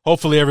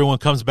 Hopefully everyone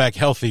comes back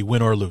healthy,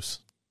 win or lose.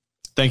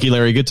 Thank you,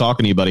 Larry. Good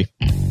talking to you, buddy.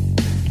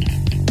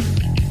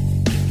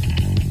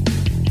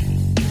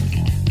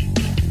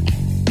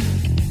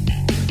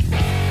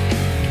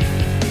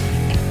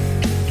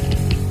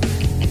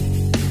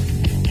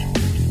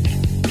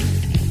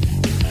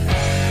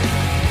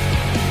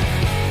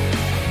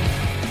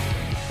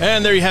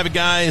 And there you have it,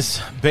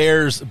 guys.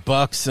 Bears,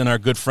 Bucks, and our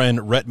good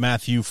friend Rhett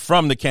Matthew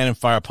from the Cannon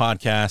Fire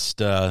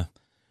Podcast.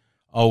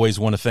 Always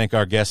want to thank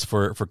our guests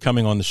for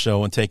coming on the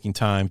show and taking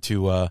time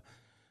to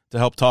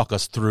help talk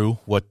us through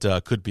what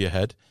could be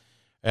ahead.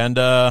 And,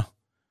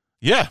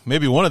 yeah,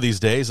 maybe one of these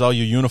days, all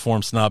you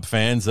uniform snob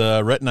fans,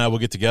 Rhett and I will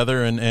get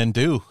together and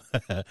do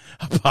a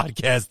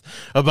podcast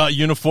about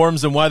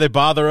uniforms and why they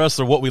bother us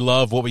or what we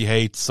love, what we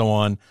hate, so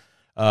on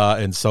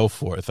and so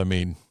forth. I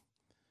mean,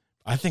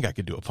 I think I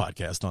could do a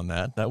podcast on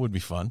that. That would be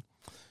fun.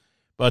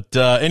 But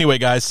anyway,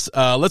 guys,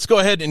 let's go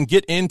ahead and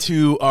get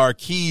into our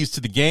keys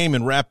to the game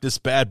and wrap this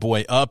bad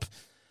boy up.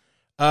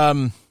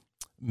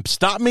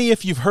 Stop me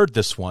if you've heard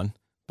this one,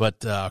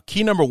 but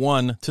key number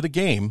one to the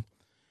game,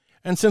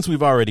 and since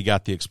we've already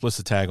got the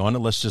explicit tag on it,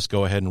 let's just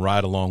go ahead and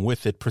ride along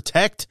with it.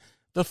 Protect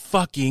the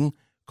fucking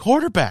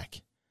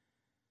quarterback.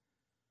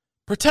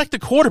 Protect the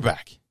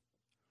quarterback.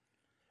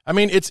 I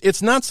mean,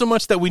 it's not so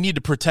much that we need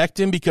to protect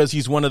him because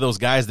he's one of those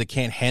guys that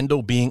can't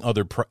handle being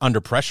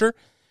under pressure.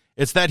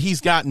 It's that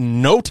he's got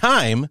no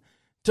time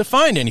to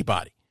find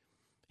anybody.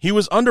 He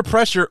was under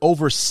pressure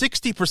over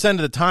 60% of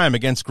the time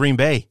against Green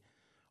Bay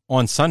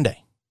on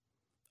Sunday.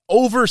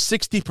 Over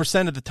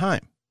 60% of the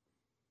time.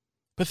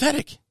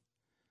 Pathetic.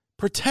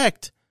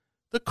 Protect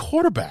the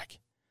quarterback.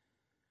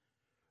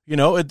 You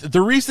know,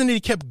 the reason he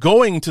kept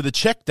going to the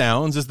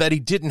checkdowns is that he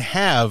didn't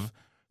have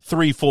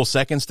 3 full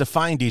seconds to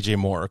find DJ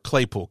Moore or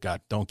Claypool.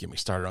 God, don't get me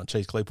started on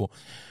Chase Claypool.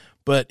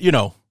 But, you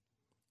know,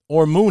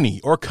 or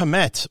Mooney or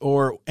Komet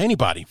or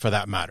anybody for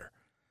that matter.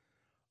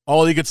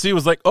 All he could see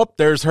was like, oh,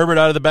 there's Herbert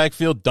out of the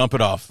backfield, dump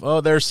it off.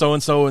 Oh, there's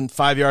so-and-so and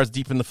 5 yards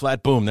deep in the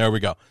flat, boom, there we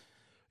go.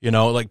 You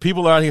know, like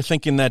people are out here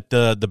thinking that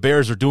the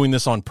Bears are doing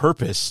this on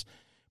purpose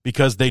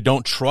because they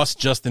don't trust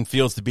Justin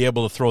Fields to be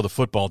able to throw the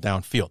football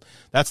downfield.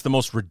 That's the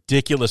most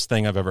ridiculous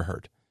thing I've ever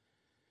heard.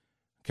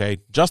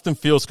 Okay, Justin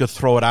Fields could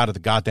throw it out of the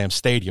goddamn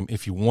stadium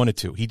if he wanted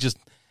to. He just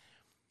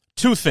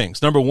two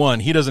things. Number one,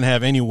 he doesn't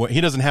have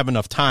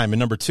enough time, and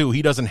number two,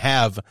 he doesn't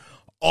have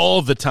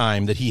all the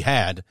time that he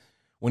had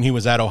when he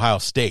was at Ohio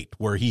State,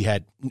 where he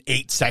had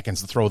 8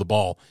 seconds to throw the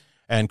ball,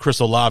 and Chris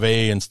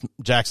Olave and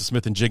Jackson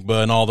Smith and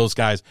Jigba and all those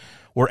guys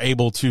were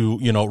able to,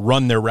 you know,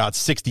 run their routes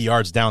 60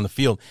 yards down the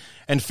field,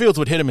 and Fields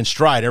would hit him in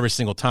stride every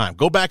single time.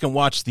 Go back and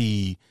watch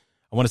the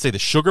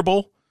Sugar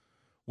Bowl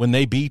when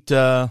they beat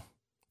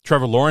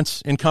Trevor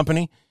Lawrence and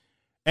company,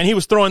 and he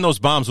was throwing those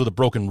bombs with a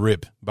broken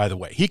rib, by the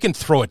way. He can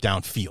throw it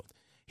downfield.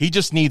 He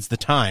just needs the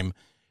time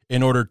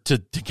in order to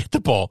get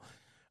the ball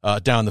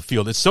down the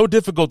field. It's so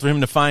difficult for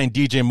him to find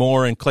DJ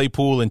Moore and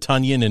Claypool and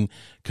Tunyon and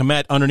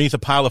Komet underneath a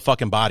pile of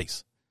fucking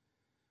bodies.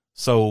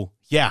 So,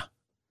 yeah,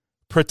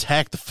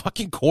 protect the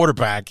fucking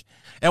quarterback,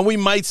 and we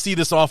might see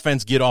this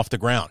offense get off the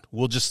ground.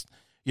 We'll just,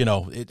 you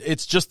know,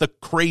 it's just a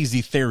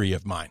crazy theory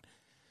of mine.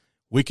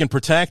 We can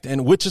protect,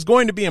 and which is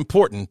going to be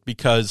important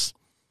because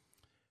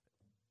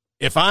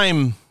if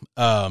I'm,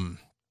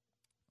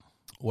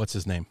 what's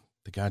his name?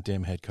 The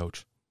goddamn head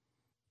coach.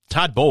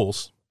 Todd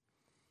Bowles.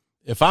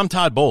 If I'm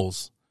Todd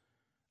Bowles,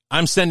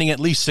 I'm sending at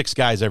least 6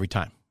 guys every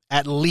time.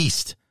 At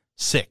least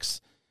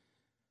 6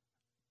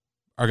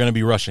 are going to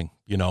be rushing,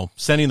 you know,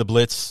 sending the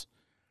blitz.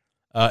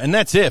 And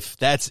that's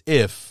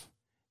if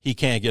he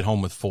can't get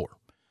home with 4.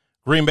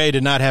 Green Bay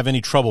did not have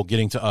any trouble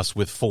getting to us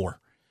with 4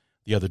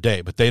 the other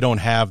day, but they don't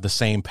have the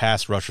same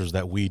pass rushers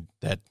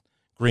that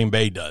Green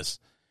Bay does.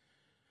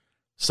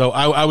 So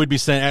I would be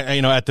saying,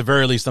 you know, at the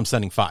very least, I'm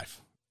sending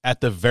 5. At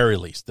the very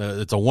least.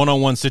 It's a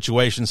one-on-one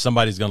situation.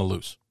 Somebody's going to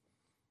lose.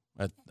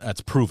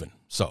 That's proven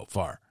so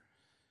far.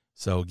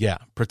 So, yeah,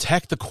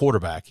 protect the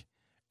quarterback,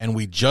 and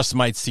we just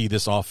might see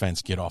this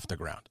offense get off the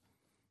ground.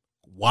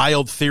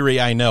 Wild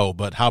theory, I know,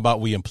 but how about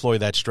we employ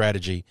that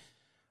strategy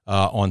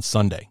on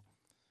Sunday?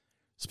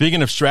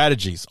 Speaking of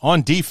strategies,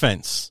 on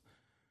defense,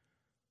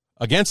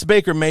 against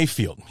Baker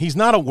Mayfield, he's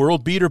not a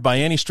world beater by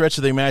any stretch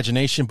of the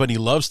imagination, but he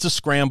loves to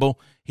scramble.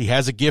 He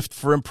has a gift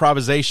for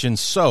improvisation,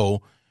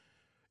 so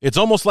it's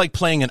almost like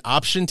playing an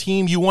option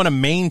team. You want to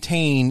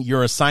maintain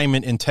your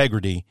assignment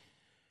integrity,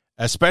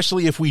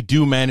 especially if we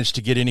do manage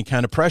to get any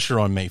kind of pressure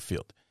on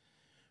Mayfield,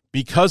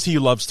 because he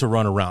loves to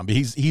run around.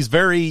 He's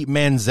very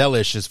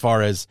Manzielish as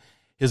far as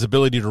his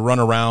ability to run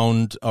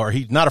around, or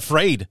he's not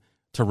afraid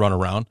to run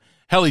around.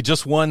 Hell, he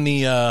just won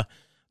the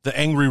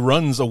Angry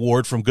Runs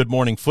Award from Good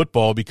Morning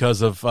Football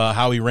because of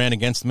how he ran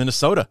against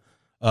Minnesota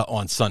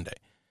on Sunday.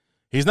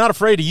 He's not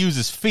afraid to use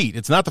his feet.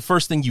 It's not the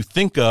first thing you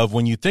think of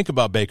when you think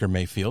about Baker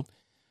Mayfield.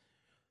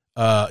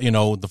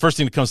 the first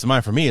thing that comes to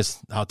mind for me is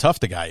how tough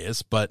the guy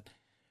is. But,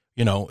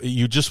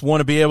 you just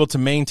want to be able to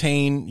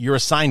maintain your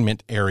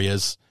assignment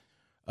areas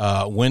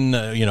when,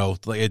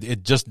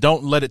 it just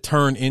don't let it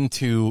turn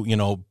into,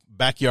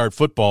 backyard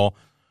football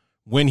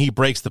when he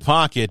breaks the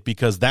pocket,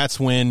 because that's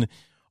when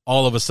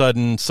all of a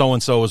sudden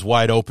so-and-so is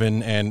wide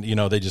open and,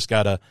 they just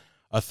got a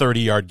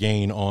 30-yard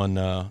gain on,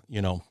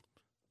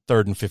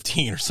 3rd and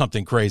 15 or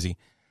something crazy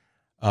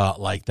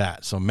like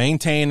that. So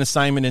maintain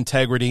assignment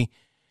integrity.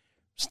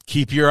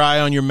 Keep your eye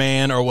on your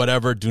man or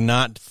whatever. Do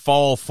not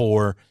fall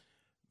for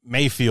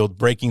Mayfield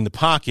breaking the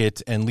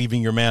pocket and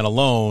leaving your man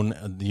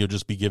alone. You'll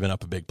just be giving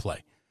up a big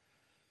play.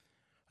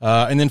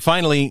 And then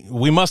finally,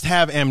 we must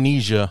have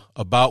amnesia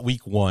about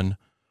week 1,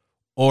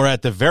 or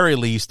at the very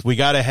least, we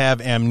got to have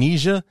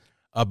amnesia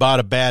about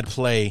a bad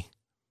play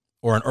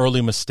or an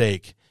early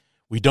mistake.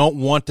 We don't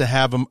want to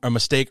have a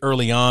mistake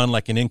early on,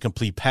 like an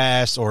incomplete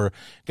pass, or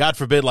God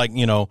forbid,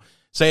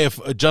 say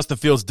if Justin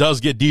Fields does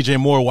get DJ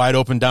Moore wide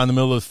open down the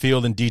middle of the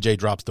field and DJ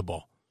drops the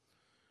ball.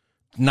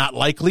 Not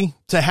likely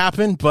to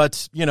happen,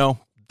 but,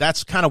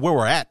 that's kind of where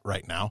we're at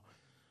right now.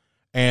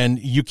 And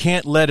you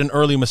can't let an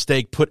early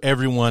mistake put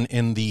everyone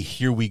in the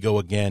here we go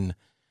again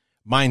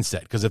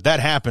mindset, because if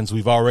that happens,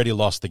 we've already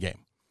lost the game.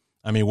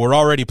 I mean, we're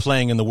already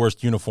playing in the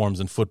worst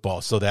uniforms in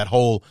football, so that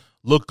whole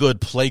look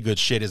good, play good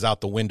shit is out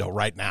the window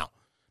right now.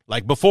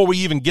 Like, before we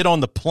even get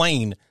on the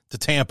plane to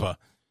Tampa,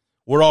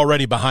 we're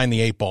already behind the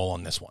 8 ball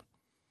on this one.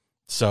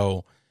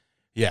 So,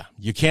 yeah,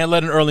 you can't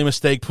let an early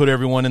mistake put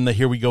everyone in the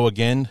here we go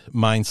again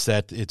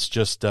mindset. It's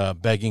just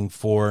begging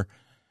for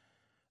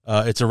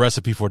it's a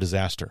recipe for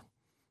disaster.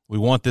 We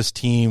want this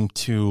team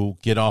to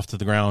get off to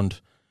the ground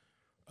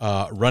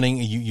running.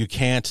 You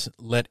can't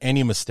let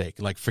any mistake.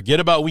 Forget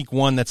about week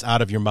 1. That's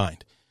out of your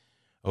mind.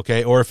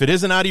 Okay? Or if it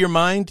isn't out of your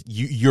mind,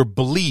 your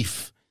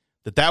belief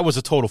that was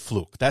a total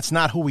fluke. That's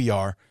not who we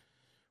are.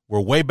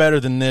 We're way better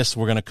than this.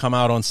 We're going to come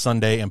out on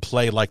Sunday and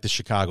play like the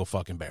Chicago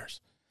fucking Bears.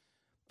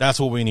 That's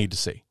what we need to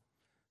see.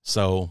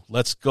 So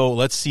let's go.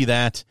 Let's see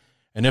that.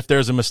 And if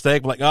there's a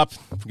mistake,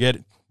 forget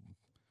it.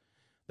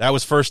 That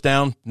was first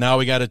down. Now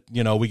we got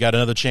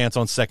another chance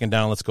on second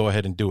down. Let's go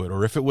ahead and do it.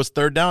 Or if it was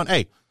third down,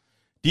 hey,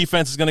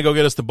 defense is going to go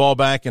get us the ball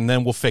back, and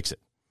then we'll fix it.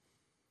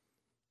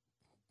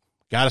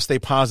 Got to stay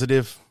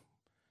positive.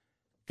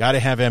 Got to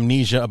have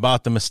amnesia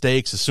about the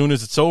mistakes. As soon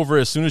as it's over,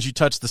 as soon as you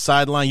touch the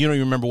sideline, you don't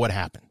even remember what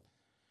happened.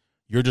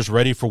 You're just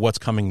ready for what's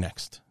coming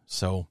next.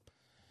 So,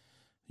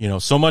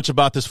 so much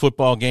about this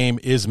football game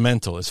is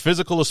mental. As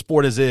physical a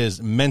sport as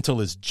is, mental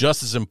is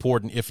just as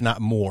important, if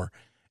not more,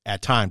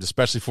 at times,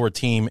 especially for a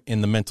team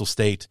in the mental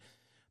state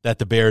that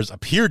the Bears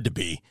appeared to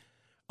be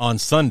on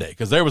Sunday,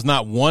 because there was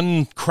not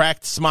one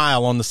cracked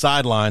smile on the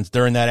sidelines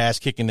during that ass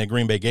kicking that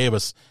Green Bay gave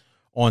us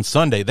on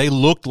Sunday. They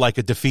looked like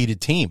a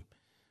defeated team.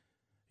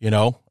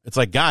 It's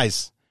like,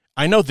 guys,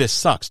 I know this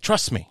sucks.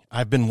 Trust me.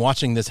 I've been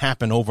watching this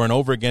happen over and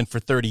over again for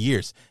 30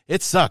 years.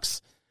 It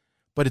sucks,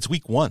 but it's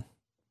week 1.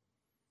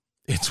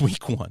 It's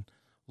week 1.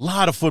 A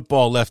lot of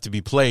football left to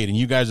be played, and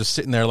you guys are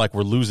sitting there like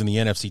we're losing the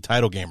NFC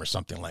title game or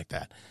something like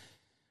that.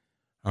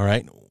 All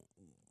right?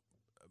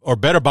 Or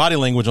better body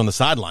language on the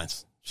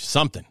sidelines.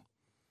 Something.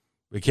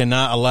 We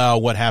cannot allow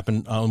what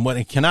happened on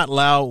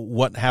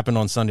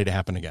Sunday to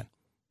happen again.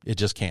 It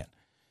just can't.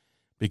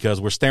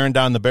 Because we're staring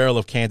down the barrel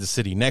of Kansas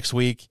City next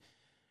week.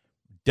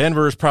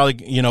 Denver is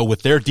probably,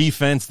 with their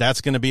defense,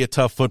 that's going to be a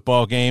tough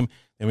football game.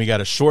 And we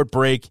got a short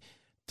break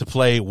to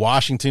play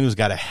Washington, who's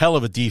got a hell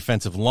of a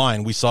defensive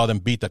line. We saw them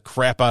beat the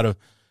crap out of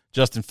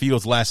Justin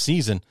Fields last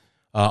season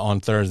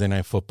on Thursday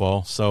Night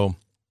Football. So,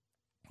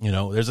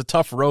 there's a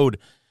tough road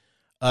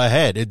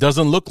ahead. It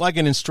doesn't look like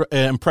an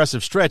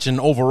impressive stretch, and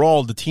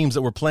overall, the teams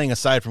that we're playing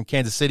aside from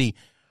Kansas City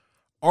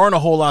aren't a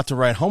whole lot to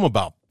write home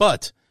about.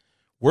 But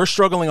we're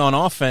struggling on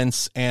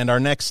offense, and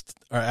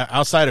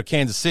outside of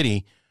Kansas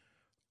City,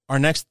 our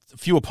next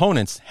few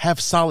opponents have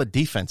solid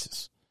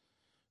defenses.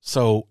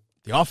 So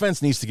the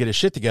offense needs to get its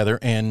shit together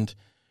and,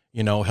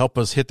 help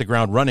us hit the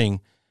ground running,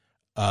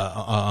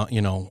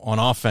 on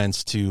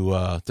offense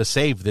to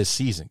save this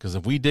season. Because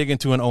if we dig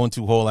into an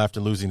 0-2 hole after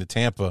losing to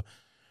Tampa,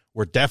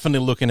 we're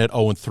definitely looking at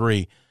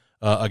 0-3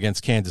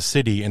 against Kansas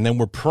City. And then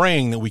we're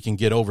praying that we can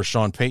get over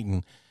Sean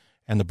Payton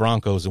and the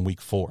Broncos in week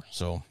 4.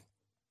 So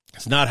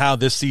it's not how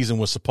this season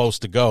was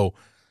supposed to go.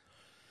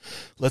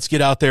 Let's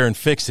get out there and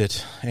fix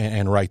it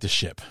and right the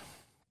ship.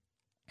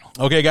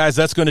 Okay, guys,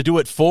 that's going to do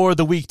it for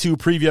the Week 2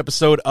 preview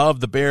episode of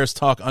the Bears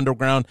Talk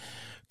Underground.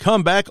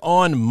 Come back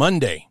on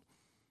Monday.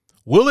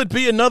 Will it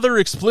be another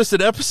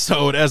explicit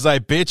episode as I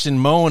bitch and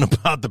moan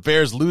about the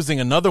Bears losing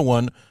another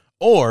one,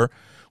 or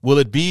will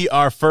it be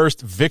our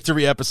first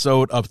victory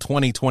episode of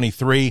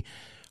 2023?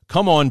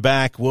 Come on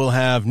back. We'll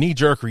have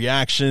knee-jerk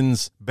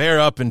reactions, bear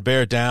up and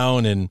bear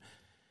down, and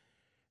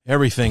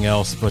everything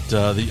else. But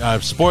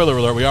spoiler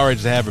alert, we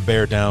already have a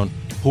bear down.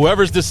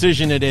 Whoever's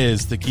decision it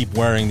is to keep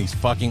wearing these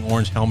fucking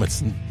orange helmets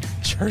and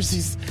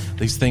jerseys,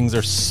 these things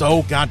are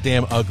so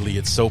goddamn ugly.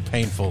 It's so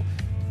painful.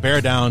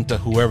 Bear down to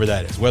whoever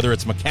that is, whether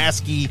it's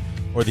McCaskey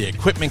or the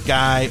equipment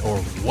guy or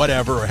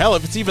whatever, or hell,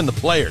 if it's even the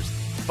players.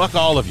 Fuck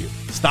all of you.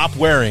 Stop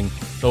wearing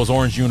those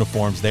orange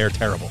uniforms, they're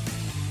terrible.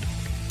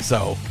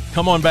 So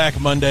come on back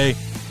Monday,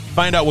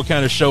 find out what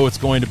kind of show it's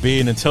going to be.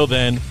 And until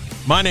then,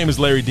 my name is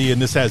Larry D,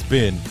 and this has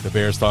been the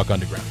Bears Talk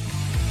Underground.